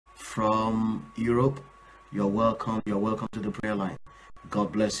from Europe, you're welcome. You're welcome to the prayer line.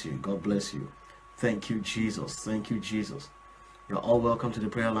 God bless you. God bless you. Thank you, Jesus. Thank you, Jesus. You're all welcome to the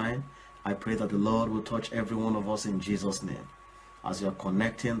prayer line. I pray that the Lord will touch every one of us in Jesus' name. As you're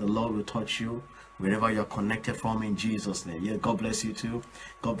connecting, the Lord will touch you wherever you're connected from in Jesus' name. Yeah, God bless you too.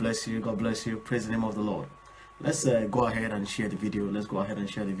 God bless you. God bless you. Praise the name of the Lord. Let's go ahead and share the video. Let's go ahead and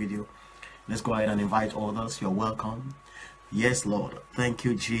share the video. Let's go ahead and invite others. You're welcome. Yes, Lord. Thank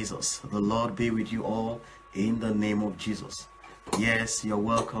you, Jesus. The Lord be with you all in the name of Jesus. Yes, you're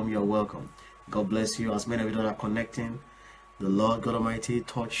welcome. You're welcome. God bless you. As many of you that are connecting, the Lord God Almighty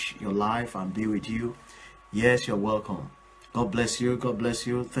touch your life and be with you. Yes, you're welcome. God bless you. God bless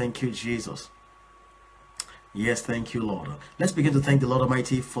you. Thank you, Jesus. Yes, thank you, Lord. Let's begin to thank the Lord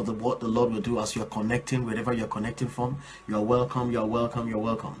Almighty for what the Lord will do as you're connecting, wherever you're connecting from. You're welcome, you're welcome, you're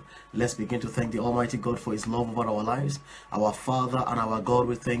welcome. Let's begin to thank the Almighty God for His love over our lives. Our Father and our God,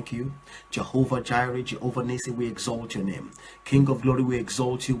 we thank you. Jehovah Jireh, Jehovah Nissi, we exalt your name. King of glory, we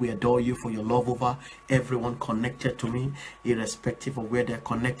exalt you. We adore you for your love over everyone connected to me, irrespective of where they're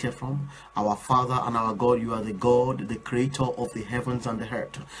connected from. Our Father and our God, you are the God, the creator of the heavens and the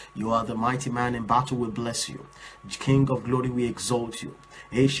earth. You are the mighty man in battle. We bless you. King of glory, we exalt you.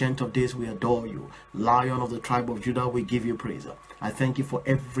 Ancient of days, we adore you. Lion of the tribe of Judah, we give you praise. I thank you for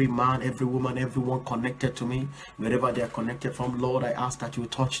every man, every woman, everyone connected to me, wherever they are connected from. Lord, I ask that you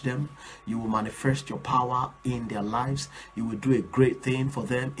touch them. You will manifest your power in their lives. You will do a great thing for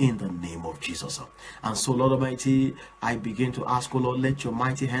them in the name of Jesus. And so, Lord Almighty, I begin to ask, oh Lord, let your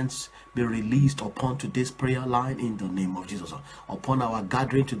mighty hands be released upon today's prayer line in the name of Jesus. Upon our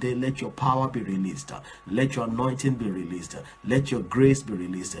gathering today, let your power be released. Let your anointing be released. Let your grace be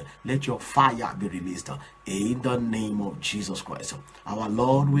released. Let your fire be released in the name of Jesus Christ. Our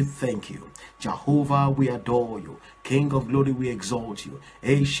Lord, we thank you. Jehovah, we adore you. King of glory, we exalt you.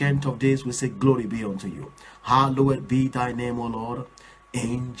 Ancient of days, we say glory be unto you. Hallowed be thy name, O Lord.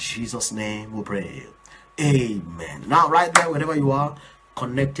 In Jesus' name we pray. Amen. Now, right there, wherever you are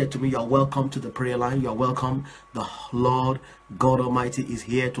connected to me, you are welcome to the prayer line. You are welcome. The Lord God Almighty is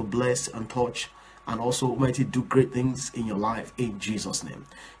here to bless and touch and also Almighty do great things in your life in Jesus' name.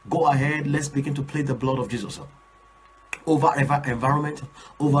 Go ahead. Let's begin to plead the blood of Jesus over our environment,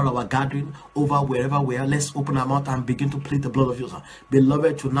 over our gathering, over wherever we are. Let's open our mouth and begin to plead the blood of Jesus.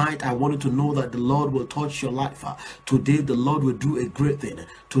 Beloved, tonight I want you to know that the Lord will touch your life. Today the Lord will do a great thing.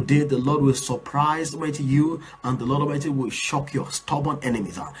 Today the Lord will surprise Almighty you, and the Lord Almighty will shock your stubborn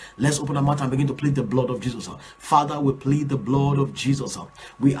enemies. Let's open our mouth and begin to plead the blood of Jesus. Father, we plead the blood of Jesus.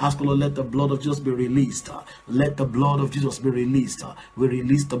 We ask, Lord, let the blood of Jesus be released. Let the blood of Jesus be released. We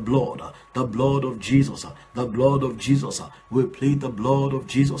release the blood of Jesus, the blood of Jesus. We plead the blood of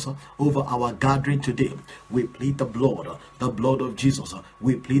Jesus over our gathering today. We plead the blood of Jesus.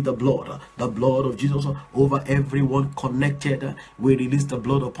 We plead the blood of Jesus over everyone connected. We release the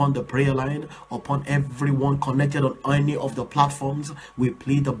blood upon the prayer line, upon everyone connected on any of the platforms. We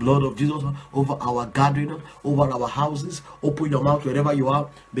plead the blood of Jesus over our gathering, over our houses. Open your mouth wherever you are.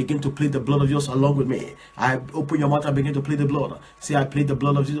 Begin to plead the blood of Jesus along with me. I open your mouth and begin to plead the blood. Say, I plead the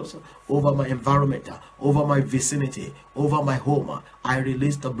blood of Jesus over my environment, over my vicinity, over my home. I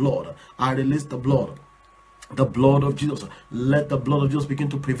release the blood. I release the blood. The blood of Jesus. Let the blood of Jesus begin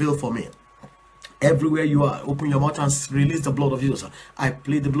to prevail for me. Everywhere you are, open your mouth and release the blood of Jesus. I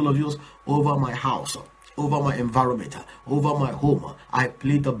plead the blood of Jesus over my house, over my environment, over my home. I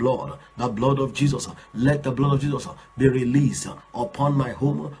plead the blood of Jesus. Let the blood of Jesus be released upon my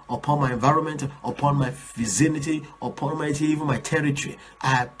home, upon my environment, upon my vicinity, upon even my territory.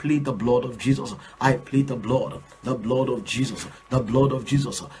 I plead the blood of Jesus. I plead the blood of Jesus, the blood of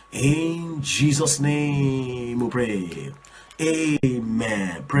Jesus. In Jesus' name we pray.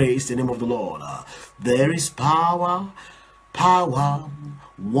 Amen. Praise the name of the Lord. There is power,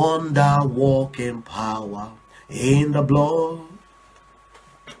 wonder walking power in the blood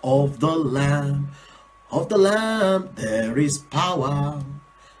of the Lamb. There is power,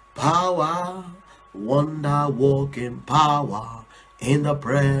 wonder walking power in the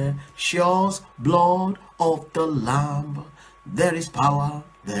precious blood of the Lamb. There is power.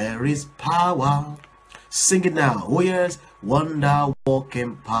 Sing it now. Oh yes, wonder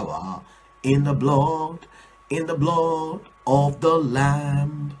walking power in the blood of the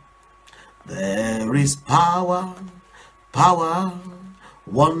Lamb. There is power,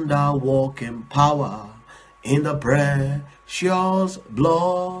 wonder walking power in the precious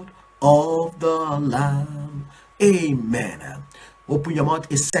blood of the Lamb. Amen. Open your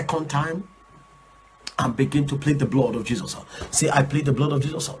mouth a second time and begin to plead the blood of Jesus. Say, I plead the blood of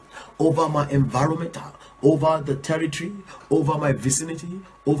Jesus over my environment, over the territory, over my vicinity,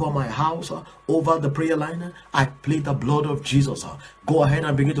 over my house, over the prayer line. I plead the blood of Jesus. Go ahead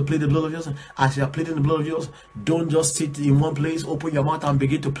and begin to plead the blood of Jesus. As you are pleading the blood of Jesus, don't just sit in one place. Open your mouth and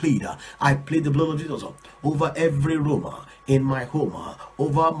begin to plead. I plead the blood of Jesus over every room in my home,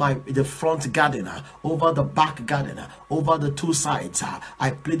 over the front garden, over the back garden, over the two sides.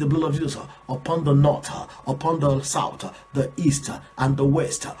 I plead the blood of Jesus upon the north, upon the south, the east, and the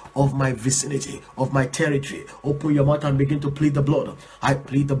west of my vicinity, of my territory. Open your mouth and begin to plead the blood. I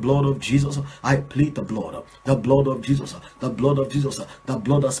plead the blood of Jesus. I plead the blood of Jesus, the blood of Jesus, the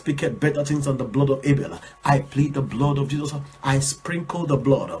blood that speaketh better things than the blood of Abel. I plead the blood of Jesus. I sprinkle the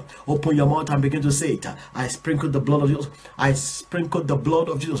blood. Open your mouth and begin to say it. I sprinkle the blood of Jesus. I sprinkle the blood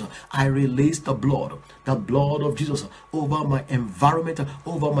of Jesus. I release the blood of Jesus over my environment,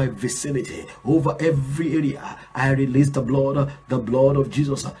 over my vicinity, over every area. I release the blood of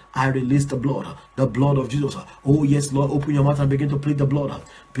Jesus. I release the blood of Jesus. Oh yes, Lord, open your mouth and begin to plead the blood.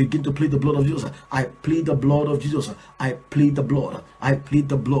 Begin to plead the blood of Jesus. I plead the blood of Jesus. I plead the blood. I plead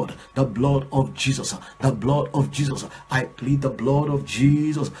the blood of Jesus. The blood of Jesus. I plead the blood of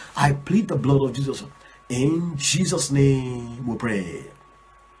Jesus. I plead the blood of Jesus. In Jesus' name we pray.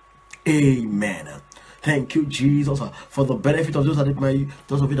 Amen. Thank you, Jesus, for the benefit of those of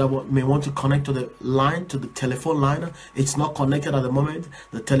you that may want to connect to the line, to the telephone line. It's not connected at the moment.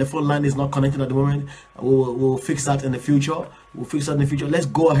 The telephone line is not connected at the moment. We'll fix that in the future. Let's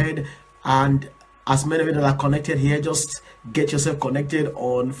go ahead, and as many of you that are connected here, just get yourself connected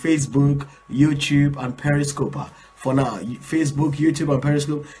on Facebook, YouTube, and Periscope. For now, Facebook, YouTube, and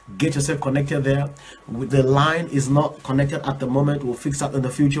Periscope, get yourself connected there. The line is not connected at the moment. We'll fix that in the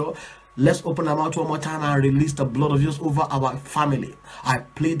future. Let's open our mouth one more time and release the blood of Jesus over our family. I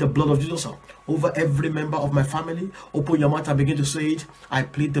plead the blood of Jesus over every member of my family. Open your mouth and begin to say it. I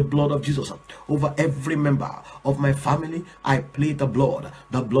plead the blood of Jesus over every member of my family. I plead the blood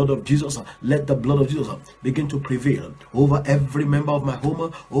of Jesus. Let the blood of Jesus begin to prevail over every member of my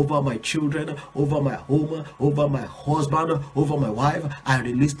home, over my children, over my home, over my husband, over my wife. I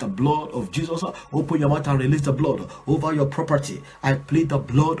release the blood of Jesus. Open your mouth and release the blood over your property. I plead the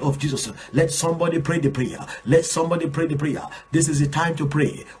blood of Jesus. Let somebody pray the prayer. Let somebody pray the prayer. This is the time to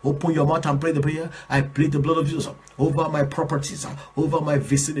pray. Open your mouth and pray the prayer. I plead the blood of Jesus over my properties, over my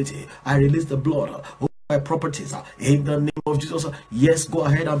vicinity. I release the blood over my properties in the name of Jesus. Yes, go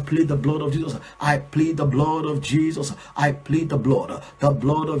ahead and plead the blood of Jesus. I plead the blood of Jesus. I plead the blood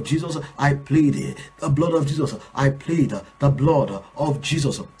of Jesus. I plead the blood of Jesus. I plead the blood of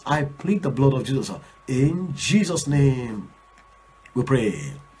Jesus. I plead the blood of Jesus. In Jesus' name we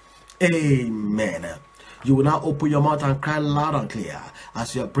pray. Amen. You will now open your mouth and cry loud and clear.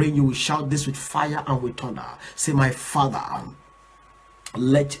 As you are praying, you will shout this with fire and with thunder. Say, my Father,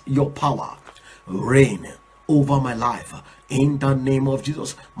 let your power reign over my life. In the name of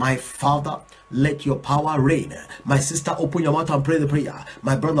Jesus, my Father, let your power reign. My sister, open your mouth and pray the prayer.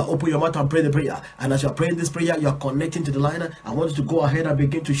 My brother, open your mouth and pray the prayer. And as you are praying this prayer, you are connecting to the line. I want you to go ahead and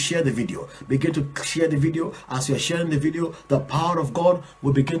begin to share the video. Begin to share the video. As you are sharing the video, the power of God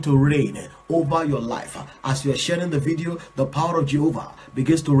will begin to reign over your life. As you are sharing the video, the power of Jehovah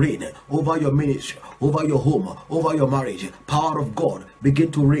begins to reign over your ministry, over your home, over your marriage. Power of God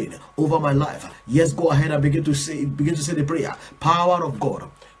begin to reign over my life. Yes, go ahead and begin to say the prayer. Power of God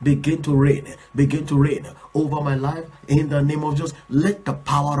begin to reign over my life in the name of Jesus. Let the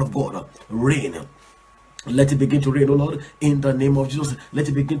power of God reign. Let it begin to reign, oh Lord, in the name of Jesus. Let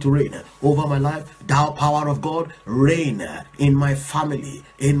it begin to reign over my life. Thou power of God, reign in my family,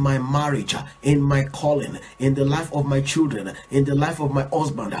 in my marriage, in my calling, in the life of my children, in the life of my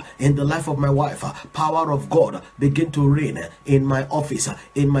husband, in the life of my wife. Power of God, begin to reign in my office,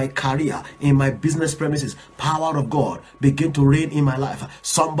 in my career, in my business premises. Power of God, begin to reign in my life.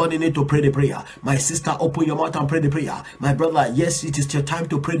 Somebody need to pray the prayer. My sister, open your mouth and pray the prayer. My brother, yes, it is your time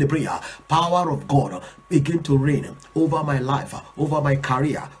to pray the prayer. Power of God, begin to reign over my life, over my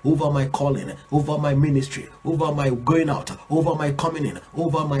career, over my calling, over my ministry, over my going out, over my coming in,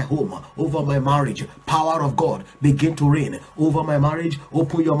 over my home, over my marriage. Power of God, begin to reign over my marriage.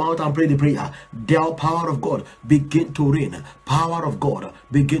 Open your mouth and pray the prayer. Thou power of God, begin to reign. Power of God,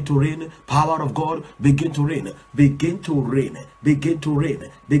 begin to reign. Power of God, begin to reign. Begin to reign begin to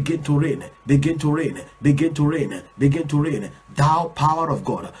reign, begin to reign, begin to reign, begin to reign, begin to reign. Thou power of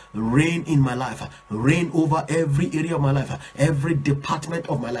God, reign in my life, reign over every area of my life, every department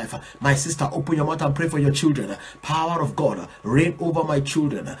of my life. My sister, open your mouth and pray for your children. Power of God, reign over my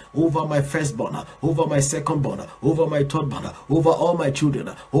children, over my firstborn, over my secondborn, over my thirdborn, over all my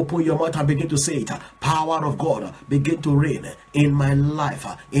children. Open your mouth and begin to say it. Power of God, begin to reign in my life,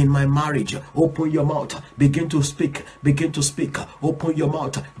 in my marriage. Open your mouth, begin to speak, begin to speak. Open your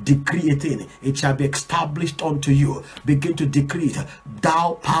mouth, decree a thing, it shall be established unto you. Begin to decree it.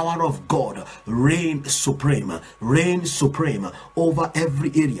 Thou power of God, reign supreme over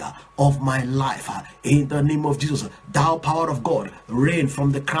every area of my life. In the name of Jesus, thou power of God, reign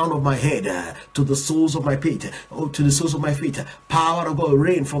from the crown of my head to the soles of my feet, to the soles of my feet. Power of God,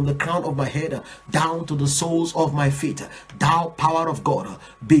 reign from the crown of my head down to the soles of my feet. Thou power of God,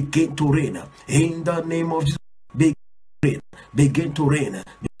 begin to reign in the name of Jesus. Begin to reign,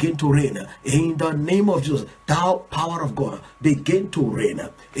 begin to reign in the name of Jesus. Thou power of God, begin to reign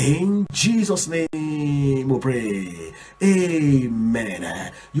in Jesus' name. We pray.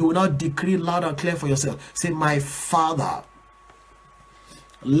 Amen. You will not decree loud and clear for yourself. Say, my Father,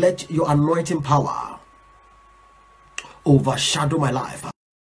 let your anointing power overshadow my life.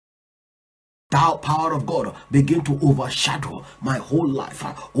 Thou power of God, begin to overshadow my whole life,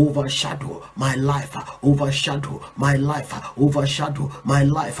 overshadow my life, overshadow my life, overshadow my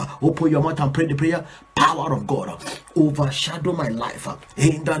life. Open your mouth and pray the prayer. Power of God, overshadow my life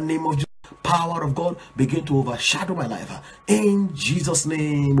in the name of Jesus. Power of God, begin to overshadow my life in Jesus'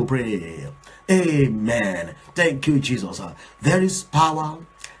 name. We pray. Amen. Thank you, Jesus. There is power,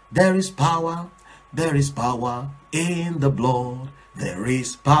 there is power, there is power in the blood. There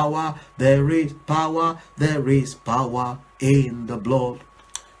is power, there is power, there is power in the blood.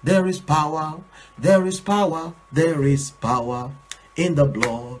 There is power, there is power, there is power in the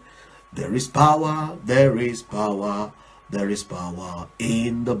blood. There is power, there is power, there is power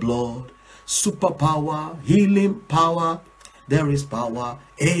in the blood. Superpower, healing power, there is power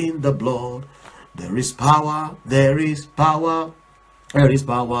in the blood. There is power, there is power. There is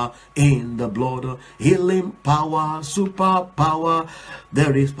power in the blood, healing power, super power.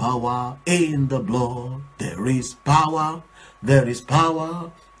 There is power in the blood. There is power, there is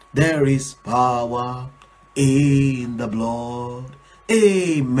power, there is power in the blood.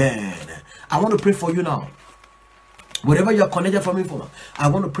 Amen. I want to pray for you now. Wherever you are connected from me from, I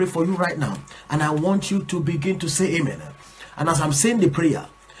want to pray for you right now. And I want you to begin to say amen. And as I'm saying the prayer,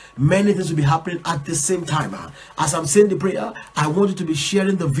 many things will be happening at the same time. As I'm saying the prayer, I want you to be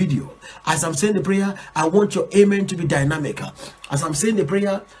sharing the video. As I'm saying the prayer, I want your amen to be dynamic. As I'm saying the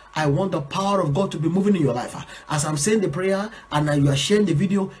prayer, I want the power of God to be moving in your life. As I'm saying the prayer and you are sharing the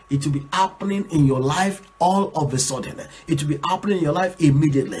video, it will be happening in your life all of a sudden. It will be happening in your life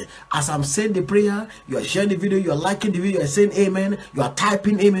immediately. As I'm saying the prayer, you are sharing the video, you are liking the video, you are saying amen, you are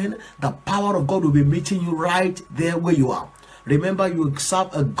typing amen. The power of God will be meeting you right there where you are. Remember, you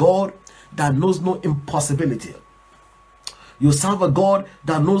serve a God that knows no impossibility. You serve a God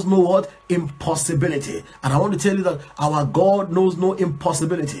that knows no what? Impossibility. And I want to tell you that our God knows no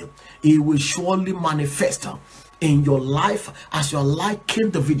impossibility. He will surely manifest in your life as you're liking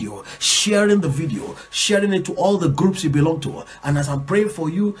the video, sharing it to all the groups you belong to. And as I'm praying for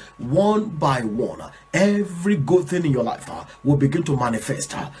you, one by one, every good thing in your life will begin to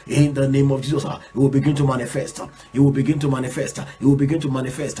manifest in the name of Jesus. It will begin to manifest. It will begin to manifest. It will begin to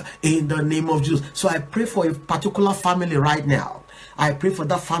manifest in the name of Jesus. So I pray for a particular family right now. I pray for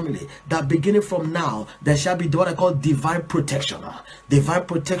that family that beginning from now, there shall be what I call divine protection. Divine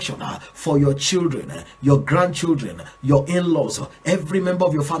protection for your children, your grandchildren, your in-laws, every member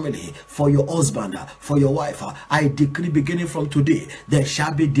of your family, for your husband, for your wife. I decree beginning from today, there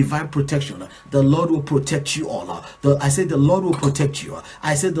shall be divine protection. The Lord will protect you all. I said the Lord will protect you.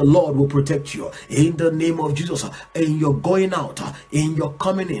 I said the Lord will protect you in the name of Jesus. In your going out, in your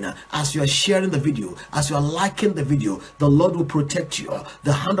coming in, as you are sharing the video, as you are liking the video, the Lord will protect you.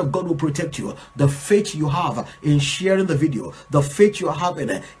 The hand of God will protect you. The faith you have in sharing the video, the faith you are having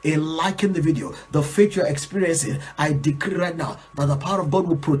in liking the video, the faith you are experiencing, I decree right now that the power of God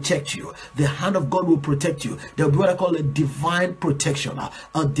will protect you. The hand of God will protect you. There will be what I call a divine protection,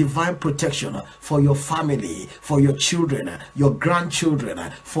 for your family, for your children, your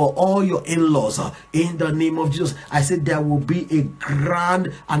grandchildren, for all your in-laws. In the name of Jesus, I said there will be a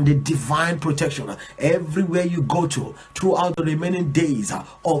grand and a divine protection everywhere you go to throughout the remaining remaining days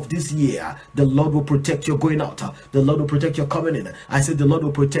of this year, the Lord will protect your going out. The Lord will protect your coming in. I said the Lord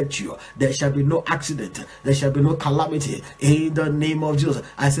will protect you. There shall be no accident. There shall be no calamity. In the name of Jesus,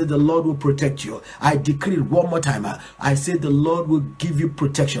 I said the Lord will protect you. I decree it one more time. I said the Lord will give you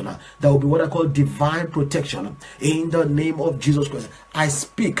protection. That will be what I call divine protection. In the name of Jesus Christ, I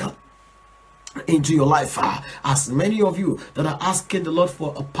speak into your life. As many of you that are asking the Lord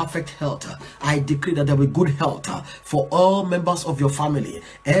for a perfect health, I decree that there will be good health for all members of your family.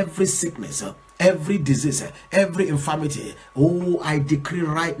 Every sickness, every disease, every infirmity, oh, I decree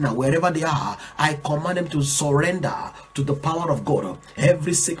right now, wherever they are, I command them to surrender to the power of God.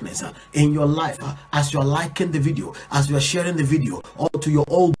 Every sickness in your life, as you are liking the video, as you are sharing the video, or to your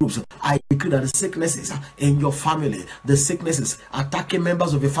old groups, I decree that the sicknesses in your family, the sicknesses attacking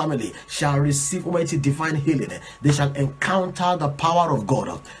members of your family, shall receive almighty divine healing. They shall encounter the power of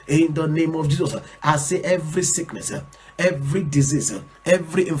God in the name of Jesus. I say every sickness, every disease,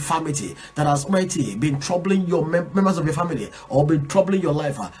 every infirmity that has almighty been troubling your members of your family or been troubling your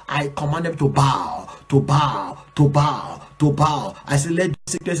life, I command them to bow, to bow, to bow, to bow. I say let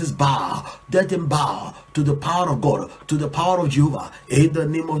sicknesses bow, let them bow to the power of God, to the power of Jehovah, in the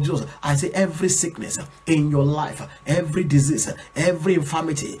name of Jesus. I say every sickness in your life, every disease, every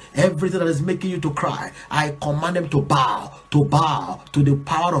infirmity, everything that is making you to cry, I command them to bow, to bow to the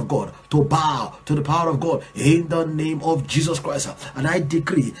power of God, to bow to the power of God, in the name of Jesus Christ. And I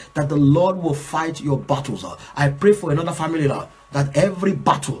decree that the Lord will fight your battles. I pray for another family now, that every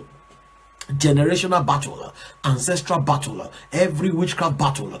battle, generational battle, ancestral battle, every witchcraft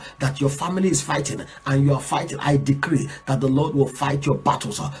battle that your family is fighting and you are fighting, I decree that the Lord will fight your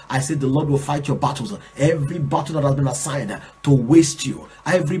battles. I say the Lord will fight your battles. Every battle that has been assigned to waste you,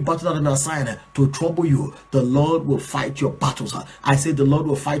 every battle that has been assigned to trouble you, the Lord will fight your battles. I say the Lord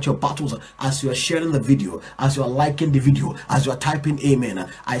will fight your battles. As you are sharing the video, as you are liking the video, as you are typing amen,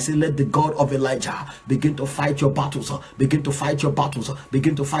 I say let the God of Elijah begin to fight your battles, begin to fight your battles,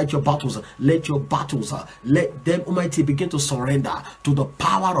 begin to fight your battles. Let your battles, let them, Almighty, begin to surrender to the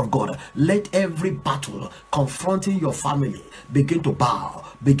power of God. Let every battle confronting your family begin to bow,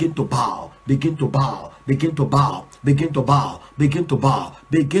 begin to bow, begin to bow, begin to bow, begin to bow, begin to bow,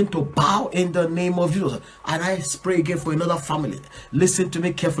 begin to bow in the name of Jesus. And I pray again for another family. Listen to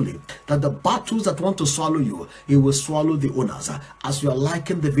me carefully, that the battles that want to swallow you, it will swallow the owners. As you are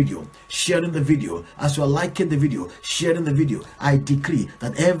liking the video, sharing the video, as you are liking the video, sharing the video, I decree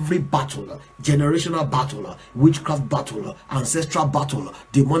that every battle, generational battle, witchcraft battle, ancestral battle,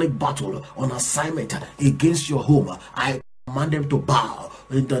 demonic battle on assignment against your home, I command them to bow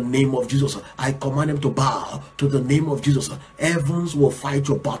in the name of Jesus. I command them to bow to the name of Jesus. Heavens will fight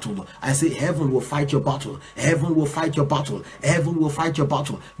your battle. I say heaven will fight your battle. Heaven will fight your battle. Heaven will fight your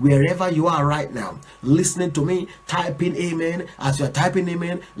battle. Wherever you are right now, listening to me, type in amen. As you are typing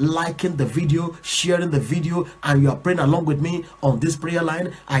amen, liking the video, sharing the video, and you are praying along with me on this prayer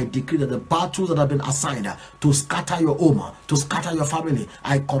line, I decree that the battles that have been assigned to scatter your home, to scatter your family,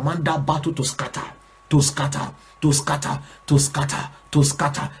 I command that battle to scatter, to scatter, to scatter, to scatter, to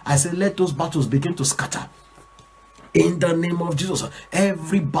scatter. I say let those battles begin to scatter in the name of Jesus.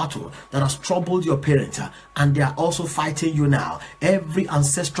 Every battle that has troubled your parents and they are also fighting you now, every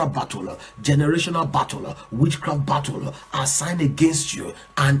ancestral battle, generational battle, witchcraft battle assigned against you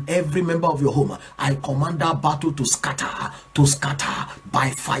and every member of your home, I command that battle to scatter by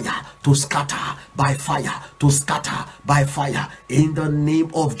fire, to scatter by fire, to scatter by fire in the name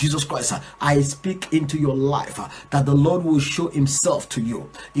of Jesus Christ. I speak into your life that the Lord will show himself to you.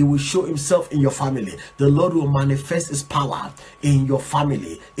 He will show himself in your family. The Lord will manifest his power in your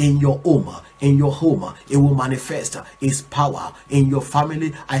family, in your home, in your home. It will manifest his power in your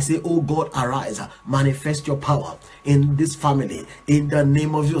family. I say, oh God, arise, manifest your power in this family in the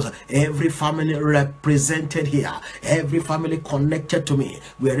name of Jesus. Every family represented here, every family connected to me,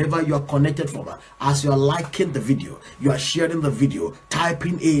 wherever you are connected from, as you are liking the video, you are sharing the video,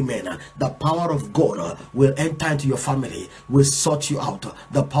 typing amen, the power of God will enter into your family, will sort you out.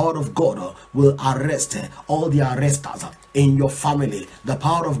 The power of God will arrest all the arresters in your family. The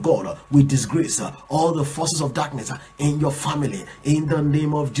power of God will disgrace all the forces of darkness in your family in the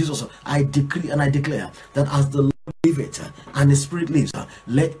name of Jesus. I decree and I declare that as the Lord liveth and the Spirit lives,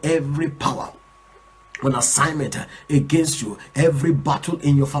 let every power on assignment against you, every battle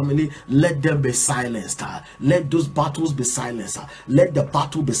in your family, let them be silenced. Let those battles be silenced. Let the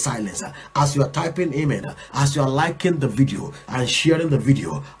battle be silenced. As you are typing amen, as you are liking the video and sharing the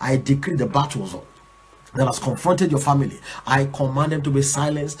video, I decree the battles that has confronted your family, I command them to be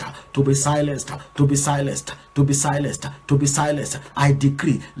silenced, to be silenced, to be silenced, to be silenced, to be silenced. I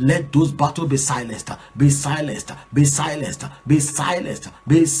decree, let those battles be silenced, be silenced, be silenced, be silenced,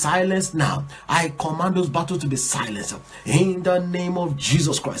 be silenced now. I command those battles to be silenced in the name of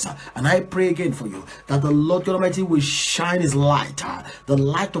Jesus Christ. And I pray again for you that the Lord God Almighty will shine his light. The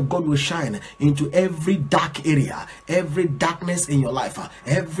light of God will shine into every dark area, every darkness in your life,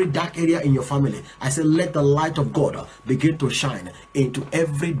 every dark area in your family. I say, let the light of God begin to shine into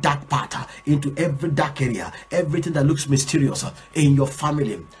every dark part, into every dark area, everything that looks mysterious in your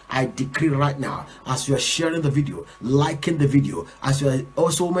family. I decree right now, as you are sharing the video, liking the video, as you are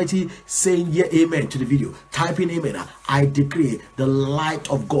also Almighty saying yeah, amen to the video, typing amen, I decree the light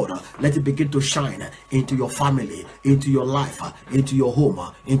of God, let it begin to shine into your family, into your life, into your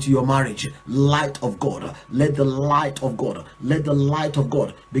home, into your marriage. Light of God, let the light of God, let the light of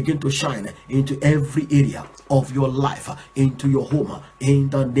God begin to shine into every area of your life, into your home, in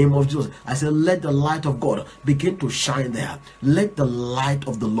the name of Jesus. I say, let the light of God begin to shine there. Let the light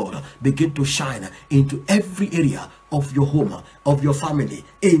of the Lord begin to shine into every area of your home, of your family,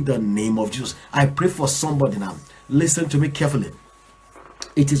 in the name of Jesus. I pray for somebody now. Listen to me carefully.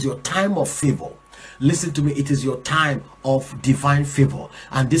 It is your time of favor. Listen to me, it is your time of divine favor,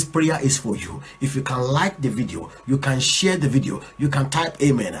 and this prayer is for you. If you can like the video, you can share the video, you can type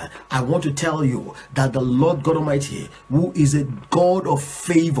amen. I want to tell you that the Lord God Almighty, who is a God of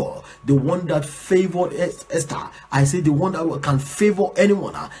favor, the one that favored Esther, I say the one that can favor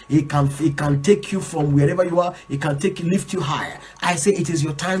anyone, he can take you from wherever you are, he can lift you higher. I say it is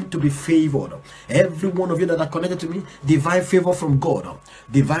your time to be favored. Every one of you that are connected to me, divine favor from God,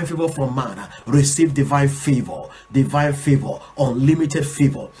 divine favor from man, receive divine favor, unlimited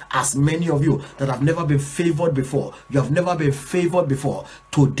favor. As many of you that have never been favored before, you have never been favored before,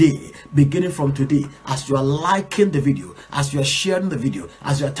 today, beginning from today, as you are liking the video, as you are sharing the video,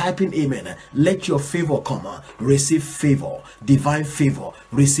 as you are typing amen, let your favor come. Receive favor, divine favor,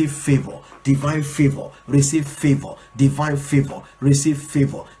 receive favor, divine favor, receive favor, divine favor, receive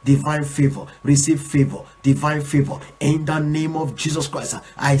favor, divine favor, receive favor, divine favor. In the name of Jesus Christ,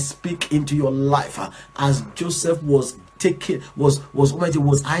 I speak into your life as Joseph was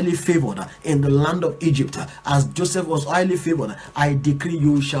highly favored in the land of Egypt. As Joseph was highly favored, I decree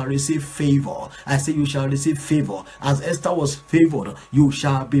you shall receive favor. I say you shall receive favor. As Esther was favored, you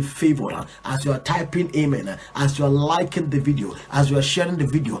shall be favored. As you are typing amen, as you are liking the video, as you are sharing the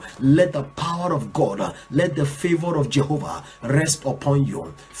video, let the power of God, let the favor of Jehovah rest upon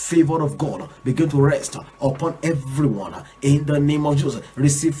you. Favor of God begin to rest upon everyone in the name of Jesus.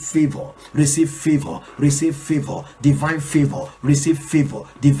 Receive favor, receive favor, receive favor, divine favor, receive favor,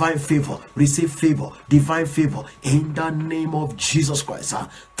 divine favor, receive favor, divine favor, in the name of Jesus Christ.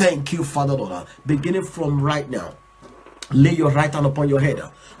 Thank you, Father Lord. Beginning from right now, lay your right hand upon your head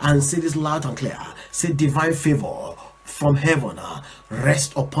and say this loud and clear. Say, divine favor from heaven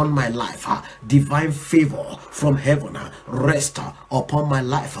rest upon my life. Divine favor from heaven rest upon my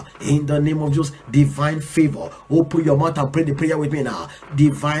life in the name of Jesus. Divine favor. Open your mouth and pray the prayer with me now.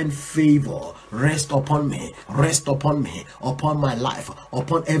 Divine favor rest upon me, upon my life,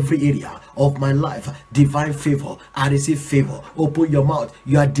 upon every area of my life. Divine favor. I receive favor. Open your mouth.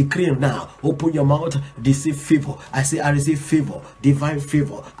 You are decreeing now. Open your mouth. Receive favor. I say I receive favor, divine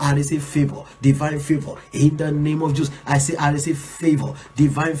favor. I receive favor, divine favor, in the name of Jesus. I say I receive favor,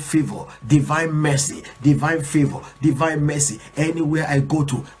 divine mercy, divine favor, divine mercy. Anywhere I go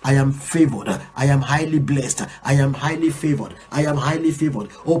to, I am favored. I am highly blessed. I am highly favored. I am highly favored.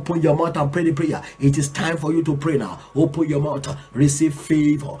 Open your mouth and pray the prayer. It is time for you to pray now. Open your mouth. Receive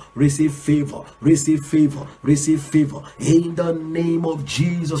favor, receive favor, receive favor, receive favor. In the name of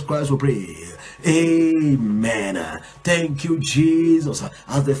Jesus Christ we pray. Amen. Thank you, Jesus.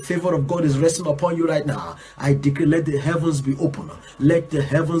 As the favor of God is resting upon you right now, I decree, let the heavens be open. Let the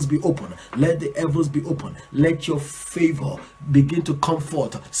heavens be open. Let the heavens be open. Let your favor begin to come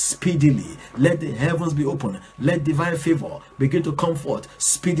forth speedily. Let the heavens be open. Let divine favor begin to come forth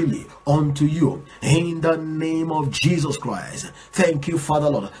speedily unto you. In the name of Jesus Christ. Thank you, Father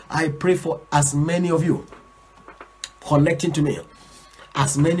Lord. I pray for as many of you connecting to me,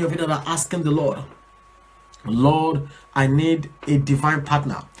 as many of you that are asking the Lord, Lord, I need a divine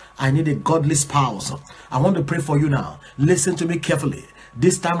partner. I need a godly spouse. I want to pray for you now. Listen to me carefully.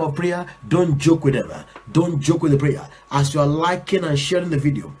 This time of prayer, don't joke with them. Don't joke with the prayer. As you are liking and sharing the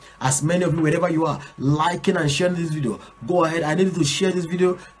video, as many of you, wherever you are, liking and sharing this video, go ahead. I need you to share this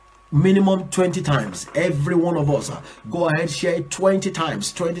video minimum 20 times. Every one of us, go ahead, share it 20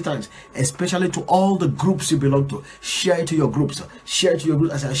 times, especially to all the groups you belong to. Share it to your groups, share it to your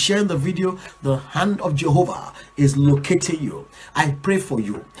groups. As I share the video, the hand of Jehovah is locating you. I pray for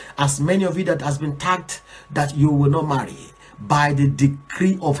you, as many of you that has been tagged that you will not marry. By the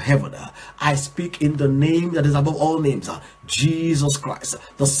decree of heaven, I speak in the name that is above all names, Jesus Christ,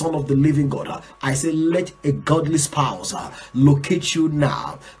 the Son of the living God. I say, let a godly spouse locate you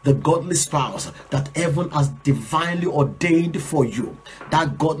now. The godly spouse that heaven has divinely ordained for you.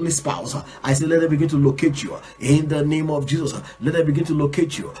 That godly spouse, I say, let them begin to locate you in the name of Jesus. Let them begin to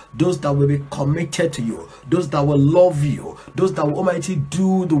locate you. Those that will be committed to you, those that will love you, those that will Almighty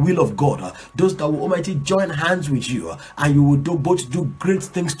do the will of God, those that will Almighty join hands with you, and you will both do great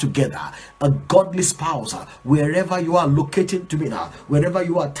things together. A godly spouse, wherever you are located to me now, wherever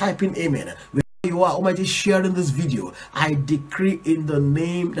you are typing amen, you are Almighty sharing this video, I decree in the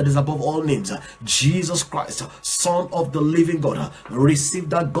name that is above all names, Jesus Christ, Son of the living God, receive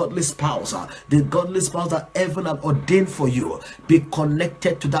that godly spouse, the godly spouse that heaven had ordained for you. Be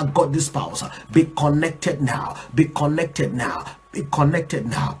connected to that godly spouse. Be connected now. Be connected now. Be connected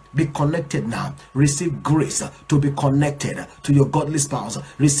now. Be connected now. Receive grace to be connected to your godly spouse.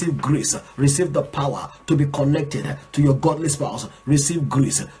 Receive grace. Receive the power to be connected to your godly spouse. Receive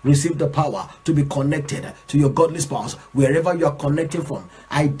grace. Receive the power to be connected to your godly spouse. Wherever you are connected from,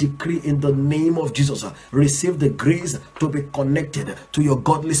 I decree in the name of Jesus, receive the grace to be connected to your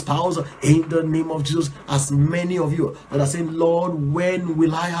godly spouse in the name of Jesus. As many of you that are saying, Lord, when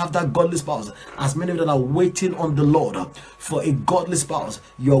will I have that godly spouse? As many of you that are waiting on the Lord for a godly spouse,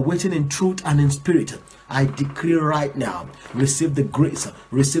 you are waiting in truth and in spirit. I decree right now, receive the grace,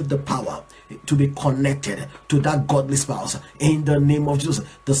 receive the power to be connected to that godly spouse in the name of Jesus.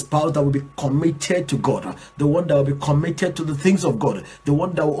 The spouse that will be committed to God, the one that will be committed to the things of God, the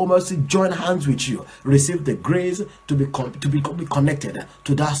one that will almost join hands with you. Receive the grace to be connected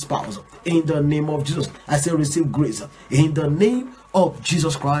to that spouse in the name of Jesus. I say receive grace in the name of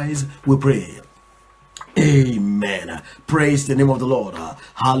Jesus Christ. We pray. Amen. Praise the name of the Lord.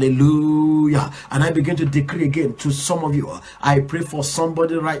 Hallelujah. And I begin to decree again to some of you. I pray for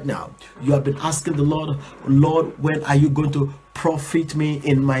somebody right now. You have been asking the Lord, Lord, when are you going to profit me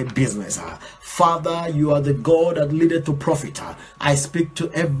in my business? Father, you are the God that leadeth to profit. I speak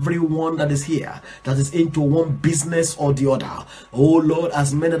to everyone that is here that is into one business or the other. Oh Lord,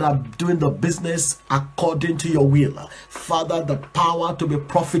 as many that are doing the business according to your will, Father, the power to be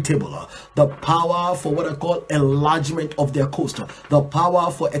profitable, the power for what I call enlargement of their coast, the power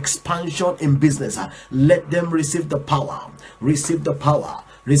for expansion in business, let them receive the power. Receive the power.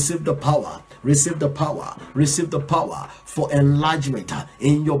 Receive the power. Receive the power. Receive the power for enlargement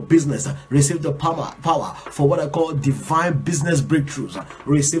in your business. Receive the power for what I call divine business breakthroughs.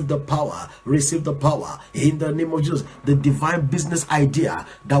 Receive the power. Receive the power in the name of Jesus. The divine business idea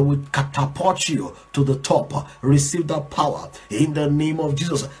that would catapult you to the top. Receive that power in the name of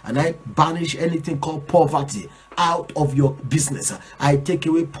Jesus. And I banish anything called poverty out of your business. I take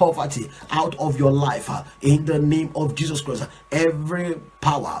away poverty out of your life in the name of Jesus Christ. Every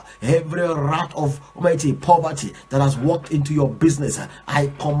power, every rat of almighty poverty that has walked into your business, I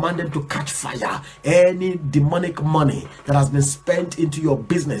command them to catch fire. Any demonic money that has been spent into your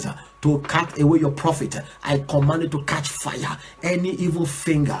business to cut away your profit, I command it to catch fire. Any evil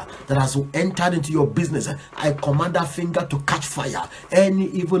finger that has entered into your business, I command that finger to catch fire. Any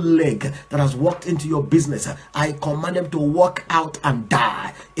evil leg that has walked into your business, I command them to walk out and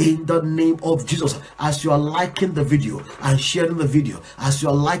die in the name of Jesus. As you are liking the video and sharing the video, as you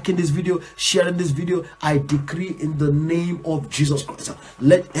are liking this video, sharing this video, I decree in the name of Jesus Christ,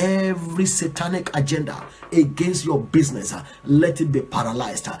 let every satanic agenda against your business, let it be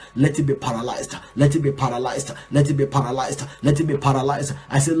paralyzed. Let it be paralyzed. Let it be paralyzed. Let it be paralyzed. Let it be paralyzed.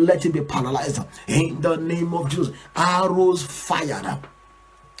 I say, let it be paralyzed in the name of Jesus. Arrows fired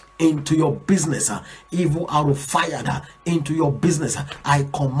into your business, evil arrow fired into your business, I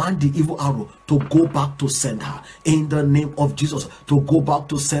command the evil arrow to go back to sender in the name of Jesus, to go back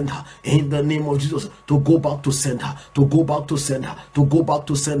to sender in the name of Jesus, to go back to sender, to go back to sender, to go back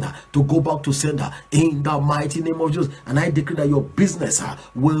to sender, to go back to sender in the mighty name of Jesus. And I decree that your business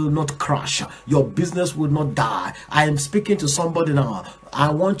will not crash, your business will not die. I am speaking to somebody now. I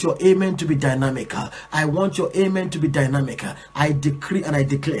want your amen to be dynamic. I want your amen to be dynamic. I decree and I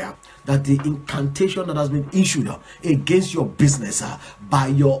declare that the incantation that has been issued against your business by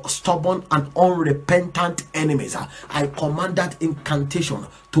your stubborn and unrepentant enemies, I command that incantation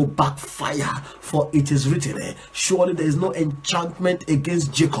to backfire. For it is written, surely there is no enchantment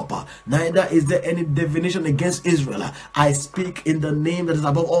against Jacob, neither is there any divination against Israel. I speak in the name that is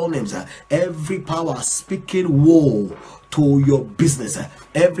above all names. Every power speaking woe to your business,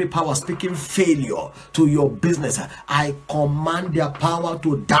 every power speaking failure to your business, I command their power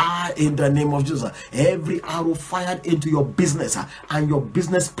to die in the name of Jesus. Every arrow fired into your business and your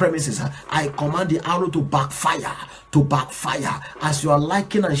business premises, I command the arrow to backfire. As you are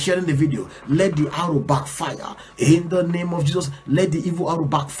liking and sharing the video, let the arrow backfire in the name of Jesus. Let the evil arrow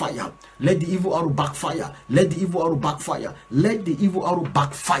backfire. Let the evil arrow backfire. Let the evil arrow backfire. Let the evil arrow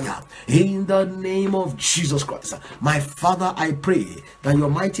backfire in the name of Jesus Christ. My Father, I pray that your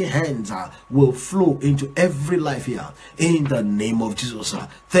mighty hands will flow into every life here in the name of Jesus.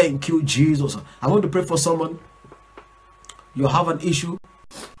 Thank you, Jesus. I want to pray for someone. You have an issue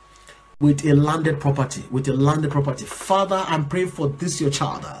with a landed property, Father, I'm praying for this your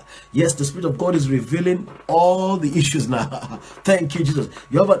child. Yes, the Spirit of God is revealing all the issues now. Thank you, Jesus.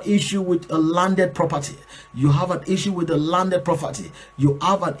 You have an issue with a landed property. You have an issue with the landed property. You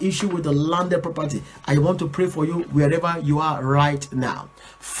have an issue with the landed property. I want to pray for you wherever you are right now.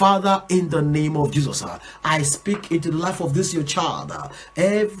 Father, in the name of Jesus, I speak into the life of this your child.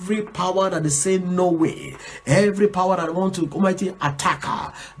 Every power that is saying no way, every power that wants to Almighty attack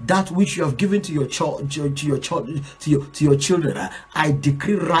that which you have given to your children, I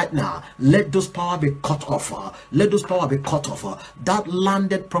decree right now, let those power be cut off. Let those power be cut off. That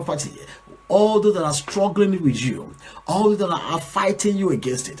landed property, all those that are struggling with you, all those that are fighting you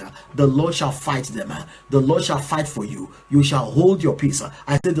against it, the Lord shall fight them. The Lord shall fight for you. You shall hold your peace.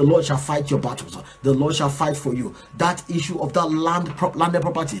 I said the Lord shall fight your battles. The Lord shall fight for you. That issue of that landed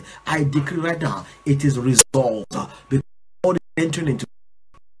property, I decree right now, it is resolved. Because God is entering into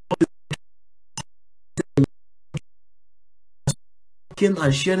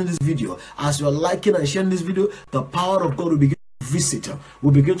and sharing this video. As you are liking and sharing this video, the power of God will begin to visit, will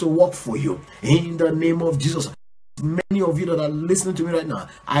begin to work for you in the name of Jesus. Many of you that are listening to me right now,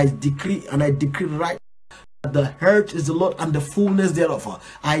 I decree right now, the earth is the Lord and the fullness thereof.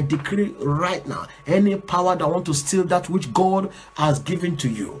 I decree right now, any power that want to steal that which God has given to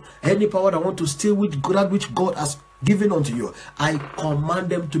you, any power that want to steal that which God has given unto you, I command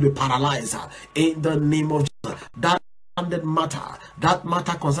them to be paralyzed in the name of Jesus. That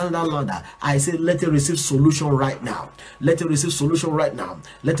matter concerning that land, I say let it receive solution right now. Let it receive solution right now.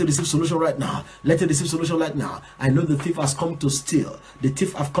 Let it receive solution right now. Let it receive solution right now. I know the thief has come to steal. The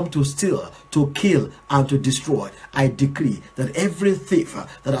thief have come to steal, to kill, and to destroy. I decree that every thief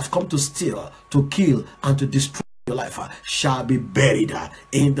that has come to steal, to kill, and to destroy your life shall be buried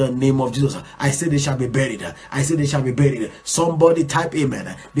in the name of Jesus. I say they shall be buried. I say they shall be buried. Somebody type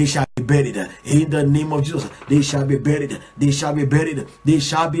amen. They shall be buried in the name of Jesus. They shall be buried. They shall be buried. They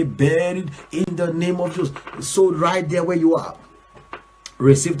shall be buried in the name of Jesus. So right there where you are,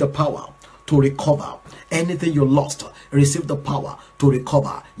 receive the power to recover anything you lost. Receive the power to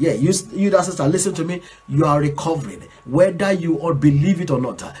recover. Yeah, you that sister, listen to me. You are recovering, whether you all believe it or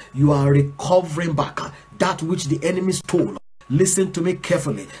not. You are recovering back that which the enemy stole. Listen to me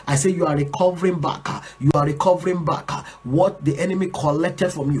carefully. I say you are recovering back. You are recovering back what the enemy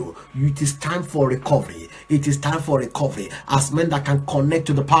collected from you. It is time for recovery. It is time for recovery. As men that can connect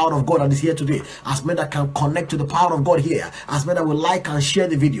to the power of God that is here today, as men that can connect to the power of God here, as men that will like and share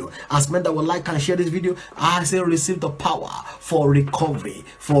the video, as men that will like and share this video, I say receive the power for recovery,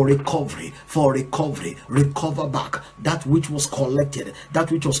 for recovery, for recovery. Recover back that which was collected,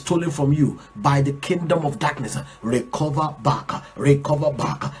 that which was stolen from you by the kingdom of darkness. Recover back. Recover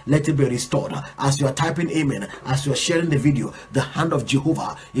back. Let it be restored. As you are typing amen, as you are sharing the video, the hand of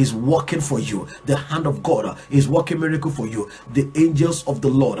Jehovah is working for you. The hand of God is working miracle for you. The angels of the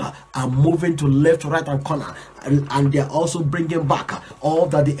Lord are moving to left, right, and corner, and they are also bringing back all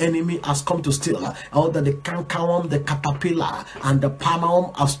that the enemy has come to steal, all that the cankerworm, the caterpillar, and the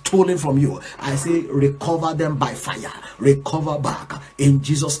palmerworm have stolen from you. I say recover them by fire. Recover back in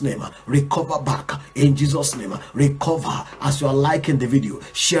Jesus' name. Recover back in Jesus' name. Recover. As you are liking the video,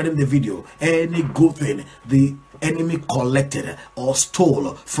 sharing the video, any good thing the enemy collected or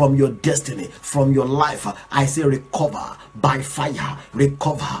stole from your destiny, from your life, I say recover by fire.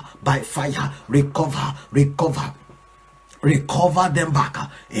 Recover by fire. Recover, recover, recover them back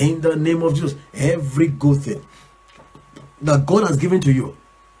in the name of Jesus. Every good thing that God has given to you,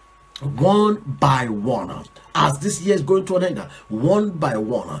 one by one, As this year is going to an end, one by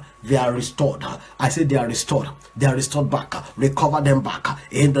one, they are restored. I say they are restored. They are restored back. Recover them back.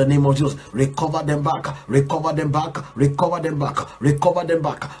 In the name of Jesus. Recover them back. Recover them back. Recover them back. Recover them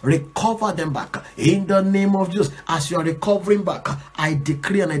back. Recover them back. In the name of Jesus. As you are recovering back, I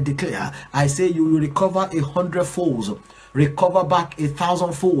decree and I declare, I say you will recover 100 folds. Recover back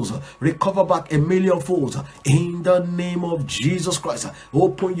 1,000 folds. Recover back 1,000,000 folds. In the name of Jesus Christ.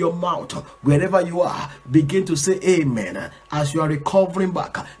 Open your mouth wherever you are. Begin to say amen. As you are recovering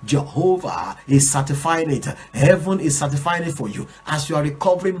back, Jehovah is certifying it. Heaven is certifying it for you. As you are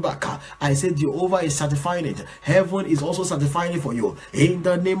recovering back, I say Jehovah is certifying it. Heaven is also certifying it for you. In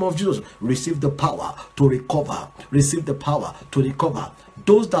the name of Jesus, receive the power to recover. Receive the power to recover.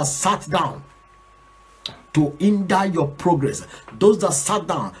 Those that sat down to hinder your progress, those that sat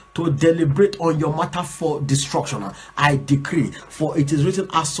down to deliberate on your matter for destruction, I decree, for it is written,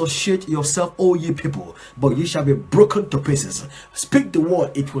 associate yourself, O ye people, but ye shall be broken to pieces. Speak the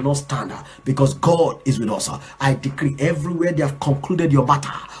word, it will not stand, because God is with us. I decree, everywhere they have concluded your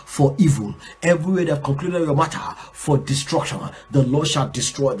matter for evil, everywhere they have concluded your matter for destruction, the Lord shall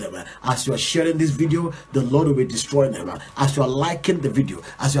destroy them. As you are sharing this video, the Lord will be destroying them. As you are liking the video,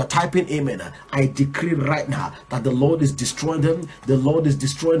 as you are typing amen, I decree right now that the Lord is destroying them. The Lord is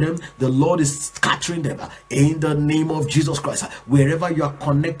destroying them. The Lord is scattering them in the name of Jesus Christ. Wherever you are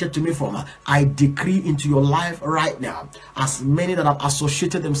connected to me from, I decree into your life right now, as many that have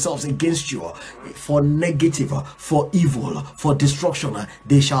associated themselves against you for negative, for evil, for destruction,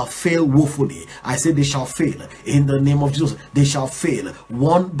 they shall fail woefully. I say they shall fail in the name of Jesus. They shall fail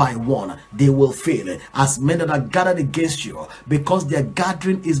one by one. They will fail. As many that are gathered against you, because their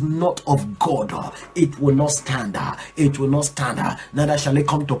gathering is not of God, it will not stand. It will not stand. Neither shall it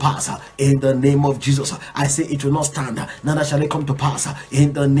come to pass in the name of Jesus. I say it will not stand. Neither shall it come to pass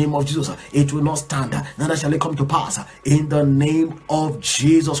in the name of Jesus. It will not stand. Neither shall it come to pass in the name of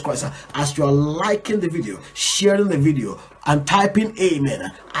Jesus Christ. As you are liking the video, sharing the video, and typing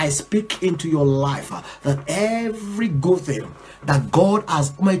amen, I speak into your life that every good thing that God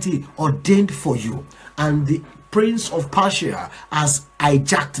has almighty ordained for you, and the prince of Persia has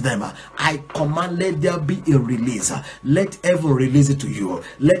hijacked them, I command, let there be a release. Let heaven release it to you.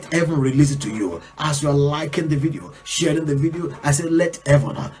 Let heaven release it to you. As you are liking the video, sharing the video, I say let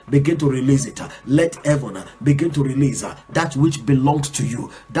heaven begin to release it. Let heaven begin to release that which belongs to you,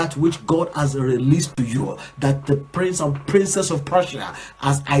 that which God has released to you, that the prince and princess of Persia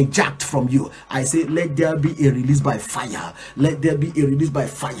has hijacked from you. I say let there be a release by fire. Let there be a release by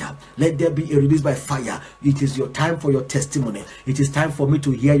fire. Let there be a release by fire. It is your time for your testimony. It is time for me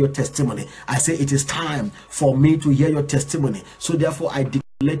to hear your testimony. I say it is time for me to hear your testimony. So therefore I declare,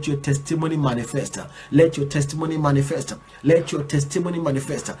 let your testimony manifest. Let your testimony manifest. Let your testimony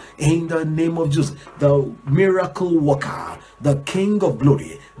manifest in the name of Jesus, the miracle worker, the King of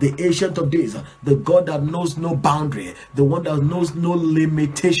glory, the Ancient of days, the God that knows no boundary, the one that knows no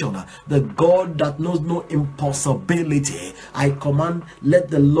limitation, the God that knows no impossibility. I command, let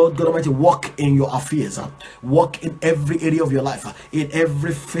the Lord God Almighty walk in your affairs, walk in every area of your life, in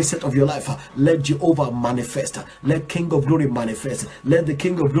every facet of your life. Let Jehovah manifest. Let King of glory manifest. Let the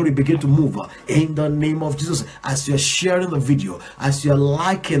King of glory begin to move in the name of Jesus. As you're sharing the video, as you're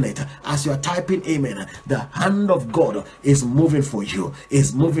liking it, as you're typing amen, the hand of God is moving for you,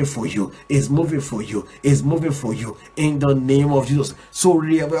 is moving for you, is moving for you, is moving for you in the name of Jesus. So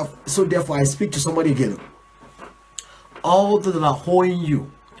therefore I speak to somebody again. All those that are holding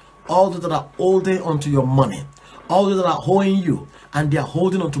you, all those that are holding onto your money, all those that are holding you and they are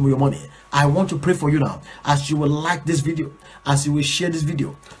holding onto your money, I want to pray for you now. As you will like this video, as you will share this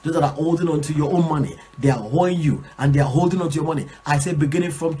video, those that are holding on to your own money, they are holding you and they are holding on to your money, I say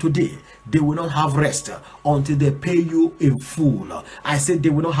beginning from today, they will not have rest until they pay you in full. I say they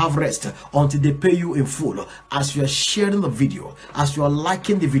will not have rest until they pay you in full. As you are sharing the video, as you are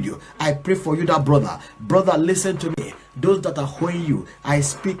liking the video, I pray for you, that brother, listen to me. Those that are holding you, I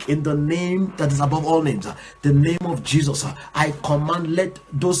speak in the name that is above all names, the name of Jesus. I command, let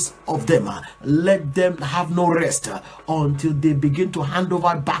those of them, let them have no rest until they begin to hand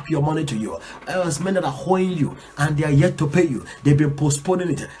over back your money to you. As men that are holding you and they are yet to pay you, they've been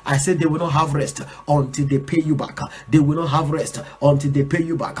postponing it. I said they will not have rest until they pay you back. They will not have rest until they pay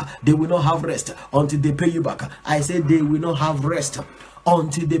you back. They will not have rest until they pay you back. I said they will not have rest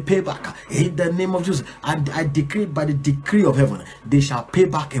until they pay back in the name of Jesus. And I decree by the decree of heaven, they shall pay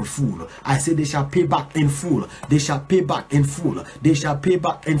back in full. I say they shall pay back in full. They shall pay back in full. They shall pay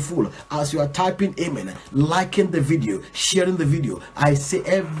back in full. As you are typing amen, liking the video, sharing the video, I say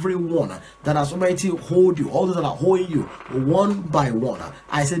everyone that has already hold you, all those that are holding you one by one,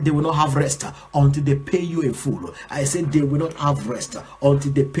 I say they will not have rest until they pay you in full. I say they will not have rest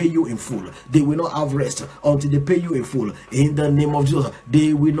until they pay you in full. They will not have rest until they pay you in full. In the name of Jesus,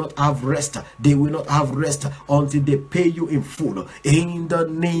 they will not have rest. They will not have rest until they pay you in full. In the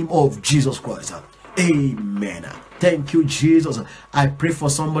name of Jesus Christ. Amen. Thank you, Jesus. I pray for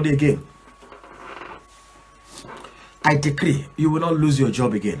somebody again. I decree you will not lose your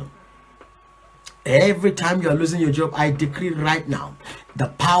job again. Every time you are losing your job, I decree right now, the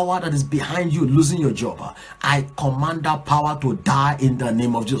power that is behind you losing your job, I command that power to die in the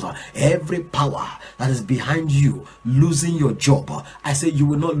name of Jesus. Every power that is behind you losing your job, I say you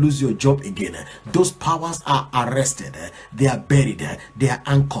will not lose your job again. Those powers are arrested, they are buried, they are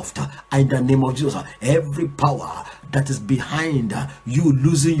handcuffed in the name of Jesus. Every power that is behind you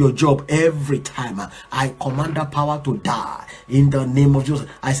losing your job every time, I command that power to die in the name of Jesus.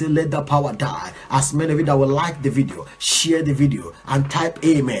 I say let that power die. As many of you that will like the video, share the video and type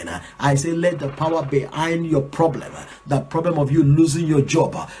amen. I say let the power behind your problem, the problem of you losing your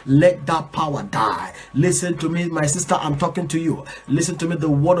job, let that power die. Listen to me, my sister, I'm talking to you. Listen to me, the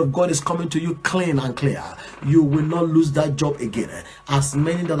word of God is coming to you clean and clear. You will not lose that job again. As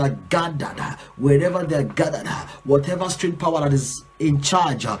many that are gathered, wherever they are gathered, whatever strange power that is in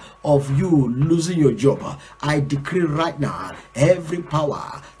charge of you losing your job, I decree right now, every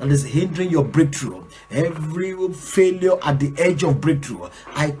power that is hindering your breakthrough, every failure at the edge of breakthrough,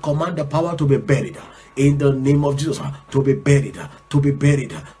 I command the power to be buried in the name of Jesus, to be buried, to be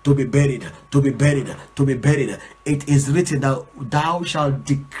buried, to be buried, to be buried, to be buried. It is written that thou shalt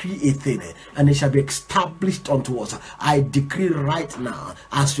decree a thing and it shall be established unto us. I decree right now,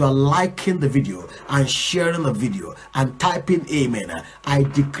 as you are liking the video and sharing the video and typing amen, I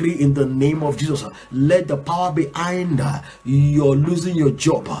decree in the name of Jesus, let the power behind your losing your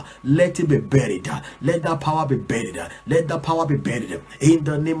job, let it be buried. Let that power be buried. Let that power be buried in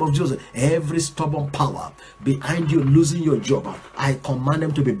the name of Jesus. Every stubborn power behind you losing your job, I command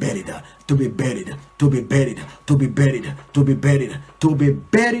them to be buried, to be buried, to be buried, to be buried, to be buried, to be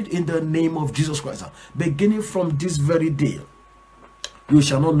buried in the name of Jesus Christ. Beginning from this very day, you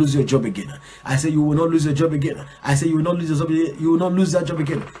shall not lose your job again. I say you will not lose your job again. I say you will not lose your job again. You will not lose that job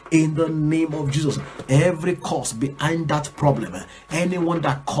again. In the name of Jesus. Every cause behind that problem, anyone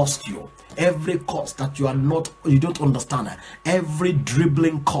that caused you, every cause that you don't understand, every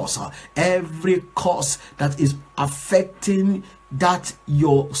dribbling cause, every cause that is affecting that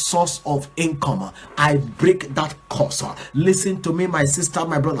your source of income, I break that curse. Listen to me, my sister,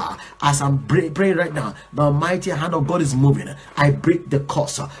 my brother, as I'm praying right now, the mighty hand of God is moving. I break the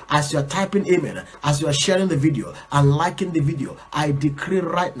curse. As you are typing amen, as you are sharing the video and liking the video, I decree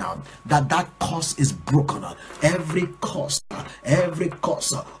right now that that curse is broken. Every curse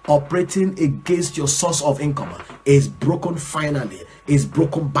operating against your source of income is broken finally. Is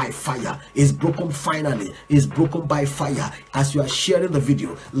broken by fire. Is broken finally. Is broken by fire. As you are sharing the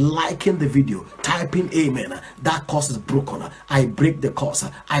video, liking the video, typing amen, that curse is broken. I break the curse.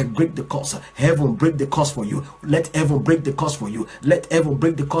 I break the curse. Heaven break the curse for you. Let heaven break the curse for you. Let heaven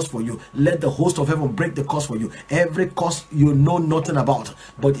break the curse for you. Let the host of heaven break the curse for you. Every curse you know nothing about,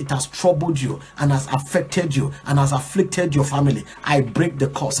 but it has troubled you and has affected you and has afflicted your family, I break the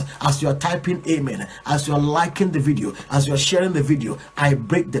curse. As you are typing amen, as you are liking the video, as you are sharing the video, I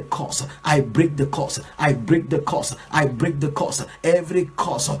break the curse. I break the curse. I break the curse. I break the curse. Every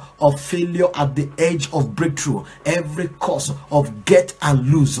curse of failure at the edge of breakthrough, every curse of get and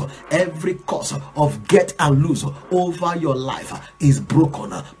lose, every curse of get and lose over your life is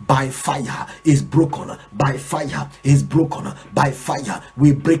broken by fire. Is broken by fire. Is broken by fire.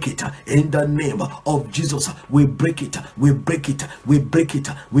 We break it in the name of Jesus. We break it. We break it. We break it.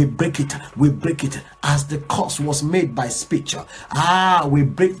 We break it. We break it. As the curse was made by speech, we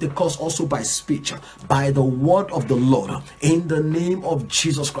break the curse also by speech, by the word of the Lord. In the name of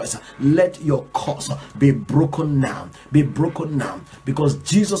Jesus Christ, let your curse be broken now. Be broken now, because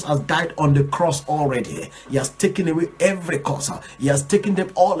Jesus has died on the cross already. He has taken away every curse. He has taken them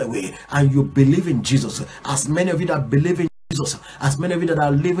all away, and you believe in Jesus. As many of you that believe in Jesus, as many of you that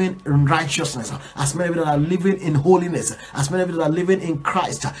are living in righteousness, as many of you that are living in holiness, as many of you that are living in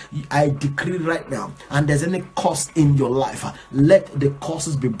Christ, I decree right now, and there's any curse in your life, let the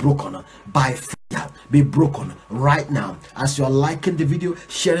curses be broken by be broken right now. As you are liking the video,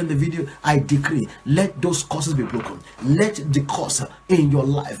 sharing the video, I decree, let those curses be broken. Let the curse in your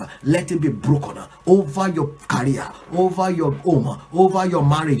life, let it be broken over your career, over your home, over your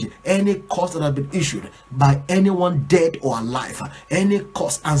marriage. Any curse that has been issued by anyone dead or alive, any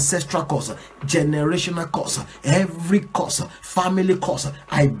curse, ancestral curse, generational curse, every curse, family curse,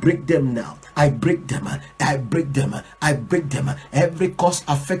 I break them now. I break them. I break them. I break them. Every curse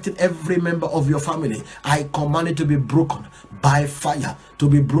affecting every member of your family, I command it to be broken by fire, to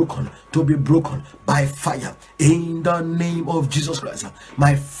be broken by fire. In the name of Jesus Christ,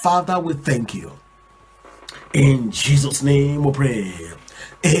 my Father, we thank you. In Jesus' name we pray.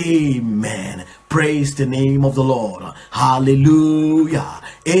 Amen. Praise the name of the Lord. Hallelujah.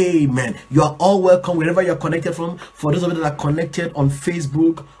 Amen. You are all welcome wherever you're connected from. For those of you that are connected on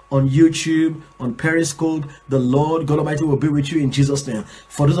Facebook, on YouTube, on Periscope, the Lord God Almighty will be with you in Jesus' name.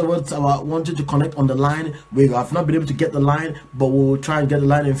 For those of us that wanted to connect on the line, we have not been able to get the line, but we'll try and get the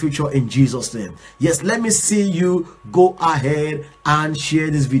line in future in Jesus' name. Yes, let me see you go ahead and share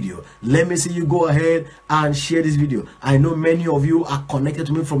this video. Let me see you go ahead and share this video. I know many of you are connected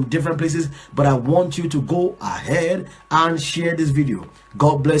to me from different places, but I want you to go ahead and share this video.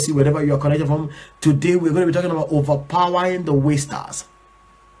 God bless you wherever you are connected from. Today we're going to be talking about overpowering the wasters.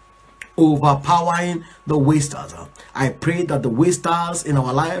 Overpowering the wasters. I pray that the wasters in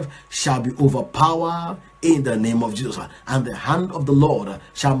our life shall be overpowered in the name of Jesus, and the hand of the Lord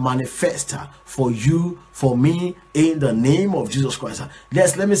shall manifest for you, for me, in the name of Jesus Christ.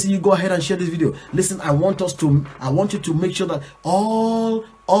 Yes, let me see you go ahead and share this video. Listen, I want you to make sure that all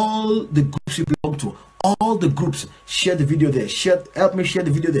the groups you belong to, all the groups, share the video there. Help me share the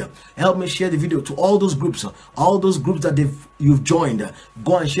video there. Help me share the video to all those groups that you've joined.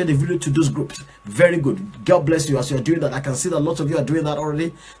 Go and share the video to those groups. Very good. God bless you as you are doing that. I can see that lots of you are doing that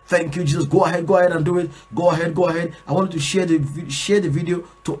already. Thank you, Jesus. Go ahead and do it. Go ahead. I want you to share the video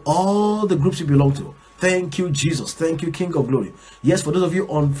to all the groups you belong to. Thank you, Jesus. Thank you, King of Glory. Yes, for those of you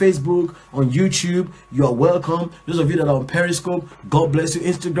on Facebook, on YouTube, you are welcome. Those of you that are on Periscope, God bless you.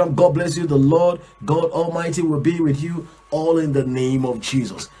 Instagram, God bless you. The Lord God Almighty will be with you, all in the name of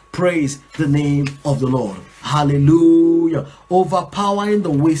Jesus. Praise the name of the Lord. Hallelujah. Overpowering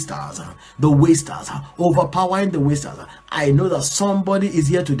the wasters. Overpowering the wasters. I know that somebody is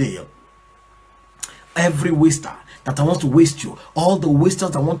here today. Every waster that I want to waste you, all the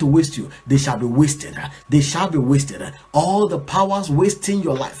wasters that want to waste you, they shall be wasted. They shall be wasted. All the powers wasting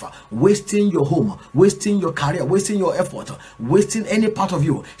your life, wasting your home, wasting your career, wasting your effort, wasting any part of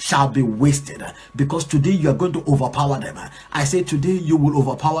you shall be wasted, because today you are going to overpower them. I say today you will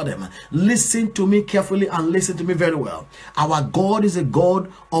overpower them. Listen to me carefully and listen to me very well. Our God is a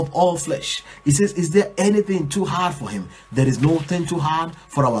God of all flesh. He says, is there anything too hard for him? There is nothing too hard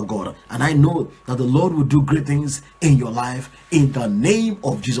for our God. And I know that the Lord will do great things in your life in the name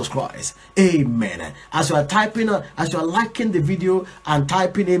of Jesus Christ. Amen. As you are typing, as you are liking the video and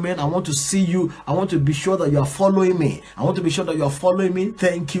typing amen, I want to see you. I want to be sure that you are following me. I want to be sure that you are following me.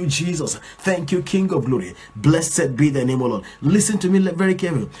 Thank you, Jesus. Thank you, King of Glory. Blessed be the name of the Lord. Listen to me very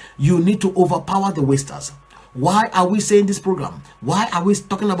carefully. You need to overpower the wasters. Why are we saying this program? Why are we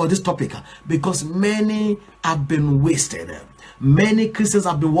talking about this topic? Because many have been wasted. Many Christians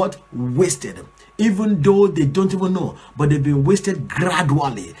have been what? Wasted. Even though they don't even know, but they've been wasted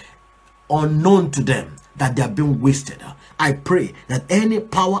gradually, unknown to them that they have been wasted. I pray that any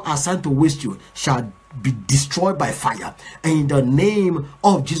power assigned to waste you shall be destroyed by fire. And in the name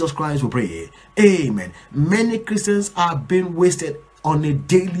of Jesus Christ we pray. Amen. Many Christians are being wasted on a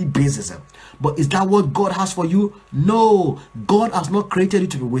daily basis. But is that what God has for you? No. God has not created you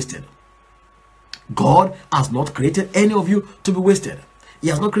to be wasted. God has not created any of you to be wasted. He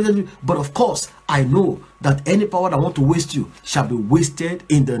has not created you. But of course, I know that any power that wants to waste you shall be wasted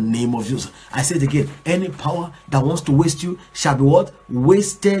in the name of Jesus. I say it again. Any power that wants to waste you shall be what?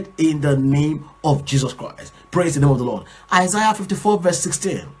 Wasted in the name of Jesus Christ. Praise the name of the Lord. Isaiah 54 verse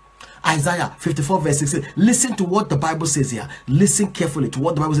 16. Isaiah 54 verse 16. Listen to what the Bible says here. Listen carefully to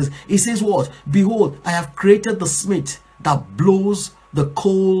what the Bible says. It says what? Behold, I have created the smith that blows the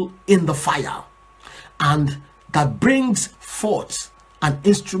coal in the fire, and that brings forth an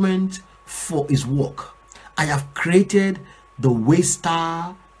instrument for his work. I have created the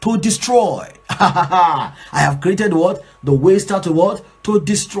waster to destroy. I have created what? The waster to what? to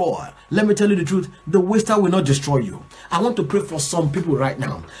destroy. Let me tell you the truth, the waster will not destroy you. I want to pray for some people right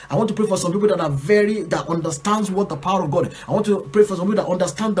now. I want to pray for some people that understands what the power of God is. I want to pray for some people that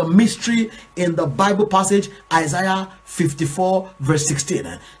understand the mystery in the Bible passage, Isaiah 54 verse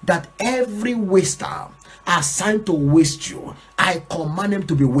 16, that every waster assigned to waste you, I command them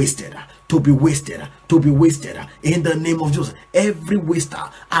to be wasted, to be wasted, to be wasted in the name of Jesus. Every waster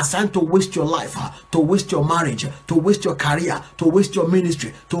assigned to waste your life, to waste your marriage, to waste your career, to waste your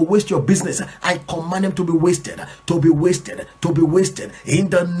ministry, to waste your business, I command them to be wasted, to be wasted, to be wasted in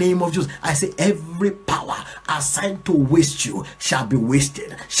the name of Jesus. I say every power assigned to waste you shall be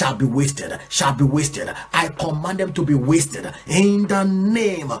wasted, shall be wasted, shall be wasted. I command them to be wasted in the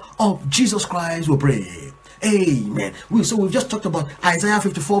name of Jesus Christ, we pray. Amen. So we've just talked about Isaiah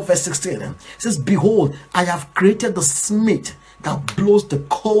 54 verse 16. It says, behold, I have created the smith that blows the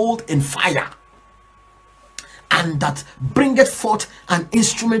coal in fire, and that bringeth forth an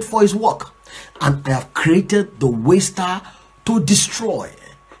instrument for his work. And I have created the waster to destroy.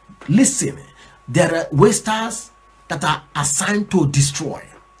 Listen, there are wasters that are assigned to destroy,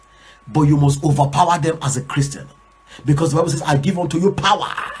 but you must overpower them as a Christian. Because the Bible says, I give unto you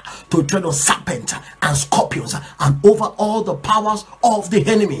power to tread on serpents and scorpions and over all the powers of the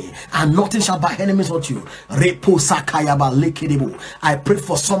enemy, and nothing shall by enemies hurt you. I pray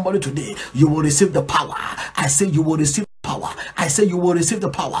for somebody today. You will receive the power. I say you will receive power. I say you will receive the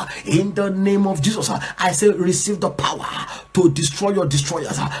power in the name of Jesus. I say receive the power to destroy your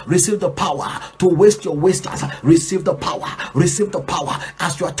destroyers. Receive the power to waste your wasters. Receive the power. Receive the power.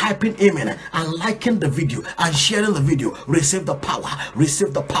 As you are typing amen and liking the video and sharing the video, receive the power.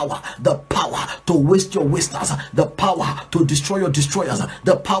 Receive the power. The power to waste your wasters. The power to destroy your destroyers.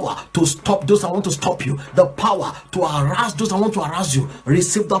 The power to stop those that want to stop you. The power to harass those that want to harass you.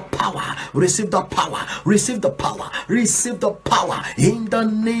 Receive the power. Receive the power. Receive the power. Receive the power in the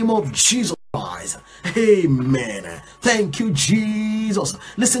name of Jesus Christ. Amen. Thank you, Jesus.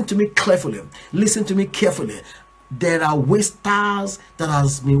 Listen to me carefully. Listen to me carefully. There are wasters that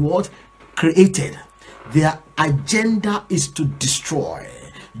has been what? Created. Their agenda is to destroy.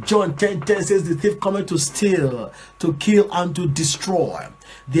 John 10:10 says the thief cometh to steal, to kill, and to destroy.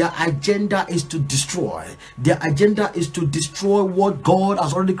 Their agenda is to destroy. Their agenda is to destroy what God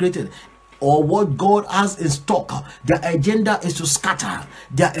has already created, or what God has in stock. Their agenda is to scatter.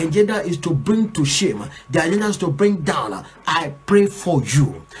 Their agenda is to bring to shame. Their agenda is to bring down. I pray for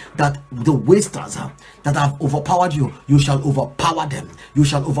you that the wasters that have overpowered you, you shall overpower them. You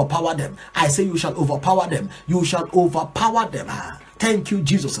shall overpower them. I say you shall overpower them. You shall overpower them. Thank you,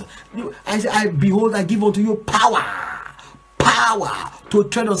 Jesus. I say, behold, I give unto you power. Power to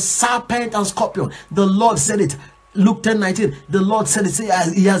tread on serpent and scorpion. The Lord said it. Luke 10:19, the Lord said it,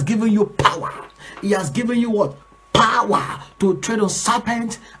 he has given you power. He has given you what? Power to tread on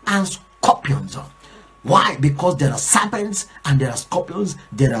serpents and scorpions. Why? Because there are serpents and there are scorpions.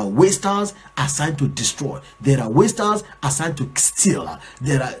 There are wasters assigned to destroy. There are wasters assigned to steal.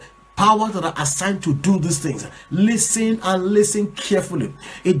 There are powers that are assigned to do these things. Listen and listen carefully.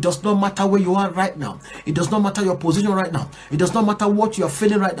 It does not matter where you are right now. It does not matter your position right now. It does not matter what you are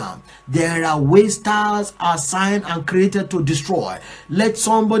feeling right now. There are wasters assigned and created to destroy. Let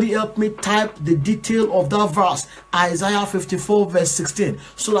somebody help me type the detail of that verse, Isaiah 54 verse 16,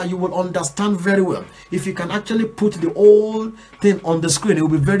 so that you will understand very well. If you can actually put the whole thing on the screen, it will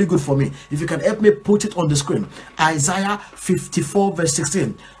be very good for me. If you can help me put it on the screen, Isaiah 54 verse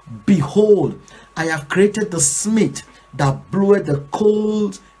 16. Behold, I have created the smith that bloweth the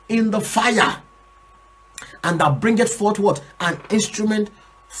coals in the fire, and that bringeth forth what? An instrument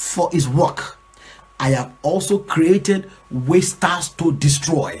for his work. I have also created wasters to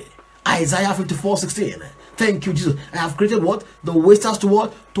destroy. Isaiah 54:16. Thank you, Jesus. I have created what? The wasters to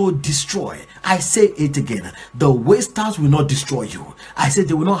what? To destroy. I say it again. The wasters will not destroy you. I said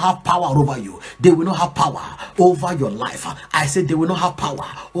they will not have power over you. They will not have power over your life. I said they will not have power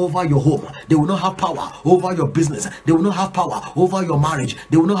over your home. They will not have power over your business. They will not have power over your marriage.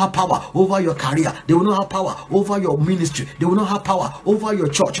 They will not have power over your career. They will not have power over your ministry. They will not have power over your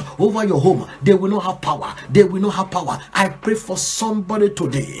church, over your home. They will not have power. They will not have power. I pray for somebody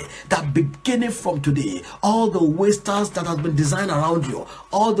today that beginning from today, all the wasters that have been designed around you,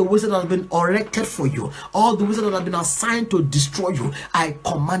 all the wizards that have been erected for you, all the wizards that have been assigned to destroy you, I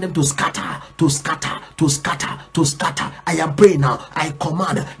command them to scatter, to scatter, to scatter, to scatter. I am praying now. I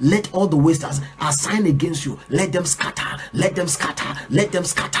command, let all the wizards assigned against you, let them scatter, let them scatter, let them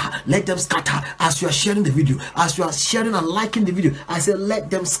scatter, let them scatter. As you are sharing the video, as you are sharing and liking the video, I say, let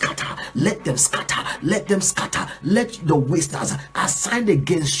them scatter, let them scatter, let them scatter. Let the wizards assigned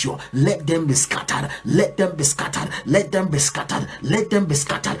against you, let them be scattered, let them be scattered, let them be scattered, let them be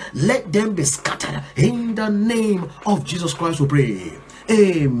scattered, let them be scattered. In the name of Jesus Christ we pray.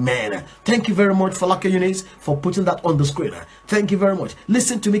 Amen. Thank you very much for Lucky Eunice for putting that on the screen. Thank you very much.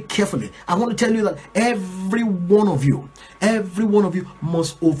 Listen to me carefully. I want to tell you that every one of you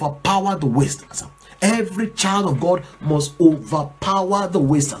must overpower the wasters. Every child of God must overpower the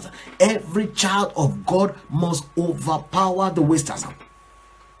wasters. Every child of God must overpower the wasters.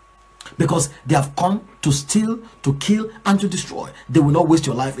 Because they have come to steal, to kill, and to destroy. They will not waste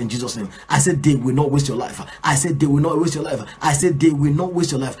your life in Jesus' name. I said they will not waste your life. I said they will not waste your life. I said they will not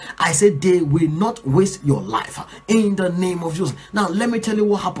waste your life. I said they will not waste your life in the name of Jesus. Now let me tell you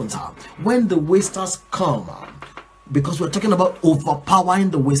what happens when the wasters come. Because we're talking about overpowering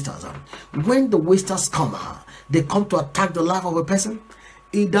the wasters. When the wasters come, they come to attack the life of a person,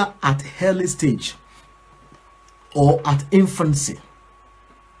 either at early stage or at infancy.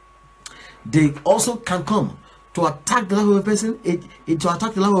 They also can come to attack the life of a person, to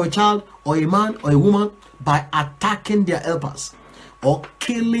attack the life of a child or a man or a woman by attacking their helpers or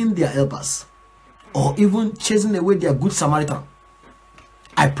killing their helpers or even chasing away their good Samaritan.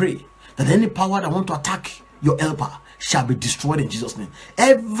 I pray that any power that want to attack your helper shall be destroyed in Jesus' name.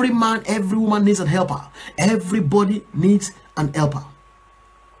 Every man, every woman needs a helper. Everybody needs an helper.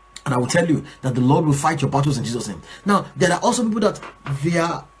 And I will tell you that the Lord will fight your battles in Jesus' name. Now, there are also people that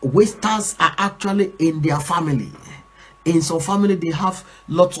their wasters are actually in their family. In some family, they have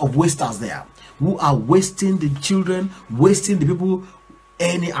lots of wasters there who are wasting the children, wasting the people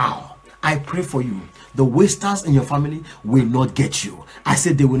anyhow. I pray for you. The wasters in your family will not get you. I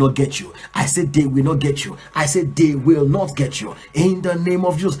said they will not get you. I said they will not get you. I said they will not get you. In the name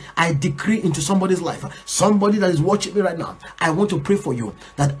of Jesus, I decree into somebody's life, somebody that is watching me right now, I want to pray for you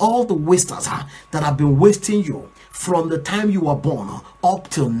that all the wasters that have been wasting you from the time you were born up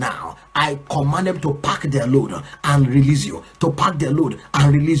till now, I command them to pack their load and release you. To pack their load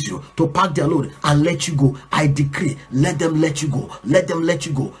and release you. To pack their load and let you go. I decree, let them let you go. Let them let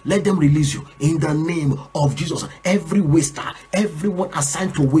you go. Let them release you. In the name of Jesus. Every waster, everyone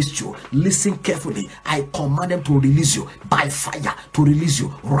assigned to waste you, listen carefully. I command them to release you by fire. To release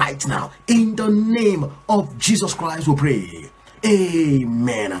you right now. In the name of Jesus Christ we pray.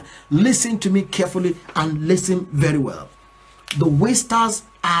 Amen. Listen to me carefully and listen very well. The wasters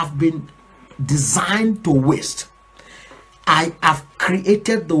have been designed to waste. I have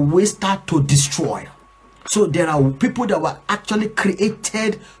created the waster to destroy. So there are people that were actually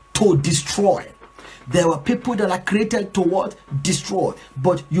created to destroy. There were people that are created to what? Destroy.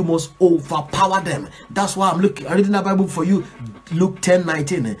 But you must overpower them. That's why I'm reading the Bible for you. Luke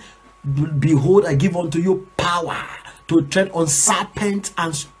 10:19. Behold, I give unto you power to tread on serpents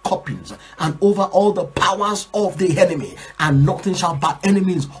and scorpions and over all the powers of the enemy, and nothing shall by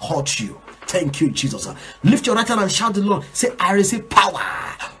enemies hurt you. Thank you, Jesus. Lift your right hand and shout to the Lord. Say, I receive power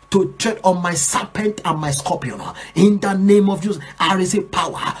to tread on my serpent and my scorpion. In the name of Jesus, I receive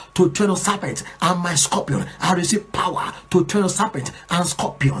power to tread on serpent and my scorpion. I receive power to tread on serpent and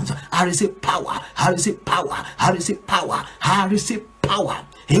scorpions. I receive power. I receive power. I receive power. I receive power.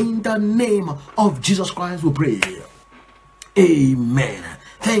 In the name of Jesus Christ we pray. Amen.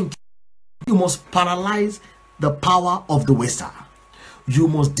 Thank you. You must paralyze the power of the waster. You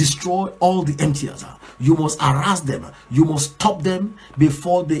must destroy all the emptiers. You must harass them. You must stop them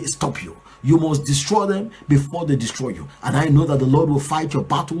before they stop you. You must destroy them before they destroy you. And I know that the Lord will fight your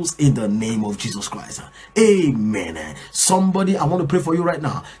battles in the name of Jesus Christ. Amen. Somebody, I want to pray for you right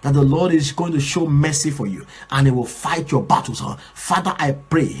now that the Lord is going to show mercy for you and He will fight your battles. Father, I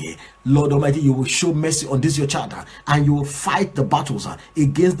pray, Lord Almighty, you will show mercy on this your child and you will fight the battles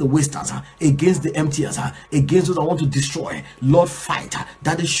against the wasters, against the emptiers, against those that want to destroy. Lord, fight.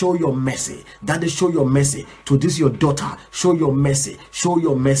 That is show your mercy. That is show your mercy to this your daughter. Show your mercy. Show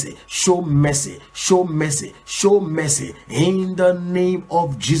your mercy. Show mercy. Show mercy. Show mercy in the name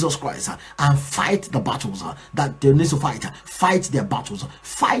of Jesus Christ, and fight the battles that they need to fight. Fight their battles.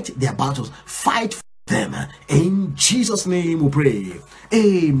 Fight their battles. Fight them. In Jesus' name we pray.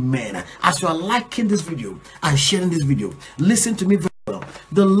 Amen. As you are liking this video and sharing this video, listen to me very well.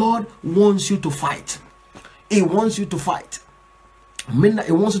 The Lord wants you to fight. He wants you to fight.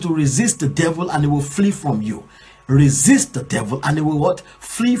 He wants you to resist the devil and he will flee from you. resist the devil and he will what?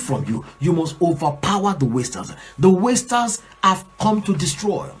 Flee from you. You must overpower the wasters. The wasters have come to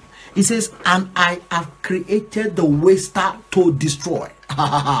destroy. It says, and I have created the waster to destroy.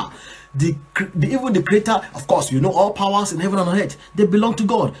 Even the creator, of course, you know, all powers in heaven and on earth, they belong to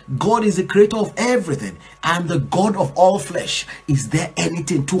God. God is the creator of everything and the God of all flesh. Is there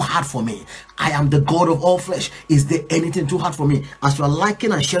anything too hard for me? I am the God of all flesh. Is there anything too hard for me? As you are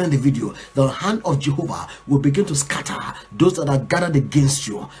liking and sharing the video, the hand of Jehovah will begin to scatter those that are gathered against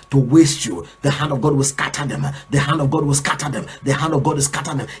you to waste you. The hand of God will scatter them. The hand of God will scatter them. The hand of God will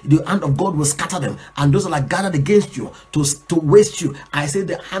scatter them. The hand of God will scatter them. And those that are gathered against you to waste you, I say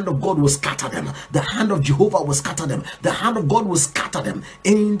the hand of God will scatter them. The hand of Jehovah will scatter them. The hand of God will scatter them.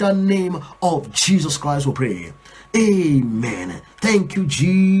 In the name of Jesus Christ we pray. Amen. Thank you,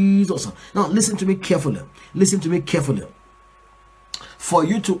 Jesus. Now listen to me carefully. Listen to me carefully. For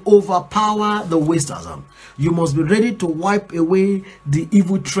you to overpower the wasters, you must be ready to wipe away the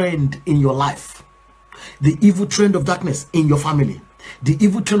evil trend in your life, the evil trend of darkness in your family, the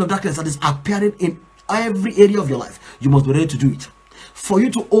evil trend of darkness that is appearing in every area of your life. You must be ready to do it. For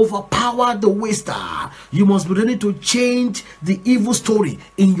you to overpower the waster, you must be ready to change the evil story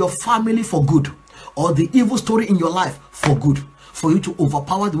in your family for good, or the evil story in your life for good. For you to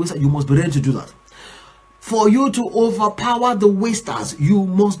overpower the waster, you must be ready to do that. For you to overpower the wasters, you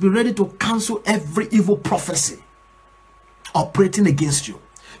must be ready to cancel every evil prophecy operating against you.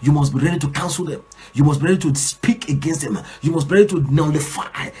 You must be ready to cancel them. You must be ready to speak against them. You must be ready to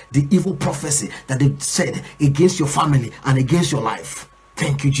nullify the evil prophecy that they said against your family and against your life.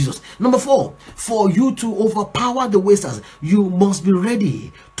 Thank you, Jesus. Number 4, for you to overpower the wasters, you must be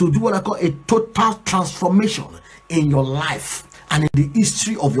ready to do what I call a total transformation in your life and in the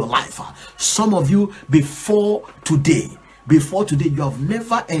history of your life. Some of you, before today, you have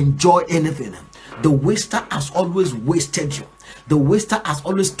never enjoyed anything. The waster has always wasted you. The waster has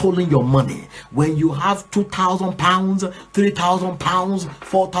always stolen your money. When you have 2,000 pounds, 3,000 pounds,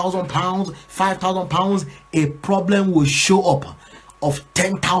 4,000 pounds, 5,000 pounds, a problem will show up of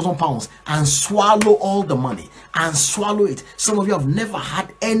 10,000 pounds and swallow all the money and swallow it. Some of you have never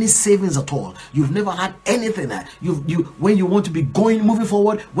had any savings at all. You've never had anything. When you want to be moving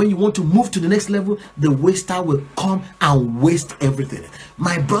forward, when you want to move to the next level, the waster will come and waste everything.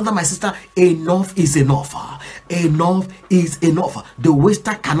 My brother, my sister, enough is enough. Enough is enough. The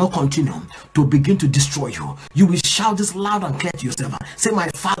waster cannot continue to begin to destroy you. You will shout this loud and clear to yourself. Say, my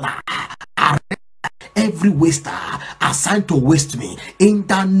Father, every waster assigned to waste me, in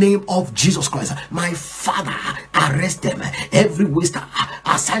the name of Jesus Christ, my Father, arrest them. Every waster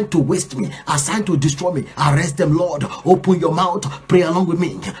assigned to waste me, assigned to destroy me, arrest them, Lord. Open your mouth, pray along with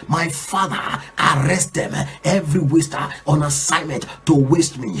me. My Father, arrest them. Every waster on assignment to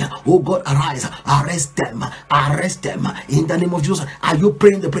waste me, oh God, arise, arrest them, in the name of Jesus. Are you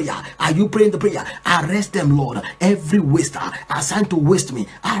praying the prayer? Are you praying the prayer? Arrest them, Lord. Every waster assigned to waste me,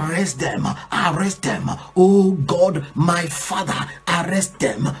 arrest them, oh God, my Father, arrest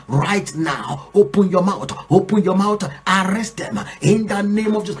them right now. Open your mouth, arrest them in the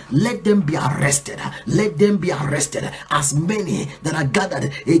name of Jesus. Let them be arrested, as many that are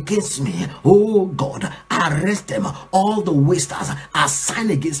gathered against me, oh God, arrest them. All the wasters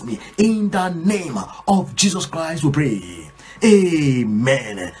assigned against me, in the name of Jesus Christ we pray.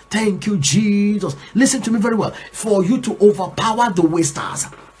 Amen. Thank you, Jesus. Listen to me very well. For you to overpower the wasters,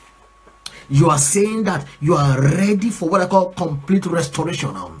 you are saying that you are ready for what I call complete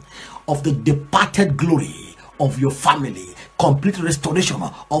restoration of the departed glory of your family, complete restoration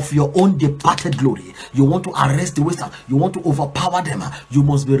of your own departed glory. You want to arrest the waster, you want to overpower them. You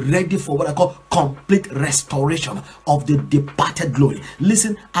must be ready for what I call complete restoration of the departed glory.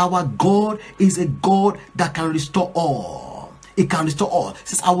 Listen, our God is a God that can restore all. It can restore all. It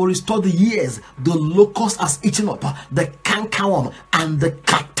says, I will restore the years the locust has eaten up, the cankerworm and the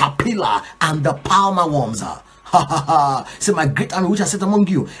caterpillar and the palmer worms. Say, my great army which I set among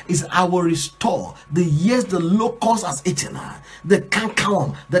you is, I will restore the years the locust has eaten, the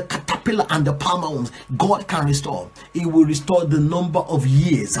cankerworm, the caterpillar and the palmer worms. God can restore. He will restore the number of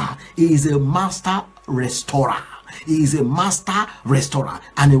years. He is a master restorer. He is a master restorer,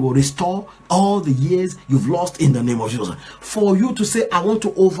 and he will restore all the years you've lost in the name of Jesus. For you to say, I want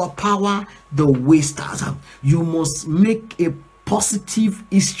to overpower the wasters, you must make a positive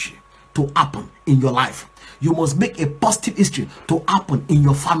history to happen in your life. You must make a positive history to happen in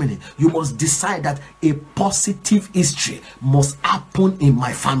your family. You must decide that a positive history must happen in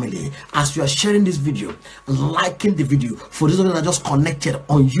my family. As you are sharing this video, liking the video, for those of you that are just connected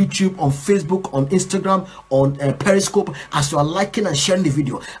on YouTube, on Facebook, on Instagram, on Periscope, as you are liking and sharing the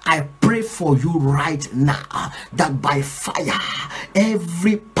video, I pray for you right now that by fire,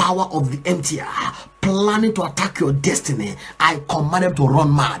 every power of the MTR planning to attack your destiny, I command them to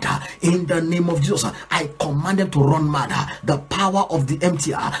run mad in the name of Jesus. I command them to run mad. The power of the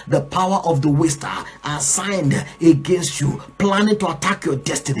MTR, the power of the waster assigned against you, planning to attack your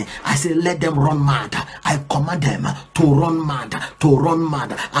destiny, I say let them run mad. I command them to run mad, to run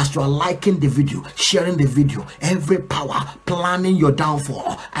mad. As you are liking the video, sharing the video, every power planning your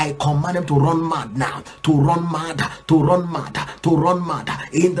downfall, I command them to run mad now, to run mad, to run mad, to run mad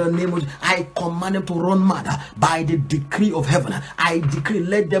in the name of, I command them to run mad by the decree of heaven. I decree,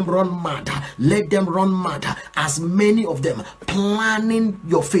 let them run mad, let them run mad. As many of them planning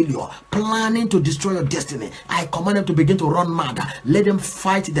your failure, planning to destroy your destiny, I command them to begin to run mad. Let them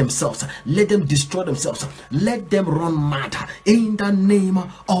fight themselves, let them destroy themselves, let them run mad in the name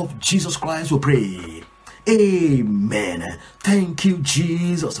of Jesus Christ we pray. Amen. Thank you,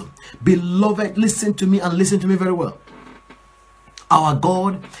 Jesus. Beloved, listen to me and listen to me very well. Our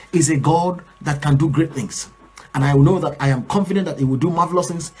God is a God that can do great things. And I know that I am confident that He will do marvelous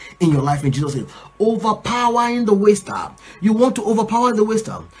things in your life in Jesus' name. Overpowering the waster. You want to overpower the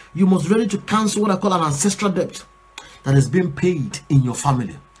waster, you must be ready to cancel what I call an ancestral debt that is being paid in your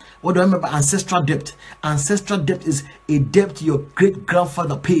family. What do I mean by ancestral debt? Ancestral debt is a debt your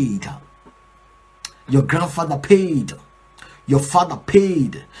great-grandfather paid. Your grandfather paid. Your father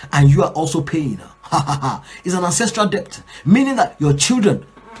paid. And you are also paying. It's an ancestral debt, meaning that your children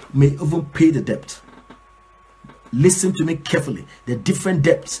may even pay the debt. Listen to me carefully. The different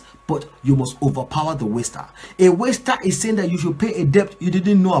debts, but you must overpower the waster. A waster is saying that you should pay a debt you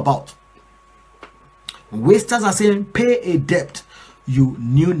didn't know about. Wasters are saying pay a debt you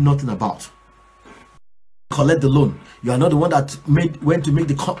knew nothing about. Collect the loan. You are not the one that went to make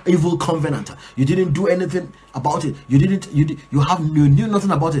the evil covenant. You didn't do anything about it. You knew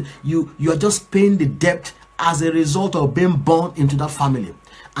nothing about it. You are just paying the debt as a result of being born into that family.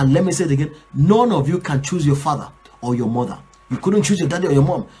 And let me say it again, none of you can choose your father or your mother. You couldn't choose your daddy or your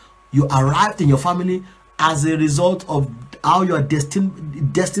mom. You arrived in your family as a result of how you are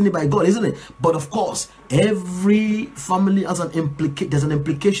destined by God, isn't it? But of course, every family has there's an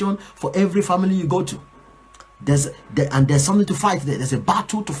implication for every family you go to. There's something to fight there. There's a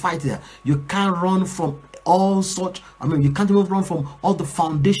battle to fight there. You can't run from all such, you can't even run from all the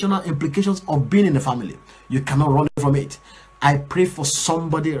foundational implications of being in a family. You cannot run from it. I pray for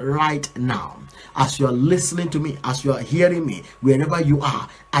somebody right now. As you are listening to me, as you are hearing me, wherever you are,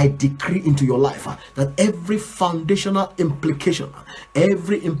 I decree into your life that every foundational implication,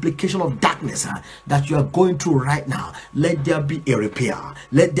 every implication of darkness that you are going through right now, let there be a repair.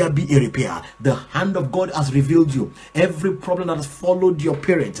 Let there be a repair. The hand of God has revealed you. Every problem that has followed your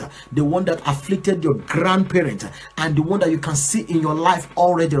parent, the one that afflicted your grandparent, and the one that you can see in your life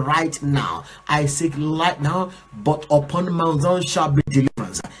already right now, I say right now, but upon Mount Zion shall be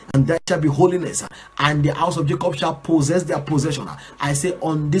deliverance, and there shall be holiness, and the house of Jacob shall possess their possession. I say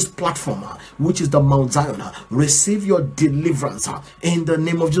on this platform, which is the Mount Zion, receive your deliverance in the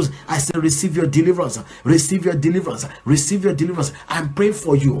name of Jesus. I say receive your deliverance, receive your deliverance, receive your deliverance. I'm praying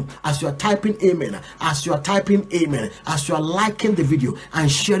for you as you are typing amen, as you are typing amen, as you are liking the video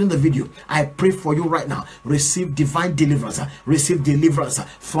and sharing the video. I pray for you right now. Receive divine deliverance, receive deliverance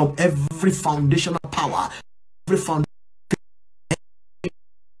from every foundational power, every foundation.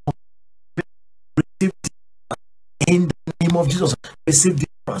 In the name of Jesus, receive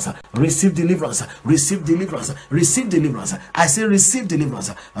deliverance, receive deliverance, receive deliverance, receive deliverance. I say receive deliverance.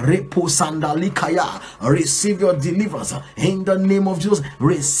 Repo sandalikaya, receive your deliverance in the name of Jesus.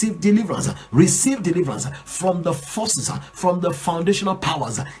 Receive deliverance, receive deliverance from the forces, from the foundational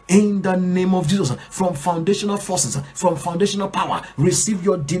powers in the name of Jesus. From foundational forces, from foundational power, receive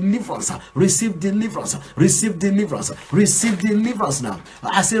your deliverance, receive deliverance, receive deliverance, receive deliverance now.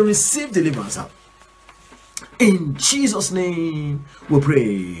 I say receive deliverance. In Jesus' name we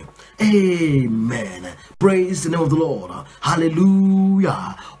pray. Amen. Praise the name of the Lord.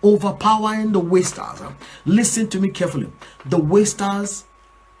 Hallelujah. Overpowering the wasters. Listen to me carefully. The wasters,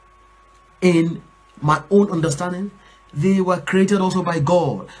 in my own understanding, they were created also by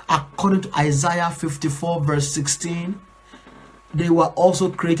God. According to Isaiah 54 verse 16, they were also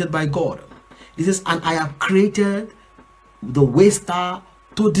created by God. It says, and I have created the waster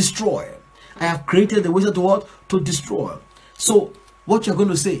to destroy. I have created the waster to what? To destroy. So what you're going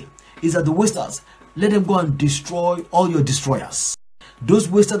to say is that the wasters let them go and destroy all your destroyers. Those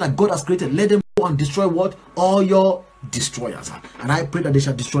wasters that God has created, let them go and destroy what? All your destroyers. And I pray that they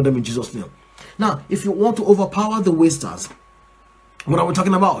shall destroy them in Jesus' name. Now, if you want to overpower the wasters, what are we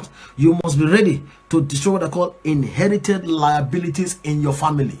talking about? You must be ready to destroy what I call inherited liabilities in your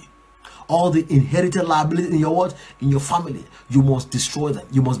family. All the inherited liabilities in your what? In your family. You must destroy them.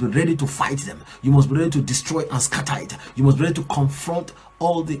 You must be ready to fight them. You must be ready to destroy and scatter it. You must be ready to confront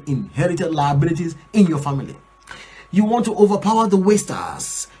all the inherited liabilities in your family. You want to overpower the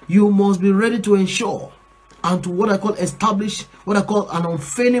wasters. You must be ready to ensure and to what I call establish what I call an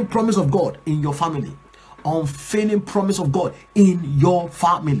unfailing promise of God in your family. Unfailing promise of God in your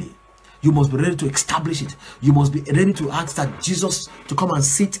family. You must be ready to establish it. You must be ready to ask that Jesus to come and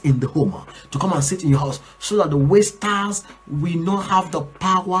sit in the home, to come and sit in your house, so that the wasters will not have the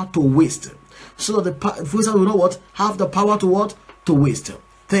power to waste. So that the wasters will not what? Have the power to what? To waste.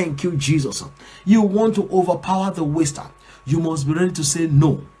 Thank you, Jesus. You want to overpower the waster. You must be ready to say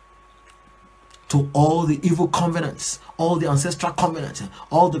no to all the evil covenants, all the ancestral covenants,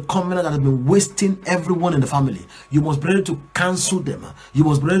 all the covenants that have been wasting everyone in the family. You must be ready to cancel them. You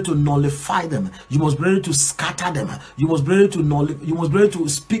must be ready to nullify them. You must be ready to scatter them. You must be ready to you must be ready to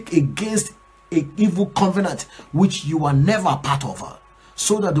speak against an evil covenant which you are never part of,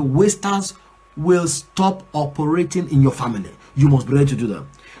 so that the wasters will stop operating in your family. You must be ready to do that.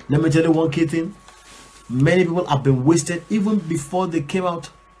 Let me tell you one key thing. Many people have been wasted even before they came out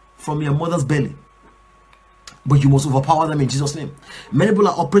from your mother's belly, but you must overpower them in Jesus' name. Many people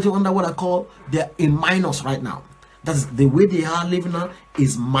are operating under what I call they're in minus right now. That's the way they are living now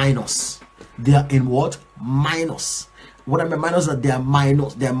is minus. They are in what? Minus. What I mean minus that they are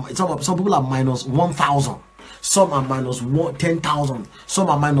minus. They are some people are minus 1,000. Some are minus 10,000. Some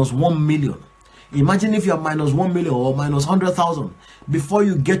are minus 1 million. Imagine if you are minus 1 million or minus 100,000. Before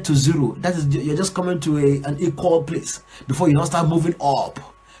you get to zero, that is, you're just coming to an equal place. Before you don't start moving up.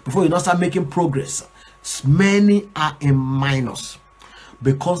 Before you don't start making progress. Many are in minus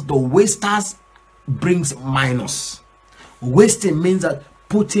because the wasters brings minus. Wasting means that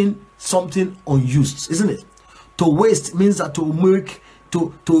putting something unused, isn't it? To waste means that to make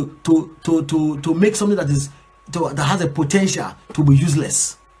to make something that is that has a potential to be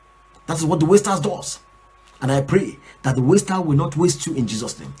useless. That is what the wasters does. And I pray that the waster will not waste you in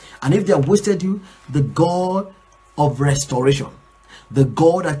Jesus' name. And if they have wasted you, the God of restoration, the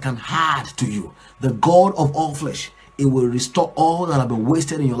God that can add to you, the God of all flesh, it will restore all that have been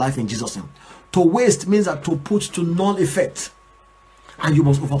wasted in your life in Jesus' name. To waste means that to put to null effect, and you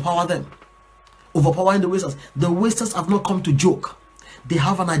must overpower them. Overpowering the wasters. The wasters have not come to joke. They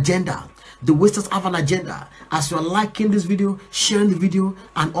have an agenda. The wasters have an agenda. As you are liking this video, sharing the video,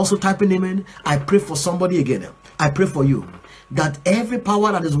 and also typing amen, I pray for somebody again. I pray for you that every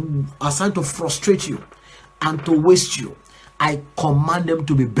power that is assigned to frustrate you and to waste you, I command them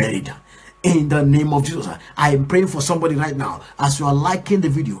to be buried. In the name of Jesus, I am praying for somebody right now. As you are liking the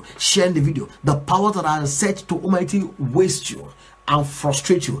video, sharing the video, the powers that are set to Almighty waste you and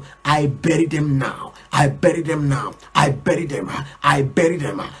frustrate you, I bury them now. I bury them now. I bury them. I bury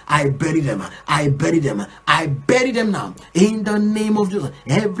them. I bury them. I bury them. I bury them now. In the name of Jesus,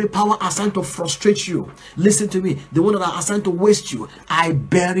 every power assigned to frustrate you, listen to me. The one that are assigned to waste you, I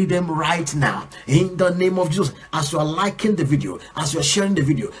bury them right now. In the name of Jesus, as you are liking the video, as you are sharing the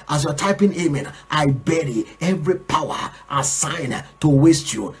video, as you are typing amen, I bury every power assigned to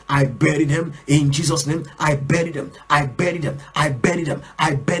waste you. I bury them in Jesus' name. I bury them. I bury them. I bury them.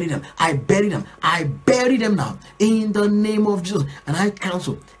 I bury them. I bury them. I bury them now in the name of Jesus. And I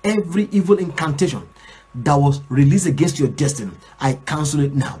cancel every evil incantation that was released against your destiny. I cancel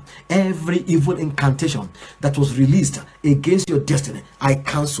it now. Every evil incantation that was released against your destiny, I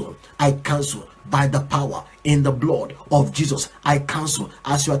cancel. I cancel by the power in the blood of Jesus. I cancel.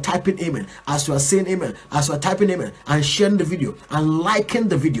 As you are typing amen, as you are saying amen, as you are typing amen and sharing the video and liking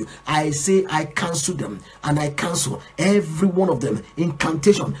the video, I say I cancel them and I cancel every one of them.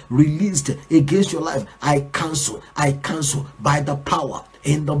 Incantation released against your life, I cancel. I cancel by the power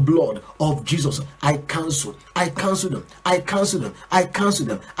in the blood of Jesus. I cancel. I cancel them. I cancel them. I cancel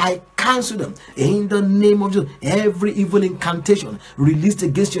them. I cancel them in the name of Jesus. Every evil incantation released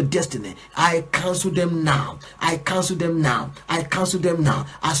against your destiny, I cancel them now. I cancel them now. I cancel them now.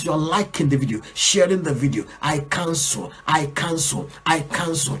 As you are liking the video, sharing the video, I cancel. I cancel. I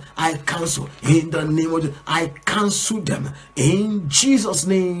cancel. I cancel in the name of Jesus. I cancel them in Jesus'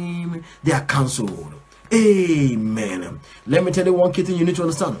 name. They are cancelled. Amen. Let me tell you one key thing you need to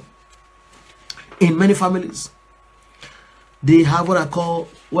understand. In many families, they have what I call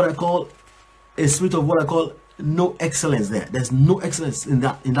a spirit of what I call no excellence there. There's no excellence in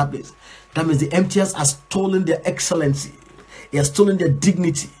that place. That means the emptiers are stolen their excellency. They are stolen their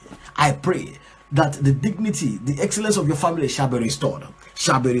dignity. I pray that the dignity, the excellence of your family shall be restored.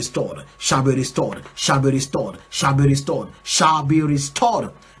 Shall be restored. Shall be restored. Shall be restored. Shall be restored. Shall be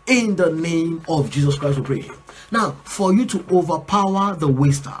restored. In the name of Jesus Christ, we pray. Now, for you to overpower the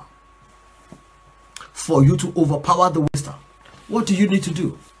waster, what do you need to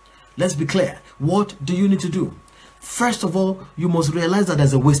do? Let's be clear. What do you need to do? First of all, you must realize that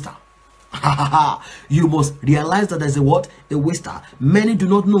there's a waster. You must realize that there's a what? A waster. Many do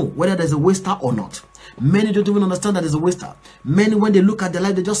not know whether there's a waster or not. Many don't even understand that there's a waster. Many, when they look at their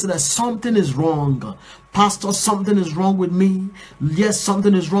life, they just say that something is wrong. Pastor, something is wrong with me. Yes,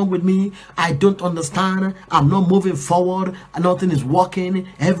 something is wrong with me. I don't understand. I'm not moving forward. Nothing is working.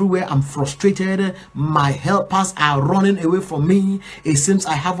 Everywhere I'm frustrated. My helpers are running away from me. It seems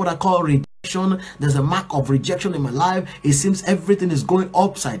I have what I call rejection. There's a mark of rejection in my life. It seems everything is going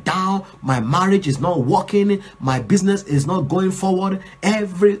upside down. My marriage is not working. My business is not going forward.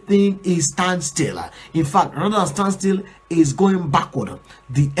 Everything is standstill. In fact, rather than standstill, is going backward.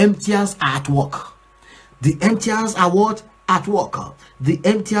 The emptiers are at work. The emptiers are what? At work. The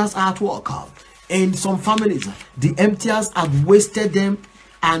emptiers are at work. In some families, the emptiers have wasted them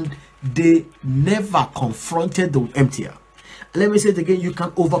and they never confronted the emptier. Let me say it again, you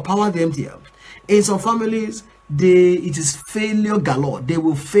can overpower the emptier. In some families, it is failure galore. They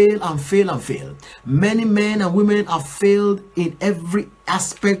will fail and fail and fail. Many men and women have failed in every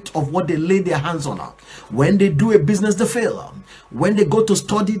aspect of what they lay their hands on. When they do a business, they fail. When they go to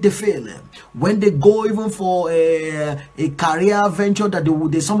study, they fail. When they go even for a career venture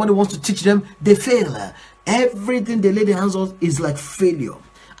that somebody wants to teach them, they fail. Everything they lay their hands on is like failure.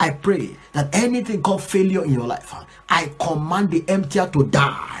 I pray that anything called failure in your life, I command the emptier to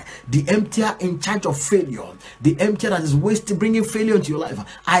die. The emptier in charge of failure, the emptier that is wasting, bringing failure into your life,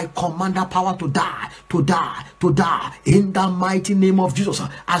 I command that power to die, to die, to die, in the mighty name of Jesus.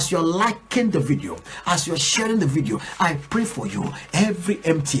 As you're liking the video, as you're sharing the video, I pray for you. Every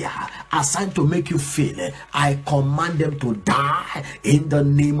emptier assigned to make you fail, I command them to die in the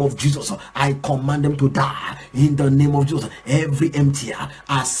name of Jesus. I command them to die in the name of Jesus. Every emptier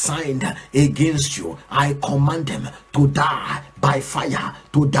assigned against you, I command them to die by fire,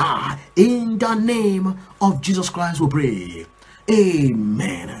 to die in the name of Jesus Christ, we pray.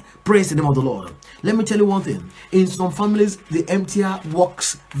 Amen. Praise the name of the Lord. Let me tell you one thing. In some families, the emptier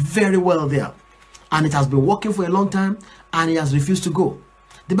works very well there, and it has been working for a long time, and he has refused to go.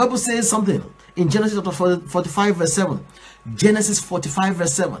 The Bible says something in Genesis chapter 45 verse 7. Genesis 45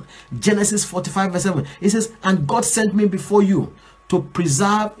 verse 7. Genesis 45 verse 7. It says, and God sent me before you to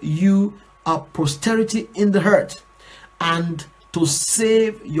preserve you a posterity in the earth, and to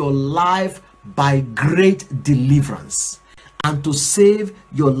save your life by great deliverance. And to save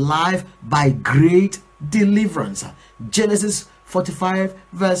your life by great deliverance. Genesis 45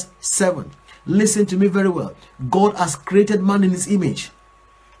 verse 7. Listen to me very well. God has created man in his image,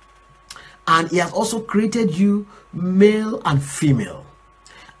 and he has also created you male and female.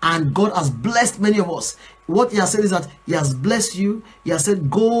 And God has blessed many of us. What he has said is that he has blessed you. He has said,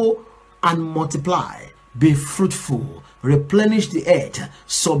 go and multiply, be fruitful, replenish the earth,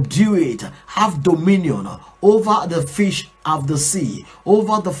 subdue it, have dominion over the fish of the sea,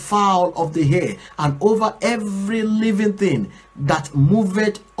 over the fowl of the air, and over every living thing that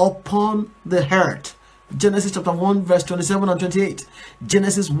moveth upon the earth. Genesis chapter 1 verse 27 and 28.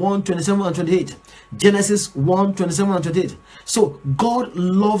 Genesis 1 27 and 28. Genesis 1 27 and 28. So God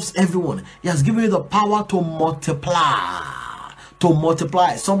loves everyone. He has given you the power to multiply. To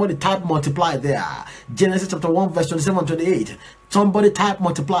multiply. Somebody type multiply there. Genesis chapter 1 verse 27 and 28. Somebody type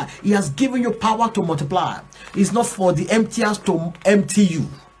multiply. He has given you power to multiply. It's not for the emptiers to empty you.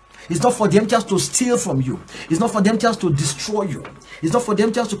 It's not for the emptiers to steal from you. It's not for the emptiers to destroy you. It's not for the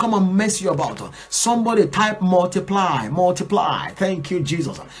emptiers to come and mess you about. Somebody type multiply. Multiply. Thank you,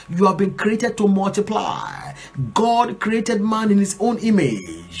 Jesus. You have been created to multiply. God created man in his own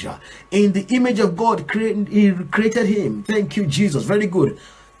image. In the image of God, he created him. Thank you, Jesus. Very good.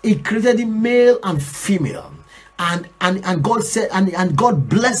 He created him male and female. And God said, and God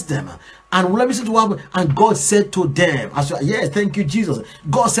blessed them. And let me see what happened. And God said to them, yes, thank you, Jesus.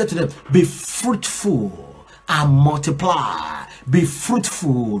 God said to them, be fruitful and multiply. Be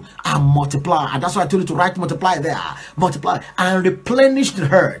fruitful and multiply. And that's why I told you to write multiply there. Multiply and replenish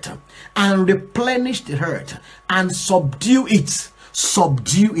the earth. And replenish the earth. And subdue it.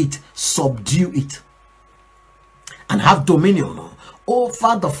 Subdue it. Subdue it. And have dominion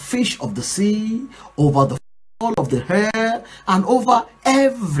over the fish of the sea, over the of the hair, and over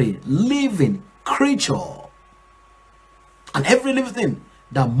every living creature and every living thing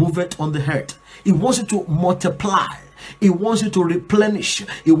that moveth on the earth. He wants you to multiply. He wants you to replenish.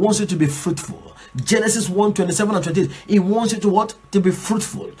 He wants you to be fruitful. Genesis 1:27 and 28. He wants you to what? To be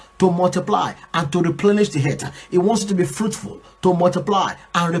fruitful, to multiply, and to replenish the earth. He wants you to be fruitful, to multiply,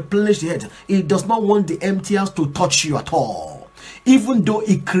 and replenish the earth. He does not want the emptiers to touch you at all. Even though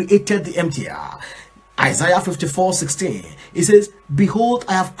he created the emptier. Isaiah 54:16. It says, behold,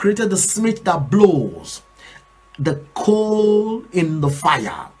 I have created the smith that blows the coal in the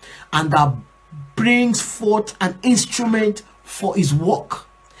fire, and that brings forth an instrument for his work.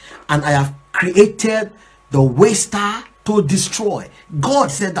 And I have created the waster to destroy.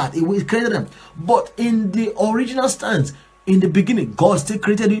 God said that he created them. But in the original stance, in the beginning, God still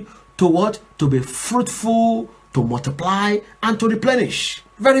created it to what? To be fruitful, to multiply, and to replenish.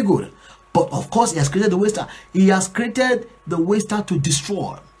 Very good. But of course, he has created the waster. He has created the waster to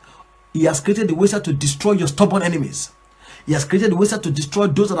destroy. He has created the waster to destroy your stubborn enemies. He has created the waster to destroy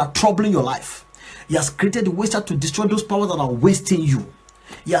those that are troubling your life. He has created the waster to destroy those powers that are wasting you.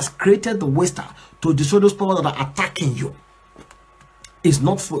 He has created the waster to destroy those powers that are attacking you. It's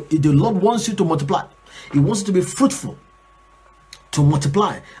not for the Lord wants you to multiply. He wants you to be fruitful, to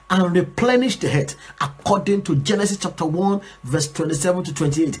multiply and replenish the earth, according to Genesis chapter 1 verse 27 to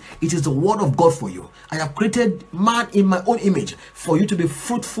 28. It is the word of God for you. I have created man in my own image for you to be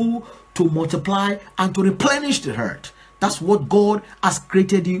fruitful, to multiply, and to replenish the earth. That's what God has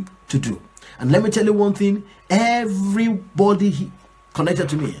created you to do. And let me tell you one thing, everybody connected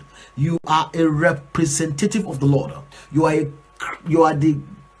to me, you are a representative of the Lord. You are the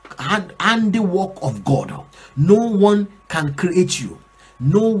handiwork of God. No one can create you.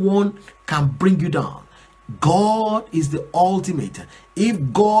 No one can bring you down. God is the ultimate.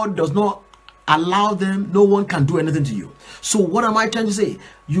 If God does not allow them, no one can do anything to you. So what am I trying to say?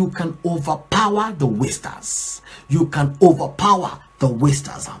 You can overpower the wasters. You can overpower the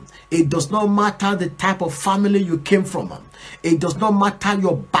wasters. It does not matter the type of family you came from. It does not matter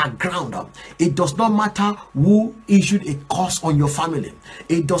your background. It does not matter who issued a curse on your family.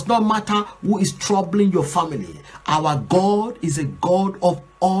 It does not matter who is troubling your family. Our God is a God of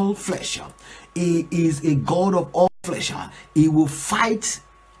all flesh. He is a God of all flesh. He will fight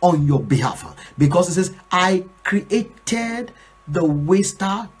on your behalf, because it says, I created the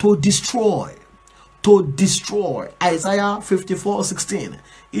waster to destroy. To destroy. Isaiah 54:16.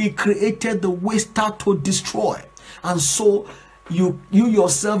 He created the waster to destroy. And so you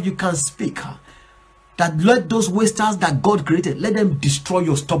yourself, you can speak that let those wasters that God created, let them destroy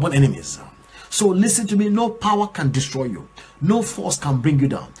your stubborn enemies. So listen to me, no power can destroy you. No force can bring you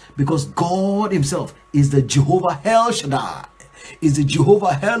down, because God himself is the Jehovah El Shaddai, is the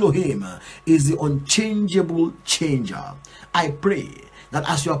Jehovah Elohim, is the unchangeable changer. I pray that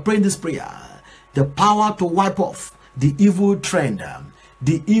as you are praying this prayer, the power to wipe off the evil trend,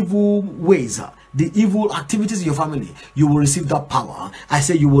 the evil ways, the evil activities in your family, you will receive that power. I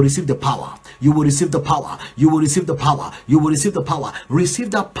say you will receive the power. You will receive the power. You will receive the power. You will receive the power.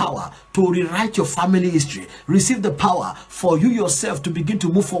 Receive that power to rewrite your family history. Receive the power for you yourself to begin to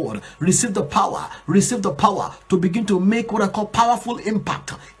move forward. Receive the power. Receive the power to begin to make what I call powerful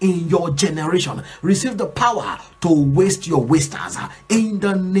impact in your generation. Receive the power to waste your wasters in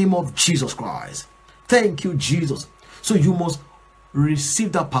the name of Jesus Christ. Thank you, Jesus. So you must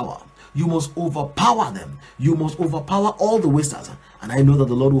receive that power. You must overpower them. You must overpower all the wasters. And I know that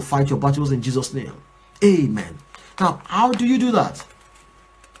the Lord will fight your battles in Jesus' name. Amen. Now, how do you do that?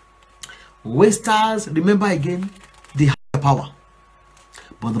 Wasters, remember again, they have power.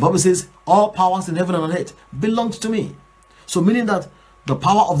 But the Bible says, all powers in heaven and on earth belongs to me. So meaning that the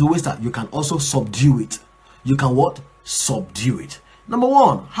power of the waster, you can also subdue it. You can what? Subdue it. Number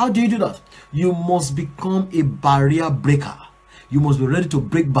one, how do you do that? You must become a barrier breaker. You must be ready to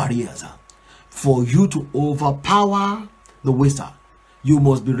break barriers. For you to overpower the waster, you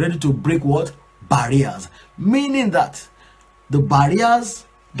must be ready to break what? Barriers. Meaning that the barriers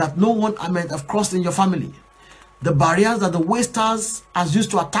that no one might have crossed in your family, the barriers that the wasters has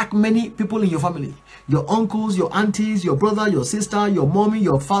used to attack many people in your family, your uncles, your aunties, your brother, your sister, your mommy,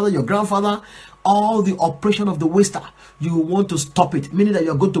 your father, your grandfather, all the operation of the waster, you want to stop it. Meaning that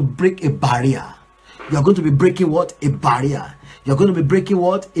you're going to break a barrier. You're going to be breaking what? A barrier. You're going to be breaking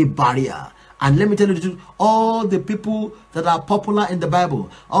what? A barrier. And let me tell you the truth, all the people that are popular in the Bible,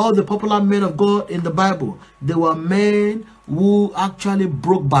 all the popular men of God in the Bible, they were men who actually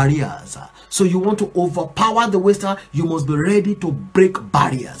broke barriers. So you want to overpower the waster, you must be ready to break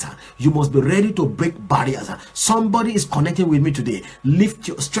barriers. You must be ready to break barriers. Somebody is connecting with me today.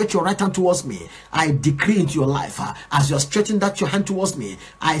 Stretch your right hand towards me. I decree into your life, as you are stretching that your hand towards me,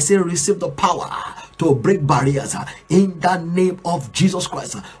 I say receive the power to break barriers in the name of Jesus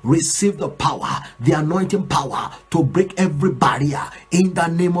Christ. Receive the power, the anointing power to break every barrier in the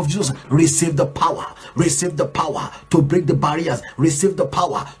name of Jesus. Receive the power. Receive the power to break the barriers. Receive the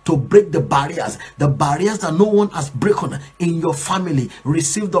power to break the barriers that no one has broken in your family.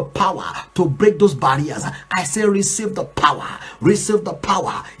 Receive the power to break those barriers. I say receive the power. Receive the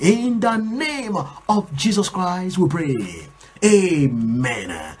power in the name of Jesus Christ. We pray.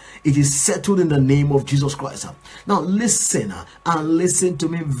 Amen. It is settled in the name of Jesus Christ. Now listen and listen to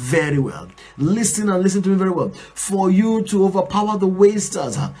me very well. Listen and listen to me very well. For you to overpower the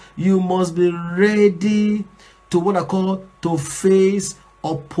wasters, you must be ready to what I call to face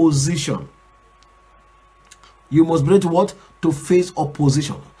opposition. You must be ready to what? To face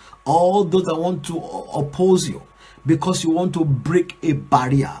opposition. All those that want to oppose you because you want to break a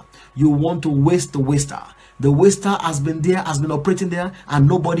barrier. You want to waste the waster. The waster has been there, has been operating there, and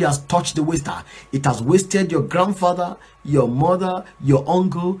nobody has touched the waster. It has wasted your grandfather, your mother, your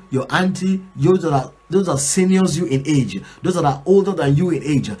uncle, your auntie, those are seniors you in age, those that are older than you in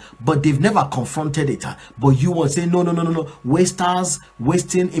age, but they've never confronted it. But you will say, no, wasters,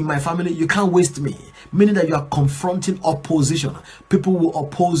 wasting in my family, you can't waste me. Meaning that you are confronting opposition. People will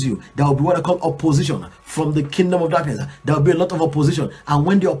oppose you. There will be what I call opposition from the kingdom of darkness. There will be a lot of opposition, and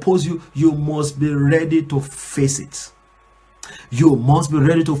when they oppose you, you must be ready to face it. You must be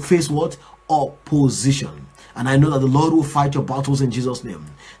ready to face what? Opposition. And I know that the Lord will fight your battles in Jesus' name.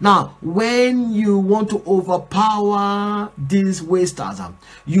 Now, when you want to overpower these wasters,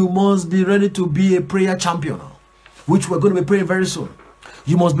 you must be ready to be a prayer champion, which we're going to be praying very soon.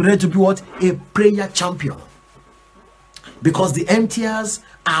 You must be ready to be what? A prayer champion. Because the emptiers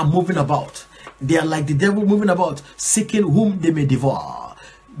are moving about. They are like the devil moving about, seeking whom they may devour.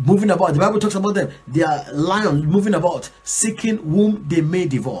 Moving about, the Bible talks about them. They are lions moving about, seeking whom they may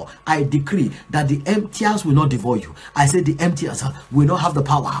devour. I decree that the emptiers will not devour you. I said the emptiers will not have the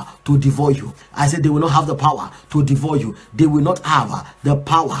power to devour you. I said they will not have the power to devour you. They will not have the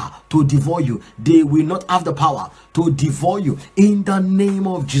power to devour you. They will not have the power to devour you in the name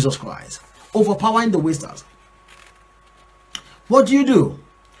of Jesus Christ. Overpowering the wasters. What do?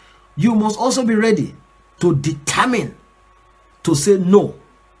 You must also be ready to determine to say no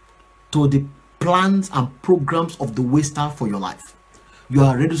to the plans and programs of the waster for your life. You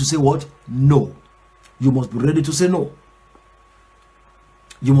are ready to say what? No. You must be ready to say no.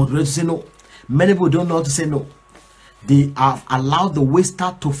 You must be ready to say no. Many people don't know how to say no. They have allowed the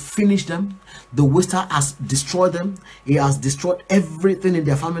waster to finish them. The waster has destroyed them. He has destroyed everything in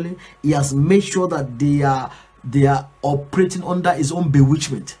their family. He has made sure that they are operating under his own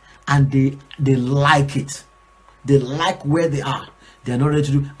bewitchment, and they like it. They like where they are. They are not ready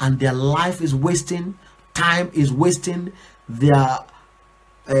to do, and their life is wasting, time is wasting, their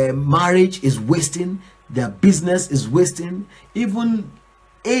marriage is wasting, their business is wasting, even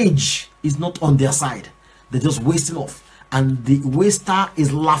age is not on their side. They're just wasting off, and the waster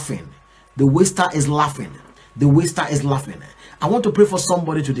is laughing. The waster is laughing. The waster is laughing. I want to pray for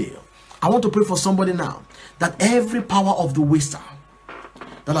somebody today. I want to pray for somebody now, that every power of the waster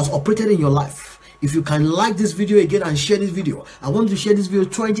that has operated in your life, if you can like this video again and share this video, I want you to share this video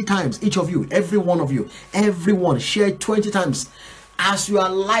 20 times, each of you, every one of you, everyone, share it 20 times. As you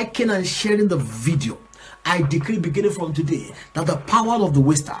are liking and sharing the video, I decree beginning from today that the power of the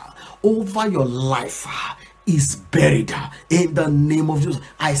waster over your life is buried in the name of Jesus.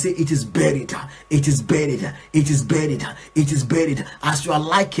 I say it is buried. It is buried. It is buried. It is buried. As you are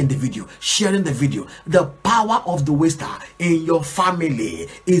liking the video, sharing the video, the power of the waster in your family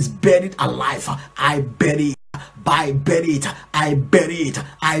is buried alive. I bury it. I bury it. I bury it.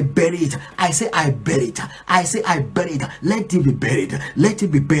 I bury it. I say I bury it. I say I bury it. Let it be buried. Let it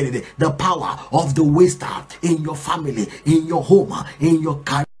be buried. The power of the waster in your family, in your home, in your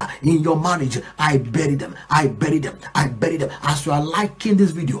career, in your marriage, I bury them. I bury them. I bury them. As you are liking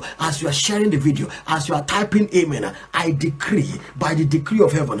this video, as you are sharing the video, as you are typing amen, I decree by the decree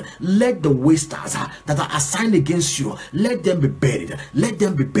of heaven, let the wasters that are assigned against you, let them be buried. Let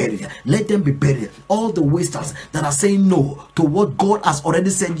them be buried. Let them be buried. All the wasters that are saying no to what God has already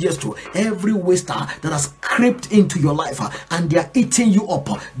said yes to, every waster that has crept into your life and they are eating you up,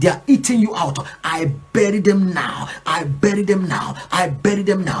 they are eating you out, I bury them now. I bury them now. I bury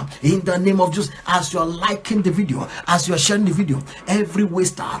them now. in the name of Jesus. As you're liking the video, as you're sharing the video, every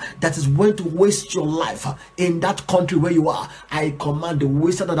waster that is going to waste your life in that country where you are, I command the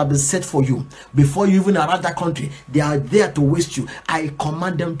waster that have been set for you before you even arrive that country, they are there to waste you. I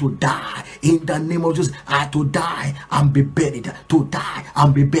command them to die in the name of Jesus. To die and be buried, to die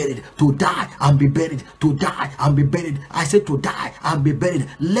and be buried, to die and be buried, to die and be buried. I said to die and be buried.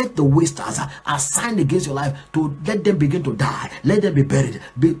 Let the wasters assigned against your life, to let them begin to die. Let them be buried,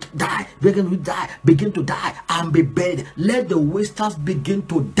 begin to die and be buried. Let the wasters begin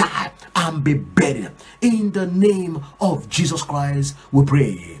to die and be buried. In the name of Jesus Christ, we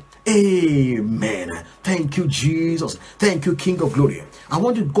pray. Amen. Thank you, Jesus. Thank you, King of Glory. I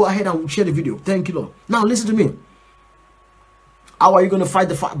want you to go ahead and share the video. Thank you, Lord. Now listen to me. How are you going to fight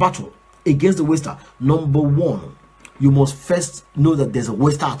the battle against the waster? Number one, you must first know that there's a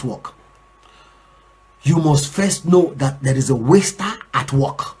waster at work. You must first know that there is a waster at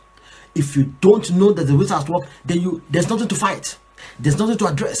work. If you don't know that the waster at work, then there's nothing to fight. There's nothing to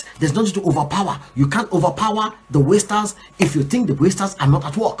address. There's nothing to overpower. You can't overpower the wasters if you think the wasters are not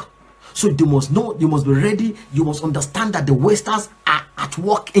at work. So you must know, you must be ready, you must understand that the wasters are at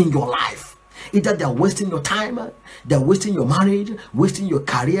work in your life. Either they're wasting your time, they're wasting your marriage, wasting your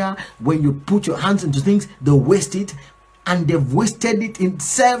career. When you put your hands into things, they waste it. And they've wasted it in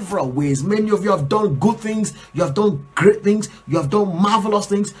several ways. Many of you have done good things, you have done great things, you have done marvelous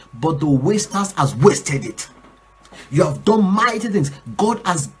things, but the wasters has wasted it. You have done mighty things. God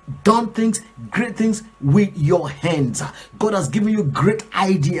has done things, great things with your hands. God has given you great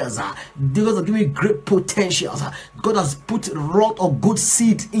ideas. God has given you great potentials. God has put a lot of good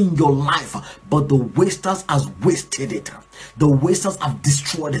seed in your life, but the wasters has wasted it. The wasters have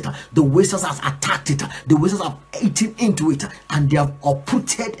destroyed it. The wasters have attacked it. The wasters have eaten into it, and they have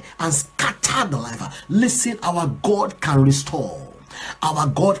uprooted and scattered the life. Listen, our God can restore. Our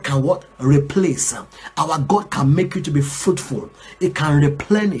God can what? Replace. Our God can make you to be fruitful. It can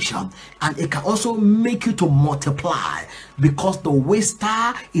replenish, and it can also make you to multiply, because the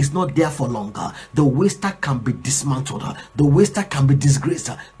waster is not there for longer. The waster can be dismantled. The waster can be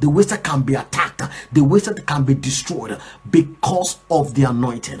disgraced. The waster can be attacked. The waster can be destroyed because of the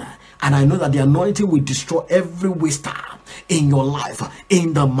anointing. And I know that the anointing will destroy every waster in your life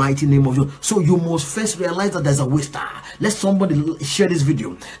in the mighty name of Jesus. So you must first realize that there's a waster. Let somebody share this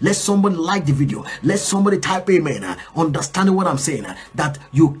video. Let somebody like the video. Let somebody type amen. Understanding what I'm saying, that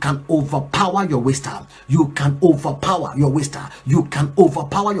you can overpower your waster. You can overpower your waster. You can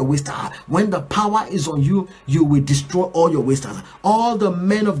overpower your waster. When the power is on you, you will destroy all your wasters. All the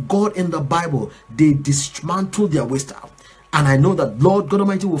men of God in the Bible, they dismantle their waster. And I know that Lord God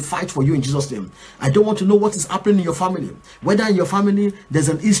Almighty will fight for you in Jesus' name. I don't want to know what is happening in your family. Whether in your family there's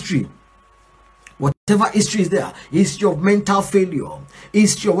an history, whatever history is there, history of mental failure,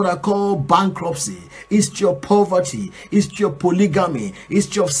 history of what I call bankruptcy, history of poverty, history of polygamy,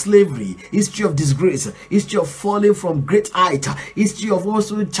 history of slavery, history of disgrace, history of falling from great height, history of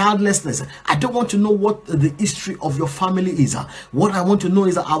also childlessness. I don't want to know what the history of your family is. What I want to know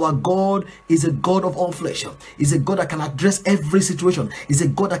is that our God is a God of all flesh. He's a God that can address every situation. He's a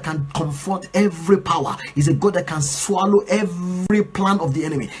God that can confront every power. He's a God that can swallow every plan of the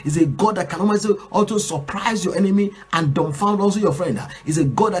enemy. He's a God that can also surprise your enemy and dumbfound also your friend. He's a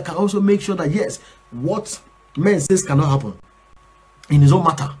God that can also make sure that yes, what man says cannot happen in his own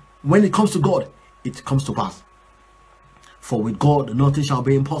matter, when it comes to God, it comes to pass. For with God nothing shall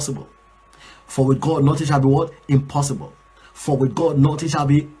be impossible. For with God nothing shall be what? Impossible. For with God nothing shall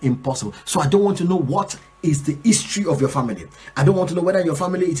be impossible. So I don't want to know what is the history of your family. I don't want to know whether in your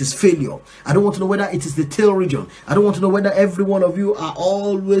family it is failure. I don't want to know whether it is the tail region. I don't want to know whether every one of you are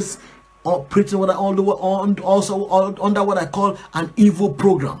always operating under what I call an evil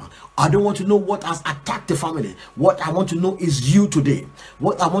program. I don't want to know what has attacked the family. What I want to know is you today.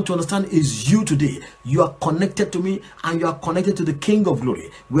 What I want to understand is you today. You are connected to me, and you are connected to the King of Glory.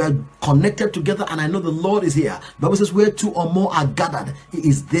 We are connected together, and I know the Lord is here. The Bible says where two or more are gathered, He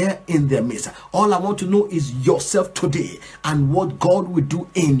is there in their midst. All I want to know is yourself today and what God will do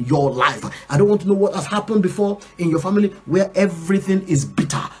in your life. I don't want to know what has happened before in your family where everything is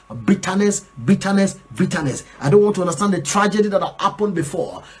bitter. Bitterness. I don't want to understand the tragedy that happened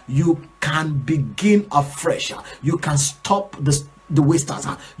before. You can begin afresh. You can stop the wasters.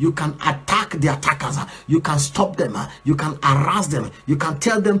 You can attack attack the attackers. You can stop them. You can harass them. You can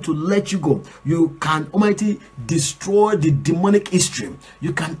tell them to let you go. You can, Almighty, destroy the demonic history.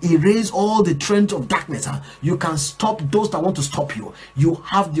 You can erase all the trends of darkness. You can stop those that want to stop you. You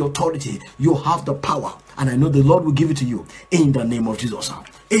have the authority. You have the power. And I know the Lord will give it to you in the name of Jesus.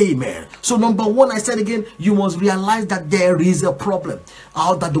 Amen. So number one, I said again, you must realize that there is a problem,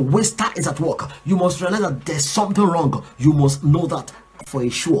 or that the waster is at work. You must realize that there's something wrong. You must know that for a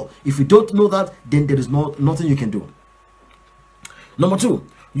sure. If you don't know that, then there is nothing you can do. Number two,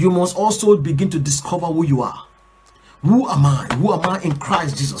 you must also begin to discover who you are. Who am I? Who am I in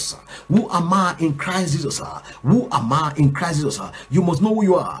Christ Jesus? Who am I in Christ Jesus? Who am I in Christ Jesus? You must know who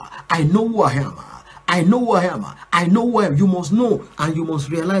you are. I know who I am. I know who I am. I know who I am. You must know and you must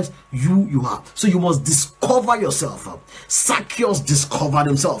realize who you are. So you must discover yourself. Zacchaeus discovered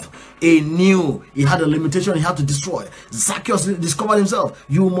himself. He knew he had a limitation he had to destroy. Zacchaeus discovered himself.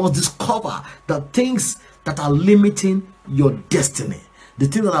 You must discover the things that are limiting your destiny. The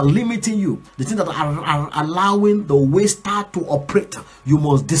things that are limiting you, the things that are allowing the waster to operate, you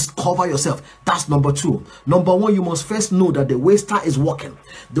must discover yourself. That's number two. Number one, you must first know that the waster is working.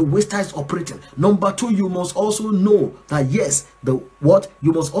 The waster is operating. Number two, you must also know that yes, you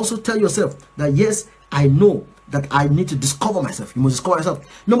must also tell yourself that yes, I know that I need to discover myself. You must discover yourself.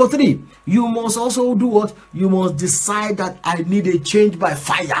 Number three, you must also do what? You must decide that I need a change by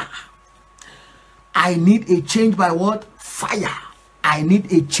fire. I need a change by what? Fire. I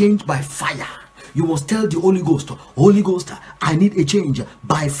need a change by fire. You must tell the Holy Ghost, Holy Ghost, I need a change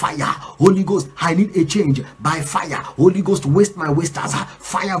by fire. Holy Ghost, I need a change by fire. Holy Ghost, waste my wasters.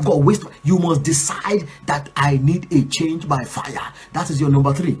 Fire of God, waste. You must decide that I need a change by fire. That is your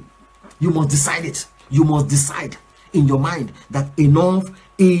number three. You must decide it. You must decide in your mind that enough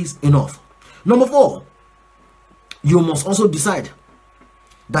is enough. Number four, you must also decide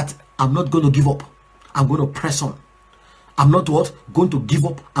that I'm not going to give up. I'm going to press on. I'm not going to give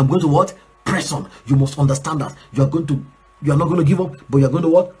up. I'm going to press on. You must understand that you are not going to give up, but you are going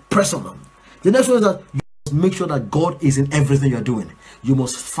to press on. The next one is that you must make sure that God is in everything you're doing. You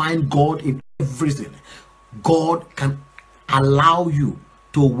must find God in everything. God can allow you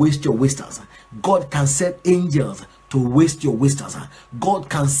to waste your wasters. God can send angels to waste your wasters. God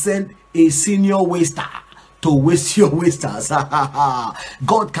can send a senior waster to waste your wasters.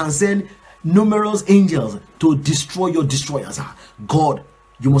 God can send numerous angels to destroy your destroyers. God,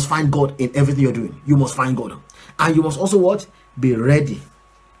 you must find God in everything you're doing. You must find God. And you must also be ready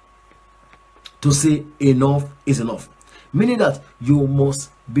to say enough is enough. Meaning that you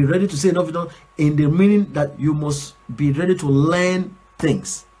must be ready to say enough is enough, in the meaning that you must be ready to learn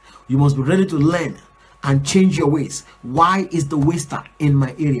things. You must be ready to learn and change your ways. Why is the waster in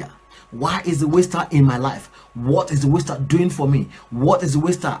my area? Why is the waster in my life? What is the waster doing for me? What has the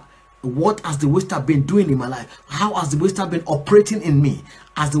waster been doing in my life? How has the waster been operating in me?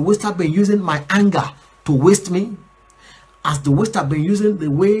 Has the waster been using my anger to waste me? Has the waster been using the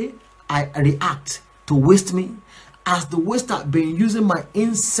way I react to waste me? Has the waster been using my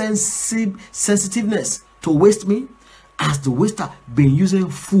insensitiveness to waste me? Has the waster been using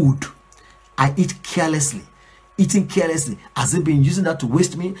food I eat carelessly? Eating carelessly, has it been using that to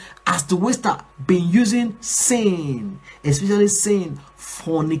waste me? Has the waster been using sin, especially sin,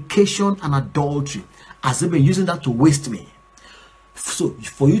 fornication and adultery? Has it been using that to waste me? So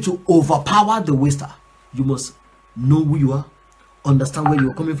for you to overpower the waster, you must know who you are, understand where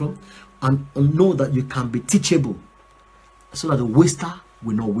you're coming from, and know that you can be teachable, so that the waster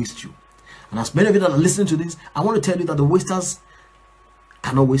will not waste you. And as many of you that are listening to this, I want to tell you that the wasters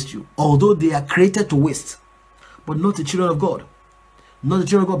cannot waste you, although they are created to waste, but not the children of God. Not the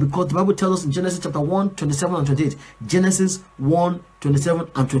children of God, because the Bible tells us in Genesis chapter 1, 27 and 28. Genesis 1, 27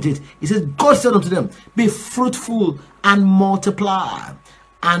 and 28. It says, God said unto them, be fruitful and multiply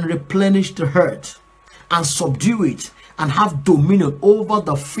and replenish the earth and subdue it and have dominion over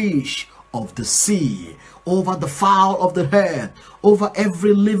the fish of the sea, over the fowl of the air, over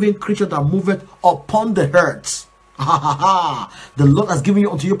every living creature that moveth upon the earth. The Lord has given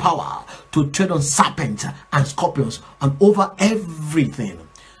you unto you power to tread on serpents and scorpions and over everything.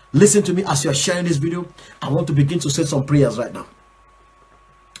 Listen to me as you are sharing this video. I want to begin to say some prayers right now,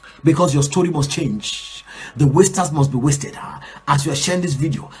 because your story must change. The wasters must be wasted. As you are sharing this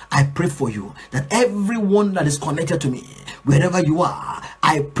video, I pray for you that everyone that is connected to me, wherever you are,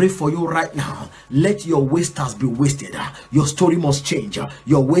 I pray for you right now. Let your wasters be wasted. Your story must change.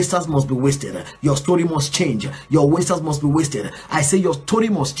 Your wasters must be wasted. Your story must change. Your wasters must be wasted. I say your story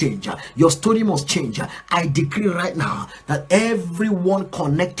must change. Your story must change. I decree right now that everyone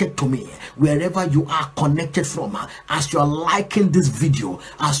connected to me, wherever you are connected from, as you are liking this video,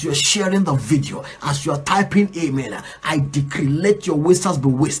 as you are sharing the video, as you are typing amen, I decree, let your wasters be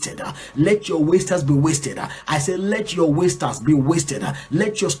wasted. Let your wasters be wasted. I say, let your wasters be wasted.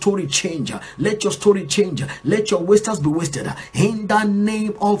 Let your story change. Let your story change. Let your wasters be wasted. In the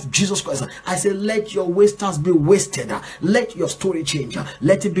name of Jesus Christ, I say, let your wasters be wasted. Let your story change.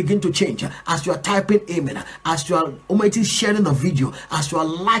 Let it begin to change. As you are typing amen, as you are almighty sharing the video, as you are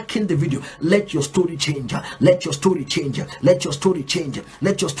liking the video, let your story change. Let your story change. Let your story change.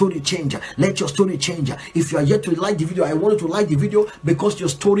 Let your story change. Let your story change. If you are yet to like the video, I want you to like the video because your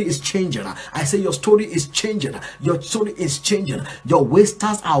story is changing. I say your story is changing. Your story is changing. Your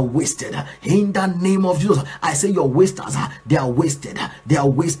wasters are wasted. In the name of Jesus, I say your wasters, they are wasted. They are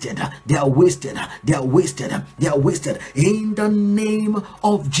wasted. They are wasted. They are wasted. They are wasted. In the name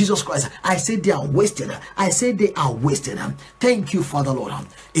of Jesus Christ, I say they are wasted. I say they are wasted. Thank you, Father Lord.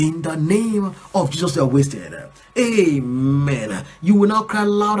 In the name of Jesus, they are wasted. Amen. You will now cry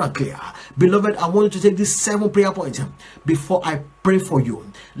loud and clear. Beloved, I want you to take these 7 prayer points before I pray for you.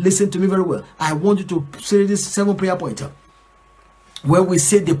 Listen to me very well. I want you to say this 7 prayer points where we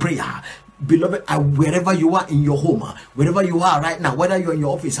say the prayer. Beloved, wherever you are in your home, wherever you are right now, whether you're in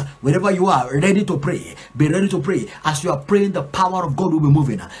your office, wherever you are, ready to pray, be ready to pray. As you are praying, the power of God will be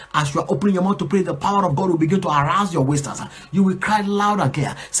moving. As you are opening your mouth to pray, the power of God will begin to arouse your wasters. You will cry loud and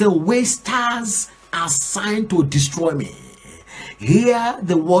clear. Say, wasters assigned to destroy me, hear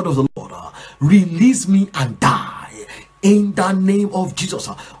the word of the Lord. Release me and die. In the name of Jesus,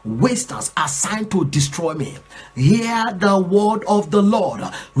 wasters assigned to destroy me, hear the word of the Lord.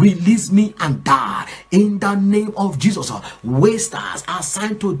 Release me and die. In the name of Jesus, wasters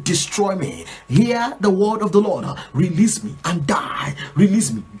assigned to destroy me, hear the word of the Lord. Release me and die.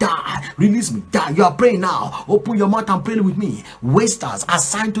 Release me, die. Release me, die. You are praying now. Open your mouth and pray with me. Wasters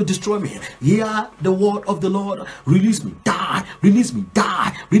assigned to destroy me, hear the word of the Lord. Release me, die. Release me,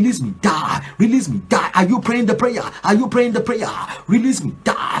 die. Release me, die. Release me, die. Are you praying the prayer? Are you praying the prayer? Release me,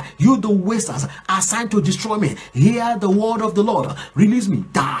 die. You the wasters assigned to destroy me, hear the word of the Lord. Release me,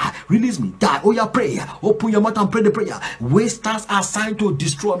 die. Release me, die. Oh yeah, pray. Open your mouth and pray the prayer. Wasters assigned to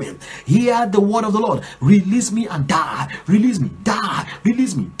destroy me, hear the word of the Lord. Release me and die. Release me, die.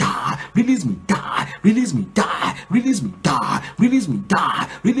 Release me, die. Release me, die. Release me, die. Release me, die. Release me, die.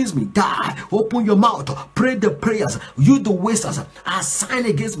 Release me, die. Open your mouth, pray the prayers. You the wasters assigned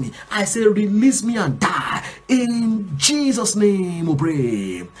against me, I say, release me and die. In Jesus' name we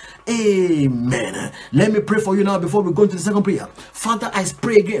pray. Amen. Let me pray for you now before we go into the second prayer. Father, I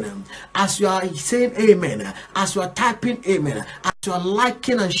pray again, as you are saying amen, as you are typing amen, as you are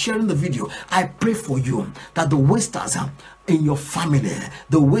liking and sharing the video, I pray for you that the wasters in your family,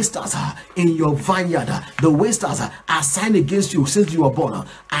 the wasters in your vineyard, the wasters assigned against you since you were born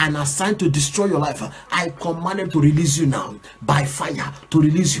and assigned to destroy your life, I command them to release you now by fire, to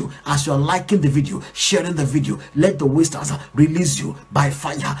release you. As you are liking the video, sharing the video, let the wasters release you by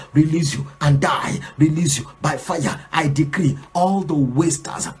fire, release you and die, release you by fire. I decree all the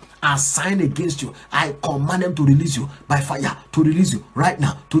wasters assigned against you, I command them to release you by fire, to release you right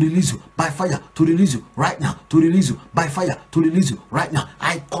now, to release you by fire, to release you right now, to release you by fire, to release you right now.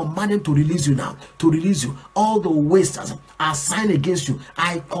 I command them to release you now, to release you. All the wasters assigned against you,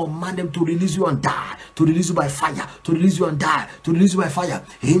 I command them to release you and die, to release you by fire, to release you and die, to release you by fire.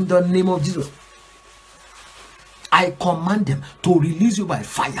 In the name of Jesus, I command them to release you by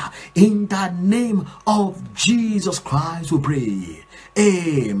fire. In the name of Jesus Christ we pray.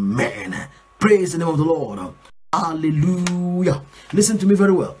 Amen. Praise the name of the Lord. Hallelujah. Listen to me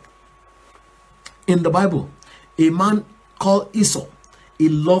very well. In the Bible, a man called Esau, he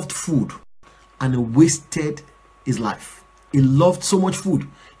loved food and he wasted his life. He loved so much food,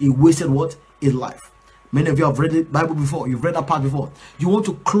 he wasted what? His life. Many of you have read the Bible before. You've read that part before. You want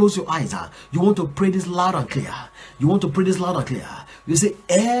to close your eyes. You want to pray this loud and clear. You want to pray this loud and clear. You say,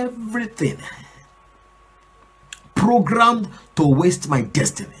 everything programmed to waste my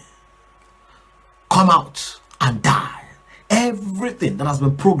destiny, come out and die. Everything that has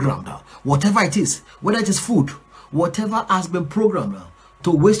been programmed, whatever it is, whether it is food, whatever has been programmed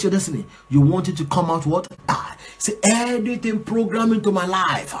to waste your destiny, you want it to come out what? Die. Say, anything programmed into my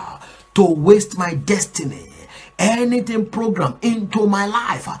life to waste my destiny, anything programmed into my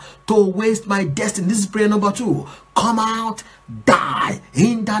life to waste my destiny. This is prayer number 2. Come out die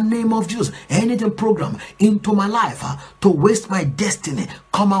in the name of Jesus. Anything program into my life to waste my destiny,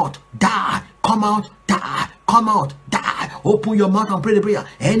 come out, die, come out, die, come out, die. Open your mouth and pray the prayer.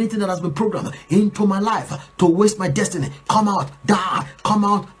 Anything that has been programmed into my life to waste my destiny, come out, die, come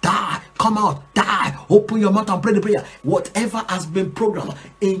out, die, come out, die. Open your mouth and pray the prayer. Whatever has been programmed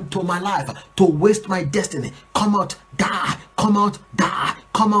into my life to waste my destiny, come out, die, come out, die,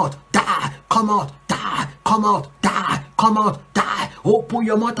 come out, die, come out, die, come out, die, come out, die. Open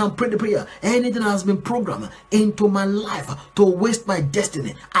your mouth and pray the prayer. Anything that has been programmed into my life to waste my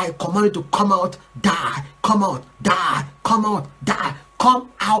destiny, I command it to come out, die, come out, die, come out, die, come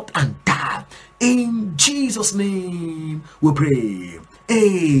out and die. In Jesus' name we pray.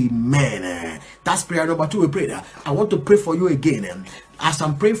 Amen. That's prayer number 2. We prayed. I want to pray for you again. As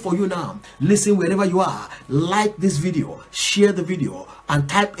I'm praying for you now, listen wherever you are. Like this video, share the video, and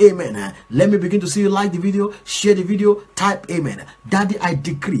type amen. Let me begin to see you like the video, share the video, type amen. Daddy, I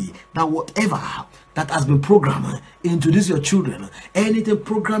decree that whatever that has been programmed into these your children, anything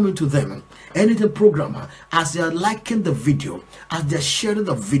programmed into them, anything programmed as they are liking the video, as they are sharing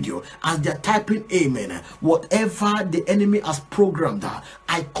the video, as they are typing amen, whatever the enemy has programmed,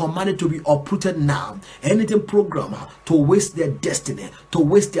 I command it to be uprooted now. Anything programmed to waste their destiny, to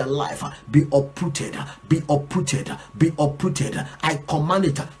waste their life, be uprooted, be uprooted, be uprooted. I command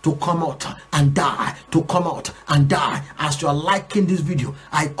it to come out and die, to come out and die. As you are liking this video,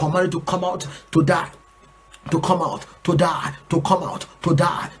 I command it to come out, to die, to come out, to die, to come out, to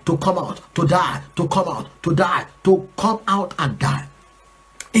die, to come out, to die, to come out, to die, to come out and die.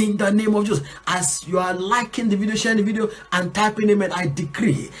 In the name of Jesus, as you are liking the video, sharing the video, and typing amen, I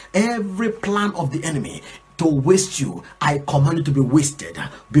decree every plan of the enemy to waste you, I command it to be wasted,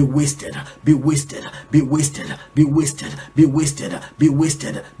 be wasted, be wasted, be wasted, be wasted, be wasted, be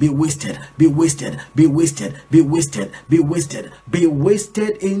wasted, be wasted, be wasted, be wasted, be wasted, be wasted, be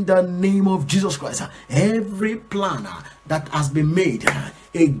wasted in the name of Jesus Christ. Every plan that has been made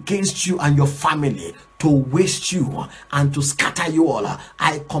against you and your family to waste you and to scatter you all,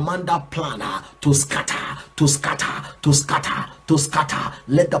 I command that plan to scatter, to scatter, to scatter, to scatter.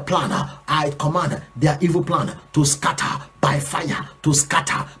 Let the plan, I command their evil plan to scatter by fire, to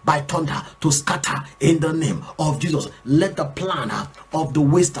scatter by thunder, to scatter in the name of Jesus. Let the plan of the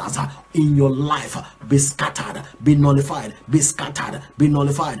wasters in your life be scattered, be nullified, be scattered, be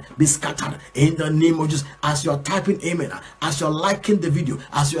nullified, be scattered in the name of Jesus. As you are typing amen, as you are liking the video,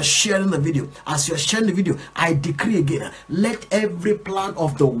 as you are sharing the video, as you are sharing the video, I decree again, let every plan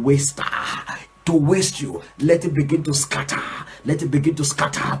of the waster to waste you, let it begin to scatter, let it begin to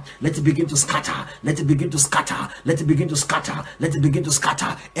scatter, let it begin to scatter, let it begin to scatter, let it begin to scatter, let it begin to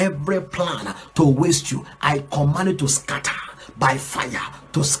scatter. Every plan to waste you, I command it to scatter by fire,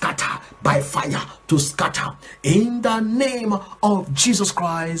 to scatter by fire, to scatter. In the name of Jesus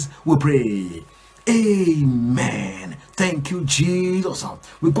Christ we pray. Amen. Thank you, Jesus.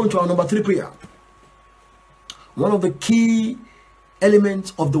 We're going to our number 3 prayer. One of the key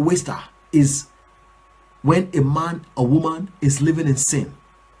elements of the waster is when a man or woman is living in sin.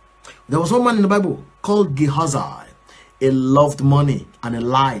 There was one man in the Bible called Gehazi. He loved money and he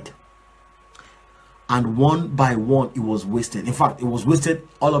lied. And one by one it was wasted. In fact, it was wasted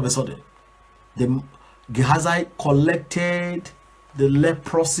all of a sudden. Gehazi collected the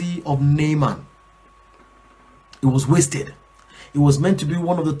leprosy of Naaman. It was wasted. It was meant to be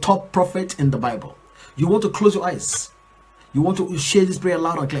one of the top prophets in the Bible. You want to close your eyes. You want to share this prayer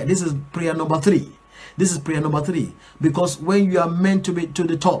loud and clear. This is prayer number 3. This is prayer number 3. Because when you are meant to be to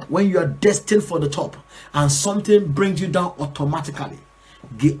the top, when you are destined for the top, and something brings you down automatically.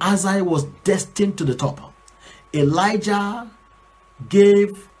 Gehazi was destined to the top. Elijah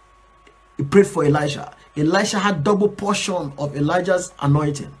prayed for Elijah. Elisha had double portion of Elijah's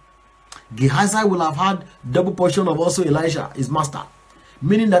anointing. Gehazi will have had double portion of also Elijah, his master.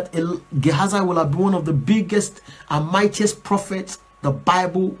 Meaning that Gehazi will have been one of the biggest and mightiest prophets the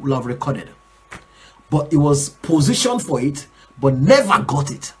Bible will have recorded. But it was positioned for it, but never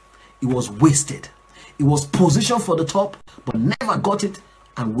got it. It was wasted. It was positioned for the top, but never got it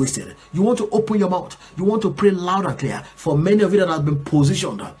and wasted. You want to open your mouth. You want to pray loud and clear. For many of you that have been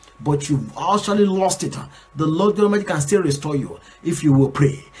positioned, but you've actually lost it. The Lord God Almighty can still restore you if you will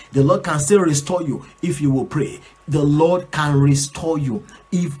pray. The Lord can still restore you if you will pray. The Lord can restore you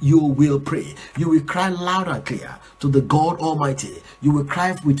if you will pray. You will cry loud and clear to the God Almighty. You will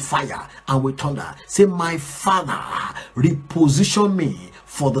cry with fire and with thunder. Say, my Father, reposition me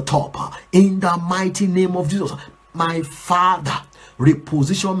for the top. In the mighty name of Jesus. My Father,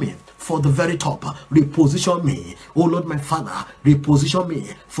 reposition me for the very top. Reposition me, oh Lord my Father, reposition me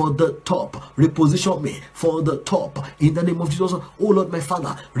for the top. Reposition me for the top in the name of Jesus. Oh Lord my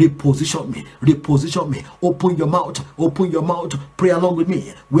Father, reposition me, reposition me. Open your mouth, open your mouth. Pray along with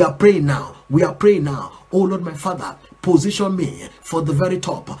me. We are praying now. We are praying now. Oh Lord my Father, position me for the very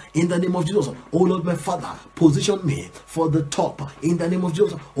top in the name of Jesus. Oh Lord my Father, position me for the top in the name of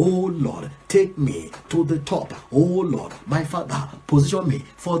Jesus. Oh Lord, take me to the top. Oh Lord my Father, position me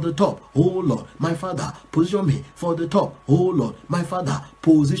for the top. Oh Lord my Father, position me for the top. Oh Lord my Father,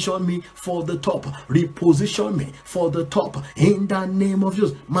 position me for the top. Reposition me for the top in the name of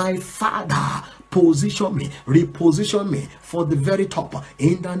Jesus. My Father, position me, reposition me for the very top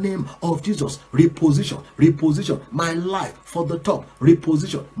in the name of Jesus. Reposition, reposition my life for the top.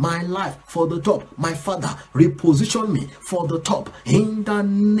 Reposition my life for the top. My Father, reposition me for the top in the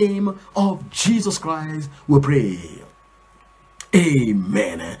name of Jesus Christ. We pray.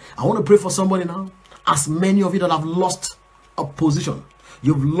 Amen. I want to pray for somebody now. As many of you that have lost a position,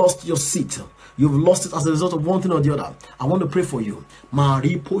 you've lost your seat, you've lost it as a result of one thing or the other, I want to pray for you.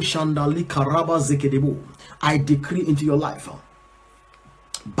 Maripo Shandali Karaba Zekedebo. I decree into your life,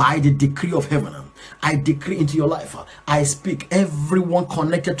 by the decree of heaven, I decree into your life, I speak, everyone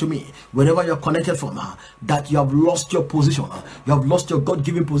connected to me, wherever you're connected from, that you have lost your position, you have lost your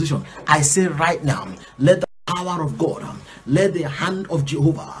God-given position. I say right now, let the power of God, let the hand of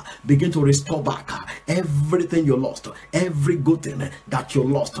Jehovah begin to restore back everything you lost, every good thing that you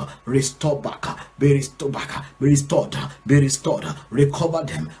lost. Restore back, be restored back, be restored, be restored. Recover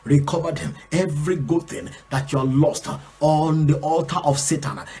them, recover them. Every good thing that you have lost on the altar of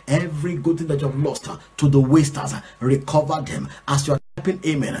Satan, every good thing that you have lost to the wasters, recover them. As you are typing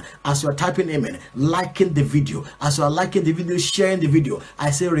amen, as you are typing amen, liking the video, as you are liking the video, sharing the video,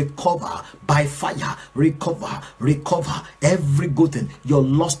 I say recover by fire, recover, recover every good thing, your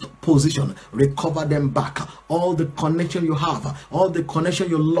lost position, recover them back. All the connection you have, all the connection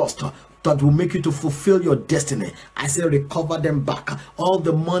you lost that will make you to fulfill your destiny, I say recover them back. All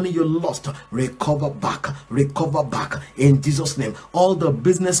the money you lost, recover back in Jesus' name. All the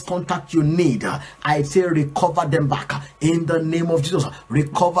business contact you need, I say recover them back in the name of Jesus.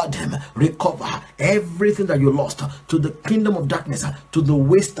 Recover them, recover everything that you lost to the kingdom of darkness, to the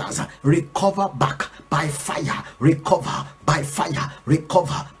wasters. Recover back by fire, recover by fire,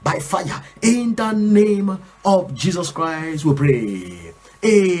 recover by fire in the name of Jesus Christ. We pray.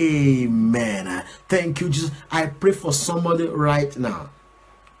 Amen. Thank you, Jesus. I pray for somebody right now.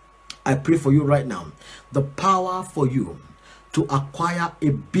 I pray for you right now. The power for you to acquire a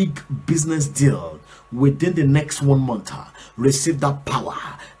big business deal within the next 1 month. Receive that power.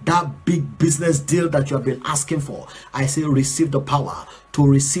 That big business deal that you have been asking for, I say receive the power to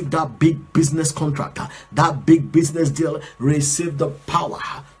receive that big business contract, that big business deal. Receive the power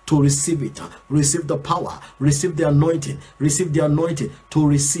to receive it. Receive the power, receive the anointing to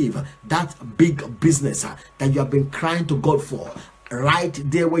receive that big business that you have been crying to God for. Right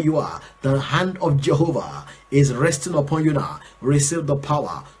there where you are, the hand of Jehovah is resting upon you now. Receive the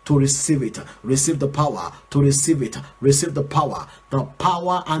power to receive it. Receive the power to receive it. Receive the power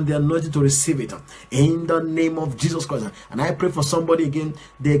and the anointing to receive it in the name of Jesus Christ. And I pray for somebody again,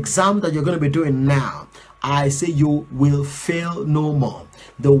 the exam that you're going to be doing now, I say you will fail no more.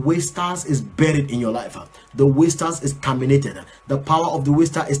 The wasters is buried in your life. The wasters is terminated. The power of the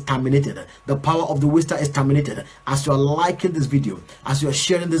waster is terminated. The power of the waster is terminated. As you are liking this video, as you are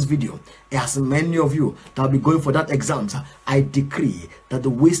sharing this video, as many of you that will be going for that exams, I decree that the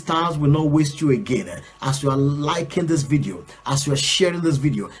wasters will not waste you again. As you are liking this video, as you are sharing this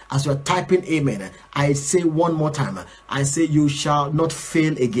video, as you are typing amen, I say one more time, I say you shall not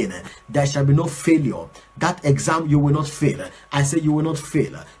fail again. There shall be no failure. That exam you will not fail. I say you will not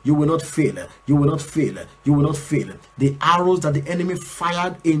fail. You will not fail. You will not fail. You will not fail. The arrows that the enemy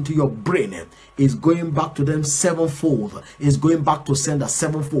fired into your brain is going back to them sevenfold. Is going back to sender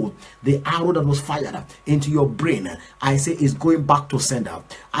sevenfold. The arrow that was fired into your brain, I say, is going back to sender.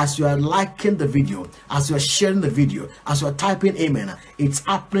 As you are liking the video, as you are sharing the video, as you are typing amen, it's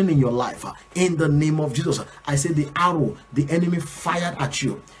happening in your life. In the name of Jesus, I say the arrow the enemy fired at